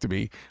come talk to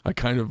me, I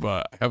kind of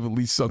have at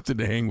least something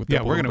to hang with.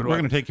 Yeah, we're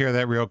gonna take care of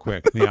that real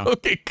quick. Yeah.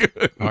 Okay,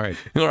 good. All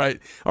right,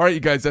 you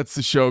guys. That's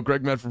the show.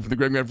 Greg Medford from the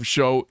Greg Medford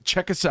Show.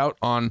 Check us out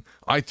on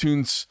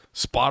iTunes,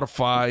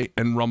 Spotify,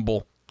 and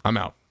Rumble. I'm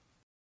out.